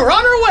worry about her. We're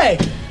on her way.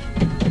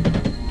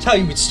 That's how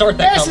you would start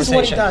that This is conversation.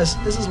 what he does.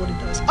 This is what he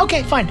does.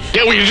 Okay, fine.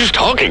 Yeah, well, you're just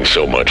talking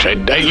so much.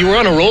 You were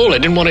on a roll. I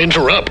didn't want to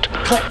interrupt.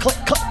 Click, click,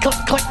 click, click,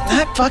 click.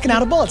 Ah, fucking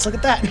out of bullets. Look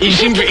at that. He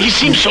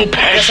seems so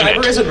passionate.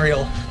 Cyber isn't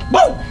real.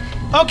 Whoa!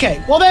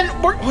 Okay, well then,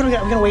 what do we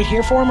got? We're gonna wait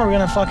here for him, or we're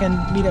gonna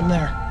fucking meet him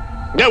there?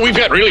 Yeah, we've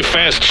got really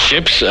fast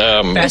ships.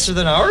 Faster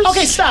than ours?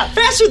 Okay, stop.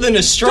 Faster than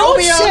Nostrovia?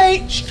 Don't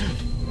say...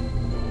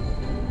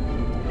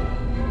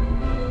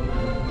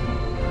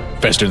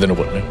 Faster than a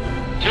what?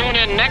 Tune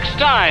in next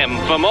time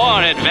for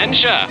more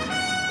adventure.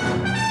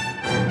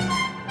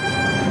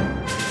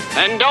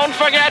 And don't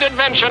forget,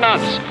 Adventure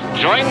Nuts,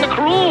 join the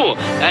crew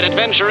at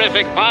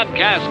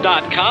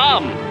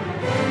AdventurificPodcast.com.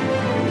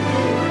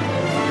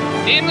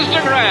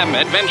 Instagram,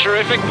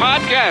 Adventurific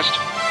Podcast.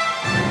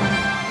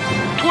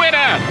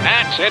 Twitter,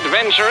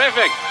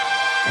 @Adventurific.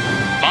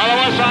 Follow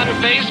us on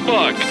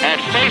Facebook at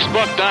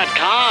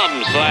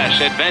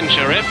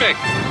Facebook.com/Adventurific.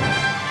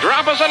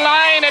 Drop us a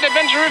line at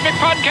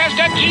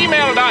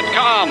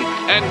AdventurificPodcast@gmail.com.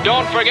 And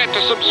don't forget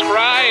to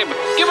subscribe.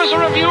 Give us a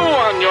review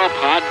on your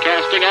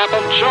podcasting app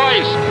of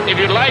choice. If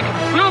you'd like,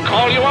 we'll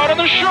call you out on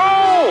the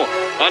show.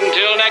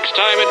 Until next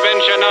time,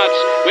 Adventure Nuts,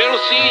 we'll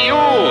see you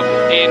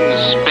in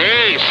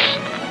space.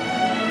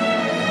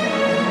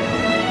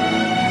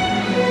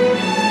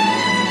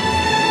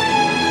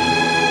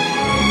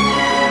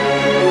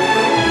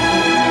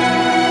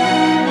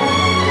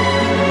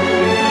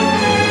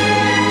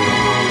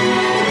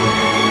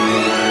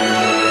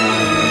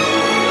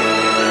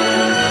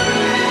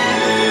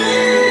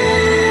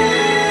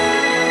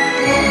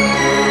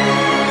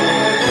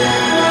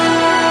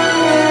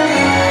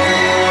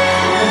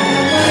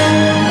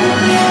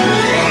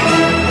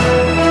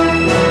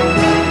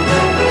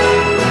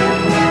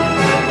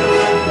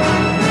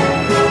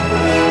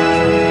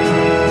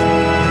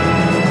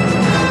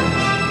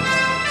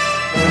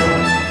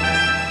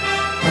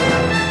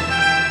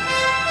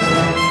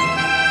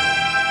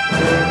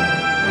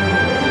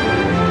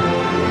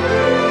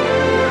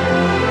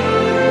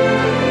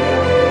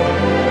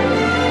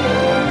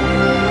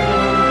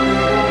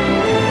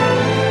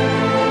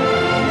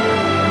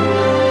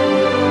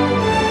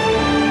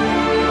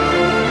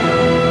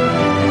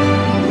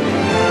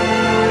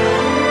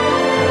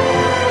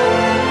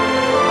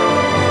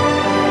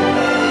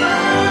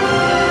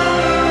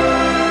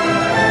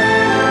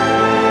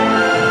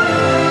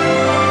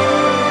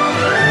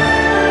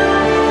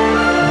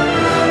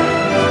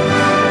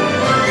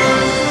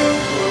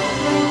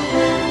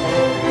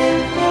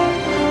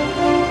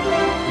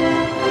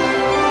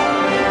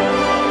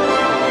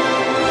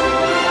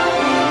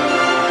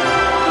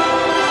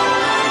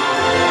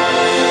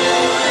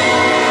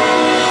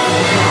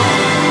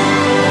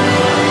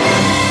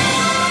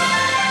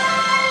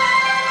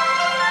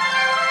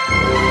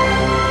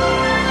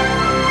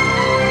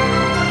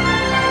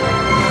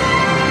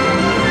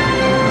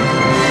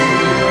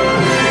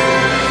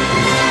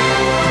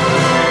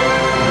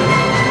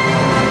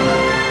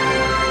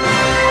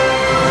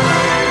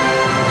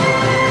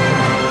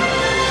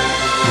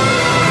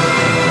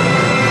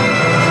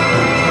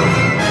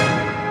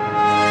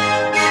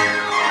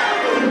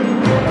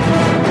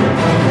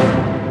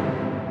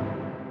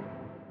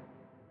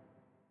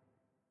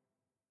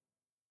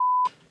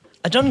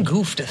 I done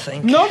goofed a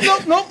thing. Nope.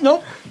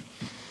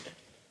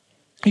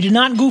 You did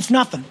not goof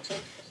nothing.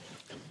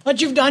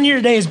 What you've done here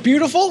today is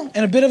beautiful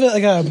and a bit of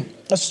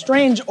a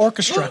strange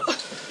orchestra.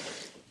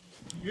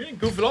 You didn't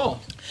goof at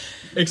all.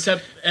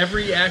 Except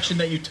every action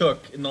that you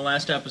took in the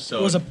last episode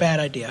It was a bad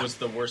idea. was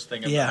the worst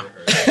thing I've Yeah. ever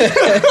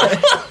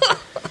heard.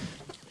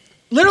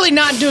 Literally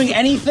not doing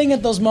anything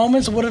at those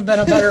moments would have been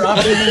a better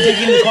option than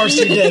taking the course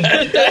you did.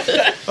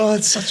 Oh,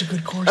 it's such a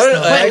good course.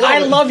 But I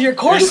love your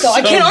course, though.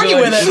 I can't argue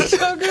with it. It's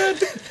so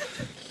good.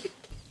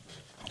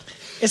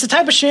 It's the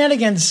type of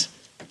shenanigans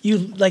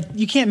you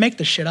can't make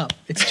this shit up.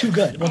 It's too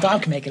good. Well, Dom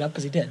can make it up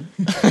because he did.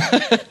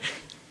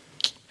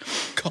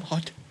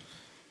 God.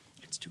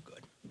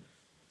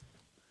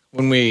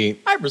 When we...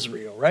 Ibra's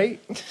real, right?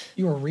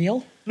 You were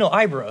real? No,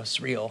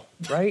 Ibra's real,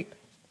 right?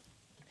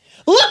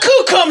 Look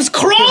who comes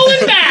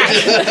crawling back!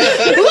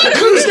 Look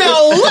who's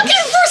now looking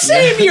for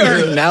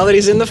savior! Now that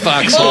he's in the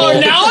foxhole. Oh,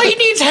 now he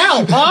needs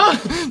help, huh?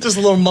 Just a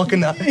little muck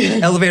in the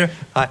elevator.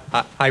 Hi,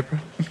 Ibra.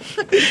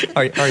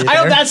 Are you there? I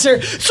hope that's her.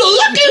 So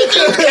look who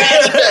comes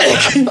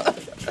back!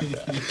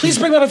 Please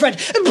bring back my friend.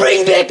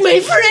 Bring back my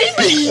friend,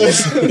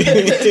 please!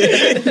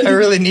 I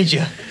really need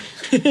you.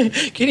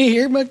 Can you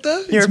hear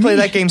Mukta? You ever play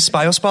that game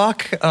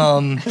Spyospock?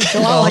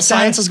 like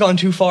Science that. has gone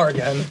too far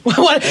again.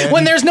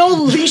 When there's no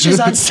leashes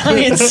on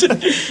science,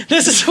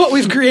 this is what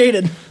we've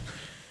created.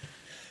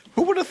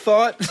 Who would have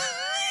thought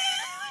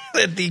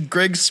that the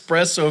Greg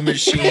Espresso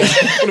machine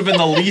would have been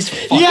the least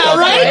fucked up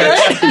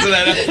right? to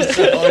that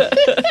episode?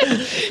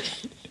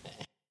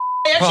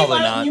 Actually,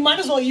 not. you might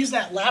as well use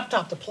that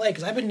laptop to play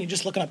because I've been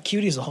just looking up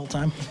cuties the whole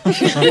time.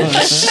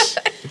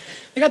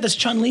 They got this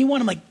Chun-Li one.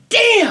 I'm like,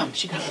 damn,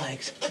 she got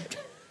legs.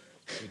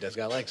 He does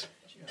got legs.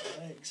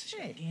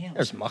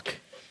 There's Muck.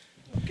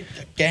 Get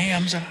the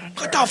gams on.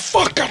 What the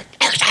fuck?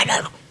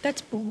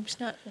 That's boobs,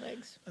 not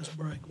legs.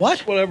 What?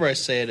 Whatever I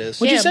say it is.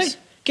 What'd you say?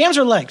 Gams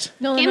or legs?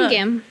 No,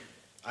 Gam.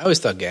 I always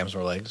thought gams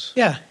were legs.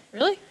 Yeah.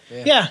 Really?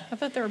 Yeah. I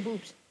thought they were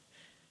boobs.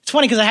 It's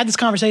funny because I had this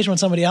conversation with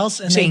somebody else.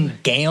 And Saying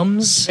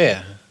gams?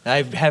 Yeah.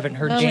 I haven't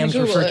heard I'm gams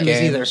gonna referred to Google as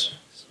it. either.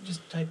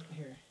 just type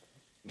here.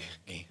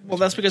 Well,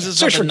 that's because it's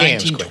Search not the for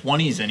gams,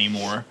 1920s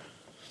anymore.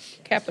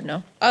 Cap would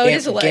know. Oh, it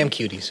is a leg. Gam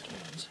cuties.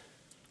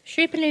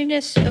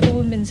 Shapeliness of a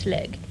woman's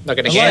leg. Not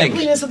gonna leg.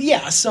 gam.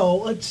 Yeah, so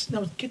let's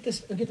get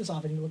this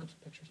off. I need to look up some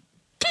pictures.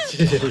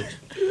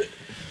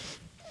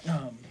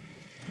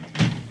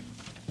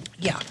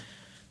 Yeah.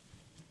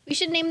 We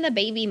should name the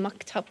baby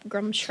Muktup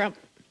Grumshrimp.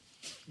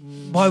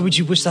 Why would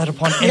you wish that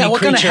upon any Yeah,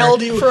 what kind of creature? hell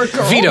do you... For a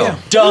girl. Veto. Yeah.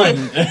 Done.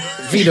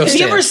 Veto Have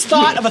you ever stamp.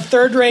 thought of a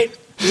third-rate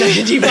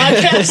D&D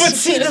podcast? But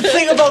see, the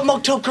thing about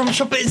Muktup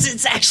Grumshrimp is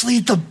it's actually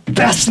the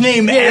best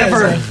name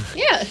ever.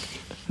 Yeah.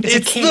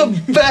 It's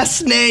the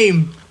best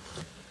name.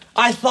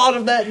 I thought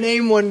of that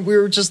name when we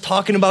were just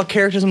talking about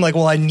characters. I'm like,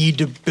 well, I need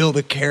to build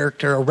a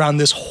character around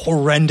this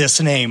horrendous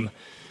name.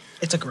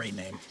 It's a great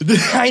name.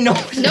 I know.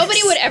 Nobody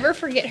would ever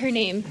forget her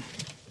name.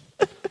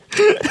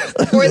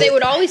 Or they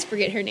would always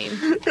forget her name.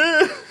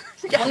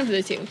 One of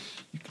the two.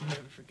 You can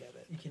never forget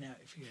it. You can never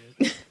forget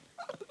it.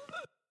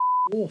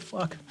 Oh,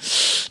 fuck.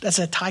 That's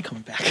that tie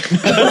coming back.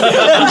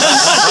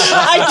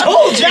 I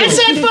told you. That's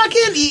that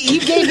fucking... He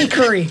gave me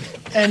curry.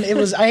 And it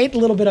was... I ate a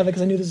little bit of it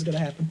because I knew this was going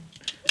to happen.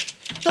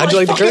 How'd you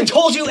like the I curry? fucking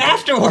told you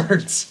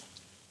afterwards.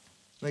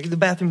 Like, the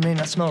bathroom may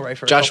not smell right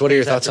for a Josh, couple what are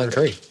your days thoughts on after.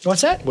 curry?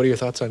 What's that? What are your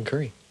thoughts on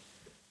curry?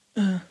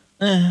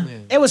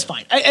 It was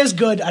fine. It was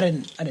good. I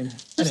didn't.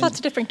 There's lots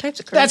of different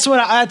types of curry. That's what.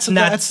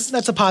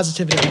 That's a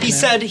positivity. He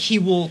said he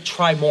will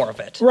try more of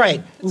it.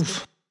 Right.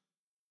 Oof.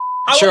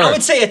 I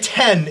would say a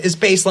 10 is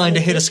baseline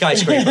to hit a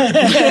skyscraper.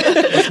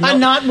 I'm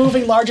not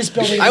moving largest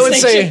building. in I the would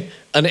nation. say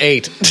an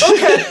 8.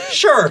 Okay,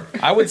 sure.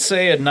 I would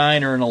say a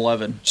 9 or an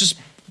 11. Just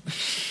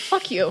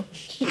Fuck you.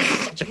 shut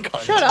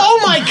up. Oh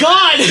my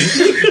god!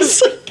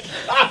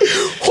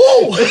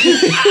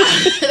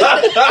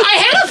 I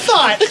had a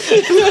thought.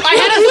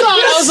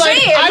 I was like,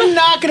 Say it. I'm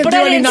not going to But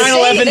do I any didn't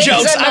 9/11 say things.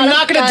 jokes. I'm I'm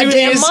not not a going to do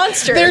goddamn these.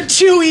 monster. They're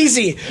too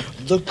easy.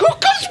 Look who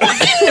comes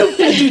walking out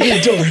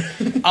the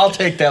door. I'll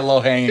take that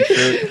low-hanging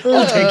fruit.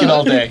 I'll take it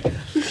all day.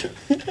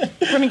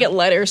 We're going to get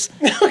letters.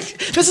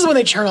 This is when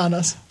they turn on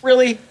us.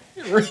 Really?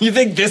 You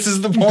think this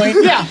is the point?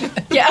 Yeah.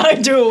 Yeah, I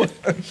do.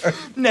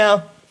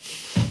 No.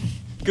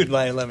 Good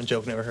 9/11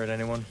 joke never hurt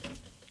anyone.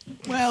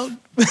 Well,